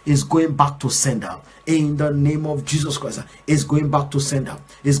you is going back to sender. In the name of Jesus Christ, is going back to sender. sender.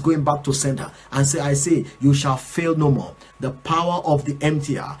 It's going back to sender. And I say, you shall fail no more. The power of the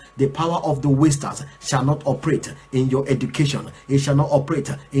emptier, the power of the wasters shall not operate in your education. It shall not operate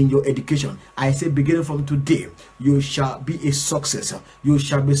in your education. I say, beginning from today, you shall be a success. You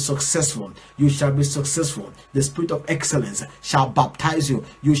shall be successful. You shall be successful. The spirit of excellence shall baptize you.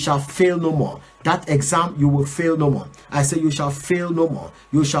 You shall fail no more. That exam, you will fail no more. I say, you shall fail no more.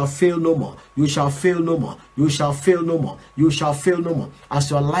 You shall fail no more. You shall fail no more. You shall fail no more. You shall fail no more. As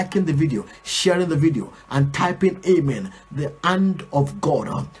you are liking the video, sharing the video, and typing amen, the hand of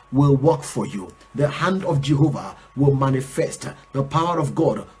God will work for you. The hand of Jehovah will manifest. The power of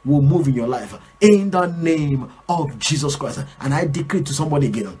God will move in your life. In the name of Jesus Christ. And I decree to somebody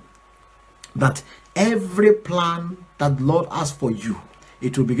again that every plan that the Lord has for you,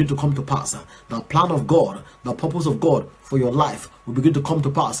 it will begin to come to pass. The plan of God, the purpose of God for your life will begin to come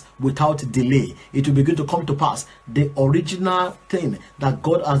to pass without delay. It will begin to come to pass. The original thing that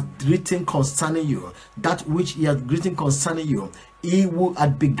God has written concerning you, that which He has written concerning you, He who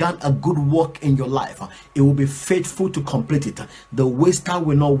had begun a good work in your life, He will be faithful to complete it. The waster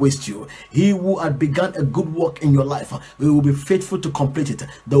will not waste you. He who had begun a good work in your life, He will be faithful to complete it.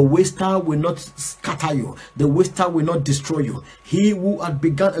 The waster will not scatter you. The waster will not destroy you. He who had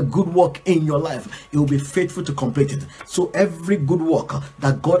begun a good work in your life, He will be faithful to complete it. So every good work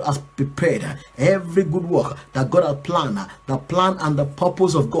that God has prepared, every good work that God has planned, the plan and the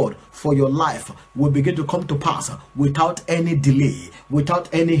purpose of God for your life will begin to come to pass without any delay,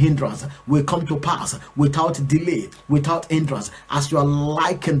 without any hindrance. Will come to pass without delay, without hindrance. As you are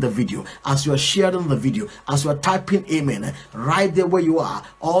liking the video, as you are sharing the video, as you are typing amen, right there where you are,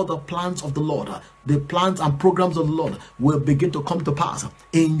 all the plans of the Lord, the plans and programs of the Lord will begin to come to pass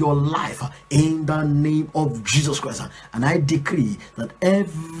in your life in the name of Jesus Christ. And I decree that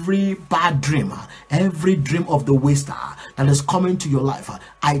every bad dream, every dream of the waster that is coming to your life,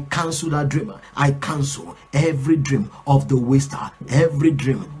 I cancel that dream. I cancel every dream of the waster. Every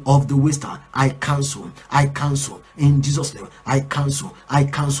dream of the waster, I cancel. I cancel. In Jesus' name, I cancel. I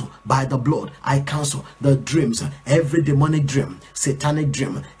cancel by the blood. I cancel the dreams, every demonic dream, satanic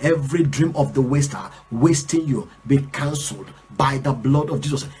dream, every dream of the waster wasting you, be cancelled by the blood of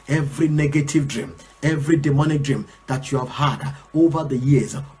Jesus. Every negative dream, every demonic dream that you have had over the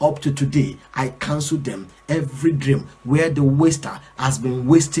years up to today, I cancel them. Every dream where the waster has been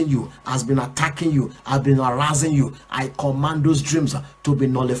wasting you, has been attacking you, has been harassing you, I command those dreams to be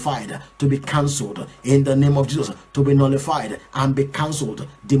nullified, to be cancelled in the name of Jesus, to be nullified and be cancelled.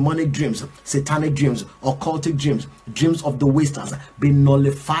 Demonic dreams, satanic dreams, occultic dreams, dreams of the wasters, be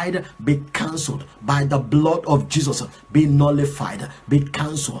nullified, be cancelled by the blood of Jesus. Be nullified, be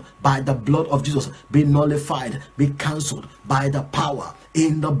cancelled by the blood of Jesus. Be nullified, be cancelled by the power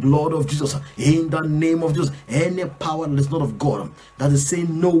in the blood of Jesus, in the name of Jesus. Any power that is not of God, that is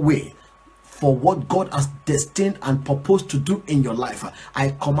saying no way for what God has destined and proposed to do in your life,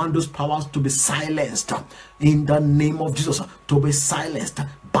 I command those powers to be silenced in the name of Jesus, to be silenced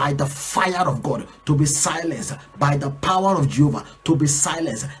by the fire of God, to be silenced by the power of Jehovah, to be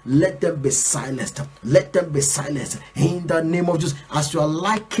silenced. Let them be silenced. Let them be silenced in the name of Jesus. As you are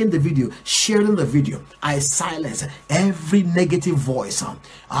liking the video, sharing the video, I silence every negative voice.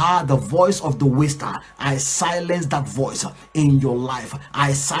 The voice of the waster, I silence that voice in your life.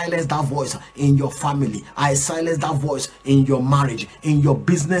 I silence that voice in your family. I silence that voice in your marriage, in your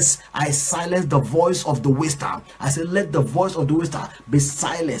business. I silence the voice of the waster. I say, let the voice of the waster be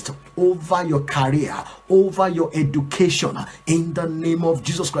silenced over your career, over your education, in the name of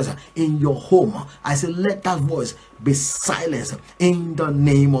Jesus Christ. In your home, I say, let that voice be silenced in the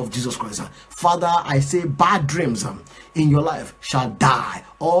name of Jesus Christ. Father, I say, bad dreams in your life shall die.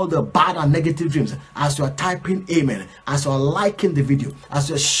 All the bad and negative dreams, as you are typing amen, as you are liking the video, as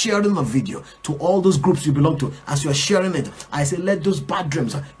you are sharing the video to all those groups you belong to, as you are sharing it, I say, let those bad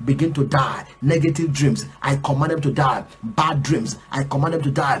dreams begin to die. Negative dreams, I command them to die. Bad dreams, I command them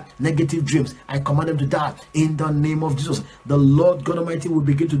to die. Negative dreams, I command them to die in the name of Jesus. The Lord God Almighty will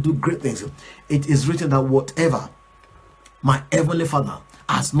begin to do great things. It is written that whatever my heavenly Father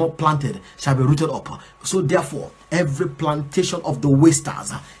has not planted shall be rooted up. So therefore, every plantation of the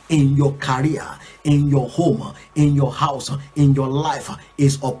wasters in your career, in your home, in your house, in your life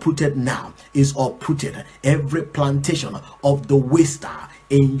is uprooted now. Is uprooted. Every plantation of the waster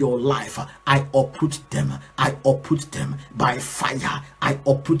in your life, I uproot them. I uproot them by fire. I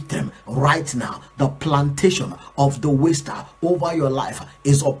uproot them right now. The plantation of the waster over your life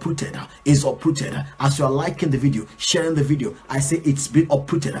is uprooted. Is uprooted. As you are liking the video, sharing the video, I say it's been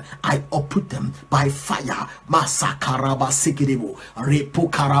uprooted. I uproot them by fire. sakaraba sikidebo repo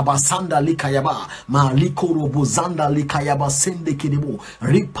karaba sanda likayaba maliko robo zanda likayaba sende kidebo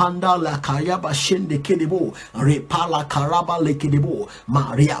ripanda la kayaba shende kidebo repala karaba lekidebo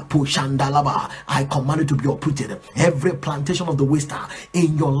maria pushandalaba. I command it to be uprooted. Every plantation of the waster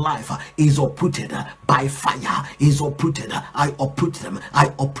in your life is uprooted by fire, is uprooted. I uproot them,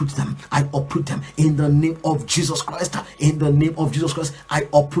 I uproot them, I uproot them in the name of Jesus Christ. In the name of Jesus Christ, I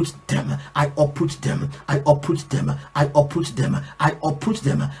uproot them, I uproot them, I uproot them, I uproot them, I uproot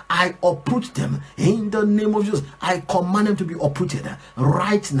them, I uproot them in the name of Jesus. I command them to be uprooted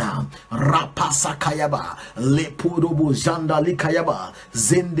right now. Rapasakayaba lepodobo janda likayaba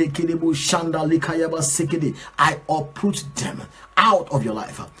zende kidebo shanda likayaba sekede. I uproot them out of your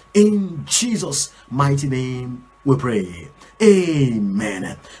life in Jesus' mighty name. We pray.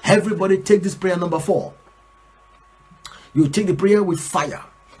 Amen. Everybody take this prayer number 4. You take the prayer with fire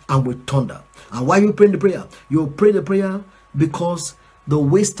and with thunder. And why you pray the prayer? You pray the prayer because the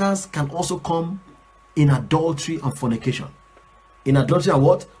wasters can also come in adultery and fornication. In adultery and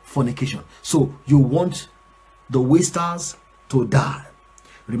what? Fornication. So you want the wasters to die.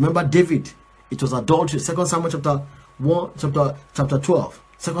 Remember David, it was adultery. 2 Samuel chapter 1, chapter 12.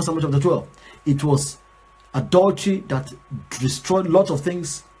 2 Samuel chapter 12. It was adultery that destroyed lots of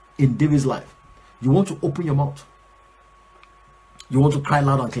things in David's life. You want to open your mouth. You want to cry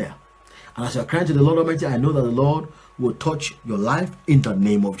loud and clear. And as you are crying to the Lord Almighty, I know that the Lord will touch your life in the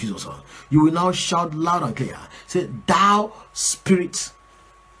name of Jesus. You will now shout loud and clear. Say, thou spirit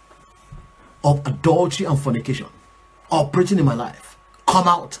of adultery and fornication operating in my life, come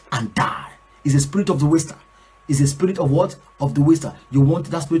out and die. It's a spirit of the waster. It's a spirit of what? Of the waster. You want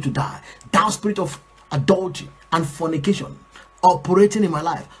that spirit to die. Thou spirit of adultery and fornication operating in my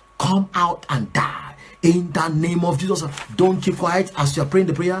life, come out and die. In the name of Jesus. Don't keep quiet as you are praying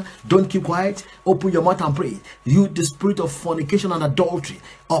the prayer. Don't keep quiet. Open your mouth and pray. You, the spirit of fornication and adultery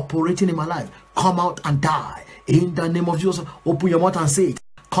operating in my life, come out and die. In the name of Jesus. Open your mouth and say it.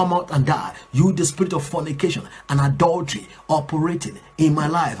 Come out and die. You, the spirit of fornication and adultery operating in my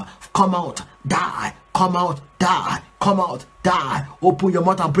life, come out, die. Come out, die. Come out, die. Open your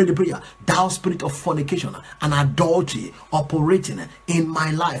mouth and pray the prayer. Thou spirit of fornication and adultery operating in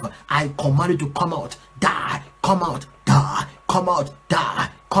my life, I command you to come out, die. Come out, die. Come out, die.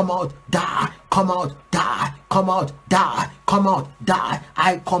 Come out, die. Come out, die. Come out, die. Come out, die.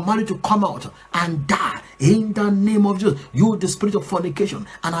 I command you to come out and die in the name of Jesus. You, the spirit of fornication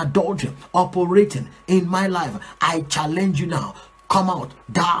and adultery operating in my life, I challenge you now. Come out,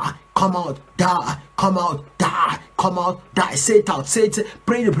 die. Come out, die. Come out, die. Come out, die. Say it out. Say it.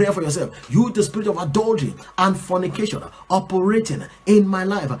 Pray the prayer for yourself. You, the spirit of adultery and fornication operating in my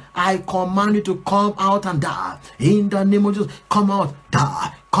life, I command you to come out and die. In the name of Jesus, come out,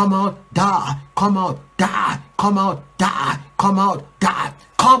 die. Come out, die. Come out, die. Come out, die. Come out, die.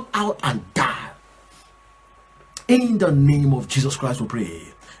 Come out and die. In the name of Jesus Christ we pray.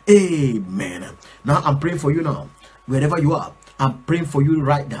 Amen. Now I'm praying for you now. Wherever you are, I'm praying for you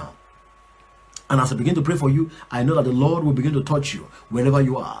right now. And as I begin to pray for you, I know that the Lord will begin to touch you wherever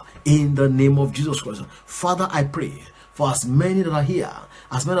you are. In the name of Jesus Christ. Father, I pray for as many that are here,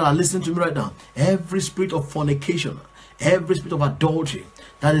 as many that are listening to me right now, every spirit of fornication, every spirit of adultery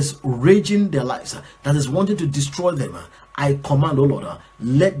that is raging their lives, that is wanting to destroy them, I command, oh Lord,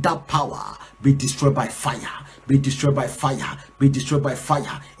 let that power be destroyed by fire. Be destroyed by fire. Be destroyed by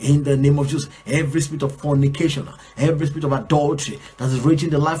fire. In the name of Jesus. Every spirit of fornication, every spirit of adultery that is raging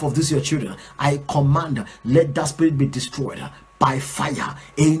the life of these your children, I command, let that spirit be destroyed by fire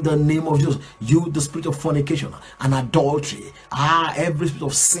in the name of Jesus. You, the spirit of fornication and adultery, every spirit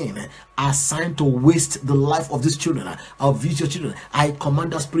of sin assigned to waste the life of these children, of these your children, I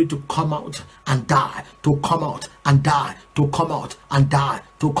command that spirit to come out and die, to come out and die, to come out and die,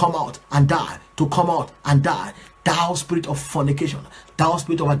 to come out and die, to come out and die. Thou spirit of fornication, thou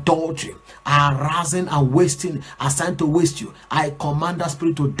spirit of adultery, arousing and wasting, assigned to waste you, I command that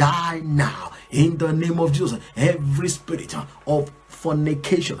spirit to die now in the name of Jesus. Every spirit of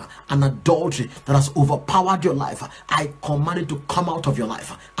fornication and adultery that has overpowered your life, I command it to come out of your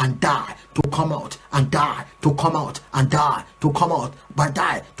life and die, to come out and die, to come out and die, to come out, but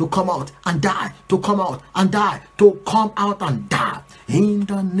die, to come out and die, to come out and die, to come out and die in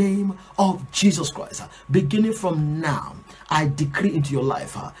the name of Jesus Christ. Beginning from now, I decree into your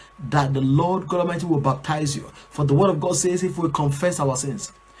life that the Lord God Almighty will baptize you. For the word of God says, if we confess our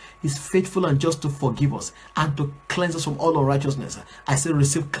sins, He's faithful and just to forgive us and to cleanse us from all unrighteousness. I say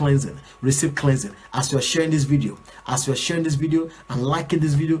receive cleansing. Receive cleansing. As you are sharing this video, and liking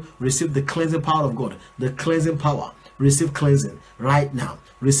this video, receive the cleansing power of God. The cleansing power. Receive cleansing right now.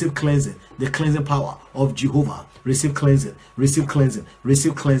 Receive cleansing. The cleansing power of Jehovah. Receive cleansing. Receive cleansing.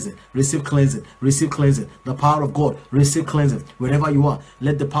 Receive cleansing. Receive cleansing. Receive cleansing. The power of God. Receive cleansing. Wherever you are,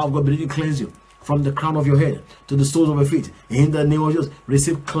 let the power of God begin to cleanse you. From the crown of your head to the soles of your feet. In the name of Jesus,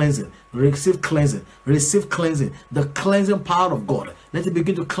 receive cleansing. Receive cleansing. Receive cleansing. The cleansing power of God. Let it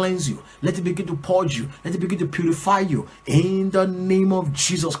begin to cleanse you. Let it begin to purge you. Let it begin to purify you. In the name of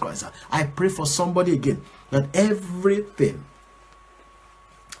Jesus Christ. I pray for somebody again that everything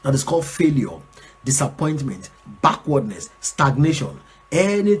that is called failure, disappointment, backwardness, stagnation,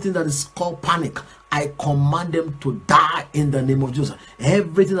 anything that is called panic, I command them to die in the name of Jesus.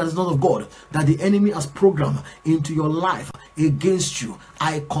 Everything that is not of God, that the enemy has programmed into your life against you,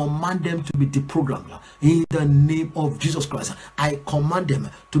 I command them to be deprogrammed in the name of Jesus Christ. I command them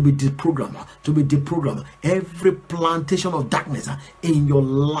to be deprogrammed, to be deprogrammed. Every plantation of darkness in your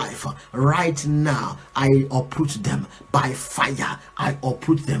life right now, I uproot them by fire. I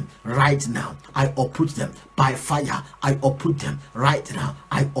uproot them right now. I uproot them by fire. I uproot them right now.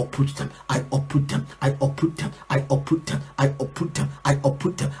 I uproot them. I uproot them. I uproot them. I uproot them. I uproot them. I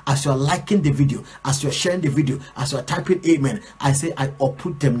uproot them. As you are liking the video, as you are sharing the video, as you are typing amen, I say I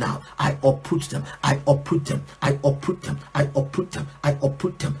uproot them now. I uproot them. I uproot them. I uproot them. I uproot them. I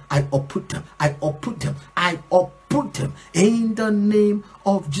uproot them. I uproot them. I uproot them. I uproot them in the name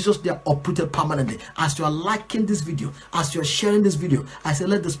of Jesus. They are uprooted permanently. As you are liking this video, as you are sharing this video, I say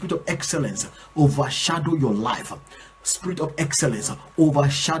let the spirit of excellence overshadow your life. Spirit of excellence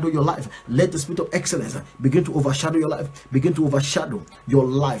overshadow your life. Let the spirit of excellence begin to overshadow your life. Begin to overshadow your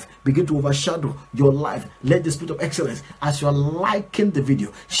life. Begin to overshadow your life. Let the spirit of excellence, as you are liking the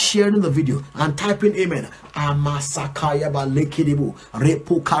video, sharing the video, and typing amen. I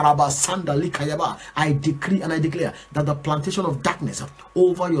decree and I declare that the plantation of darkness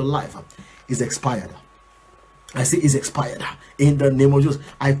over your life is expired. I say is expired. In the name of Jesus,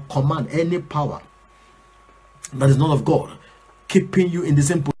 I command any power that is not of God keeping you in the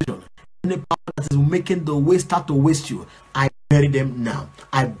same position, any power that is making the waster to waste you, I bury them now.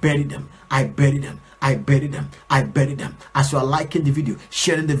 I bury them. I bury them. I bury them. I bury them. As you are liking the video,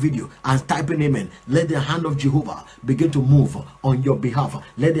 sharing the video, and typing amen, let the hand of Jehovah begin to move on your behalf.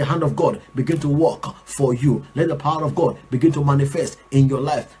 Let the hand of God begin to work for you. Let the power of God begin to manifest in your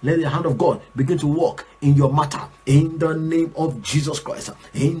life. Let the hand of God begin to work in your matter. In the name of Jesus Christ.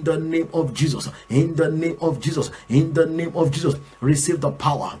 In the name of Jesus. In the name of Jesus. In the name of Jesus. Receive the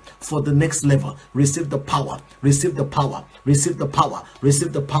power for the next level. Receive the power. Receive the power. Receive the power.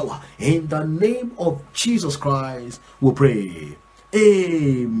 Receive the power. In the name of Jesus Christ, we pray.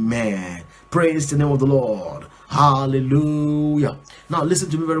 Amen. Praise the name of the Lord. Hallelujah. Now listen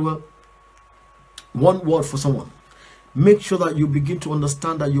to me very well. One word for someone. Make sure that you begin to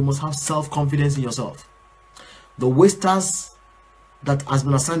understand that you must have self-confidence in yourself. The wasters that has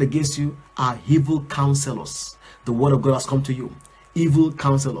been assigned against you are evil counselors. The word of God has come to you. Evil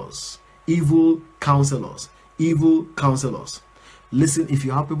counselors. Evil counselors. Evil counselors. Listen, if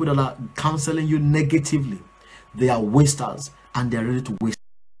you have people that are counseling you negatively, they are wasters and they are ready to waste.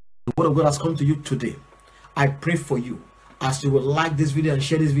 The word of God has come to you today. I pray for you as you will like this video and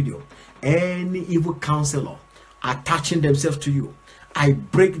share this video. Any evil counselor attaching themselves to you, I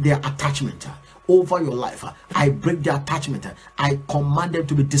break their attachment over your life. I break their attachment. I command them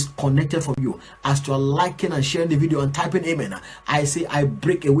to be disconnected from you. As you are liking and sharing the video and typing amen, I say I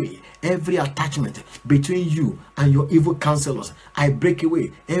break away every attachment between you and your evil counselors. I break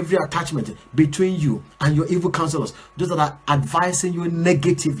away every attachment between you and your evil counselors. Those that are advising you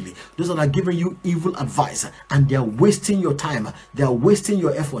negatively, those that are giving you evil advice, and they are wasting your time, they are wasting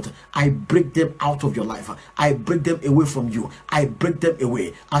your effort. I break them out of your life. I break them away from you. I break them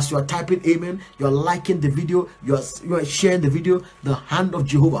away. As you are typing amen, you are liking the video, you are sharing the video, the hand of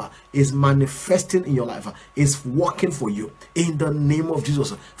Jehovah is manifesting in your life, is working for you in the name of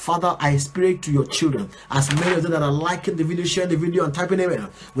Jesus. Father, I speak to your children, as many of them that are liking the video, sharing the video, and typing amen,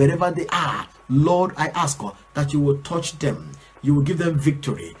 wherever they are, Lord, I ask that you will touch them, you will give them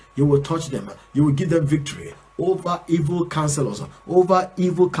victory, you will touch them, you will give them victory over evil counselors, over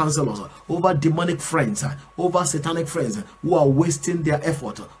demonic friends, over satanic friends who are wasting their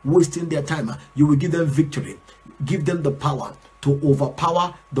effort, wasting their time. You will give them victory. Give them the power to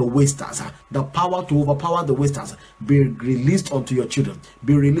overpower the wasters. The power to overpower the wasters be released unto your children.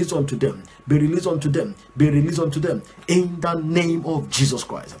 Be released unto them. Be released unto them. Be released unto them. In the name of Jesus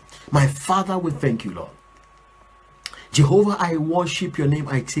Christ. My Father, we thank you, Lord. Jehovah, I worship your name.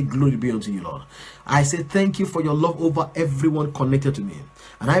 I take glory be unto you, Lord. I say thank you for your love over everyone connected to me.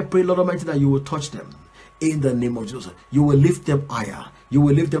 And I pray, Lord Almighty, that you will touch them in the name of Jesus. You will lift them higher. You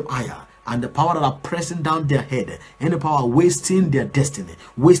will lift them higher. and the power that are pressing down their head, any power wasting their destiny,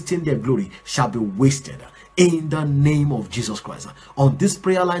 wasting their glory, shall be wasted in the name of Jesus Christ. On this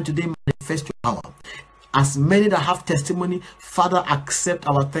prayer line today, manifest your power. As many that have testimony, Father, accept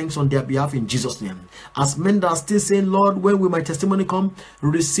our thanks on their behalf in Jesus' name. As many that are still saying, Lord, when will my testimony come?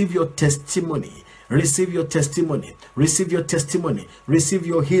 Receive your testimony. Receive your testimony. Receive your testimony. Receive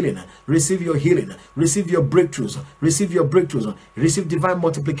your healing. Receive your healing. Receive your breakthroughs. Receive your breakthroughs. Receive divine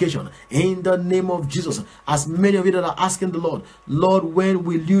multiplication in the name of Jesus. As many of you that are asking the Lord, Lord, when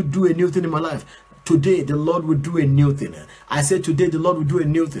will you do a new thing in my life? Today the Lord will do a new thing. I said today the Lord will do a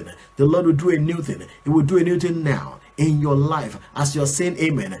new thing. The Lord will do a new thing. He will do a new thing now in your life. As you are saying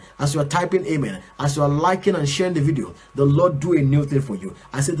amen, as you are typing amen, as you are liking and sharing the video, the Lord do a new thing for you.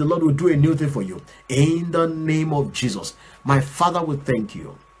 I said the Lord will do a new thing for you in the name of Jesus. My Father will thank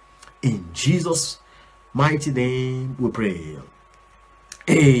you. In Jesus' mighty name we pray.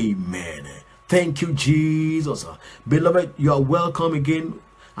 Amen. Thank you, Jesus. Beloved, you are welcome again.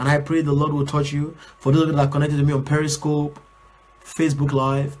 And I pray the Lord will touch you. For those of you that are connected to me on Periscope, Facebook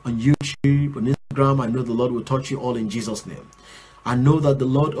Live, on YouTube, on Instagram, I know the Lord will touch you all in Jesus' name. I know that the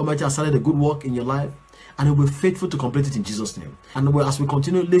Lord Almighty has started a good work in your life, and He will be faithful to complete it in Jesus' name. And as we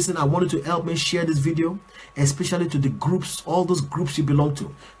continue listening, I want you to help me share this video, especially to the groups, all those groups you belong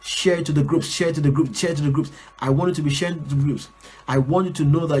to. Share it to the groups, share it to the groups, share it to the groups. I want you to be sharing to the groups. I want you to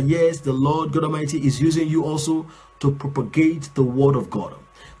know that yes, the Lord God Almighty is using you also to propagate the word of God.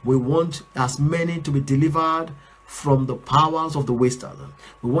 We want as many to be delivered from the powers of the wasters.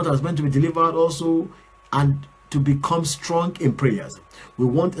 We want as many to be delivered also and to become strong in prayers. We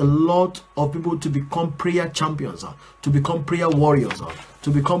want a lot of people to become prayer champions, to become prayer warriors,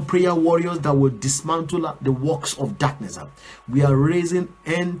 to become prayer warriors that will dismantle the works of darkness. We are raising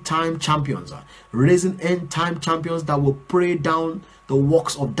end time champions, raising end time champions that will pray down the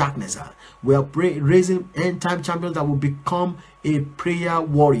works of darkness. We are raising end time champions that will become a prayer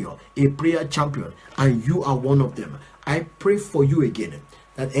warrior, a prayer champion, and you are one of them. I pray for you again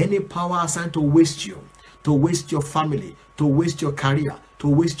that any power assigned to waste you, to waste your family, to waste your career, to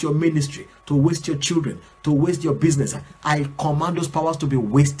waste your ministry, to waste your children, to waste your business, I command those powers to be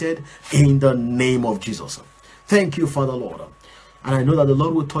wasted in the name of Jesus. Thank you, Father Lord. And I know that the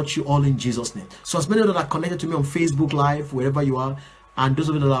Lord will touch you all in Jesus' name. So as many that are connected to me on Facebook Live, wherever you are, and those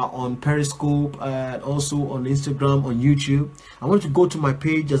of you that are on Periscope and also on Instagram, on YouTube, I want you to go to my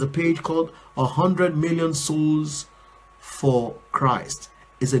page. There's a page called 100 Million Souls for Christ.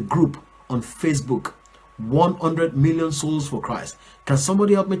 It's a group on Facebook. 100 million souls for Christ. Can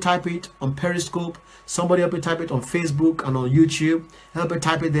somebody help me type it on Periscope? Somebody help me type it on Facebook and on YouTube. Help me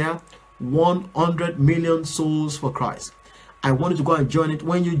type it there. 100 million souls for Christ. I want you to go and join it.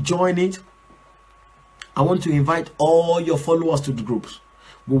 When you join it, I want to invite all your followers to the groups.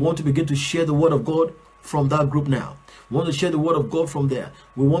 We want to begin to share the word of God from that group now. We want to share the word of God from there.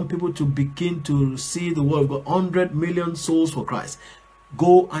 We want people to begin to see the word of God. 100 million souls for Christ.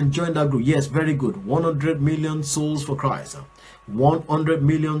 Go and join that group. Yes, very good. 100 million souls for Christ. 100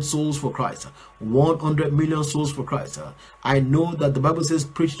 million souls for Christ. 100 million souls for Christ. I know that the Bible says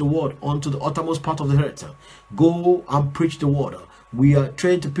preach the word unto the uttermost part of the earth. Go and preach the word. We are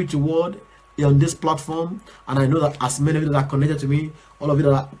trained to preach the word on this platform, and I know that as many of you that are connected to me, all of you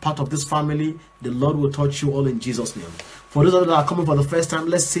that are part of this family, the Lord will touch you all in Jesus' name. For those of you that are coming for the first time,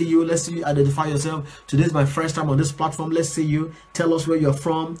 let's see you. Let's see you identify yourself. Today is my first time on this platform. Let's see you. Tell us where you're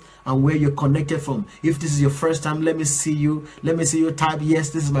from and where you're connected from. If this is your first time, let me see you. Let me see you type,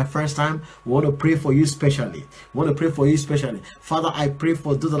 yes, this is my first time. We want to pray for you specially. We want to pray for you specially. Father, I pray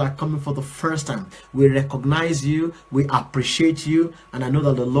for those that are coming for the first time. We recognize you. We appreciate you. And I know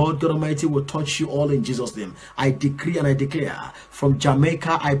that the Lord God Almighty will touch you all in Jesus' name. I decree and I declare from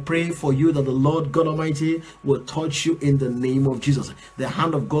Jamaica, I pray for you that the Lord God Almighty will touch you in the name of Jesus. The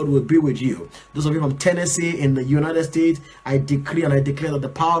hand of God will be with you. Those of you from Tennessee in the United States, I decree and I declare that the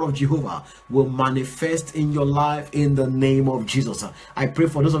power of Jehovah will manifest in your life in the name of Jesus. I pray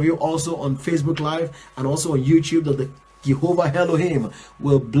for those of you also on Facebook Live and also on YouTube that the Jehovah Elohim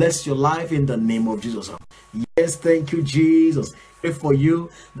will bless your life in the name of Jesus. Yes, thank you, Jesus. Pray for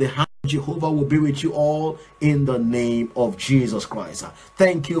you. The hand of Jehovah will be with you all in the name of Jesus Christ.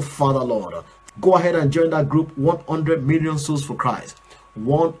 Thank you, Father Lord. Go ahead and join that group, 100 million souls for Christ.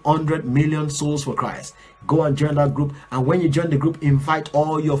 100 million souls for Christ. Go and join that group. And when you join the group, invite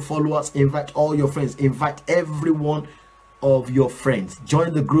all your followers, invite all your friends, invite everyone of your friends.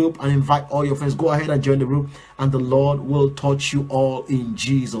 Join the group and invite all your friends. Go ahead and join the group, and the Lord will touch you all in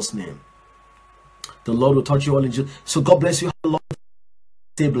Jesus' name. The Lord will touch you all in Jesus. So God bless you. Lord,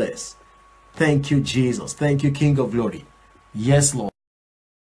 stay blessed. Thank you, Jesus. Thank you, King of Glory. Yes, Lord.